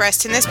opinions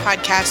expressed in this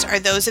podcast are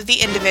those of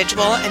the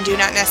individual and do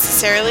not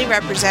necessarily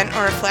represent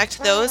or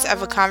reflect those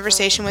of A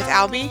Conversation with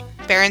Albie,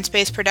 Barren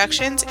Space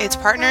Productions, its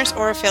partners,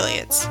 or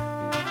affiliates.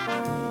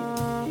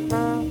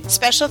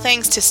 Special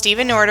thanks to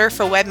Stephen Order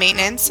for web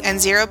maintenance and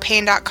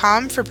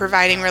ZeroPain.com for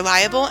providing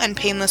reliable and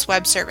painless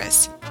web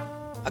service.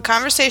 A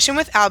Conversation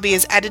with Albie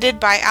is edited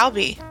by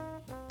Albie.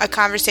 A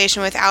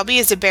Conversation with Albie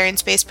is a Barren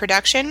Space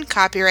production,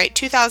 copyright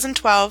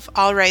 2012,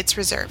 all rights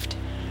reserved.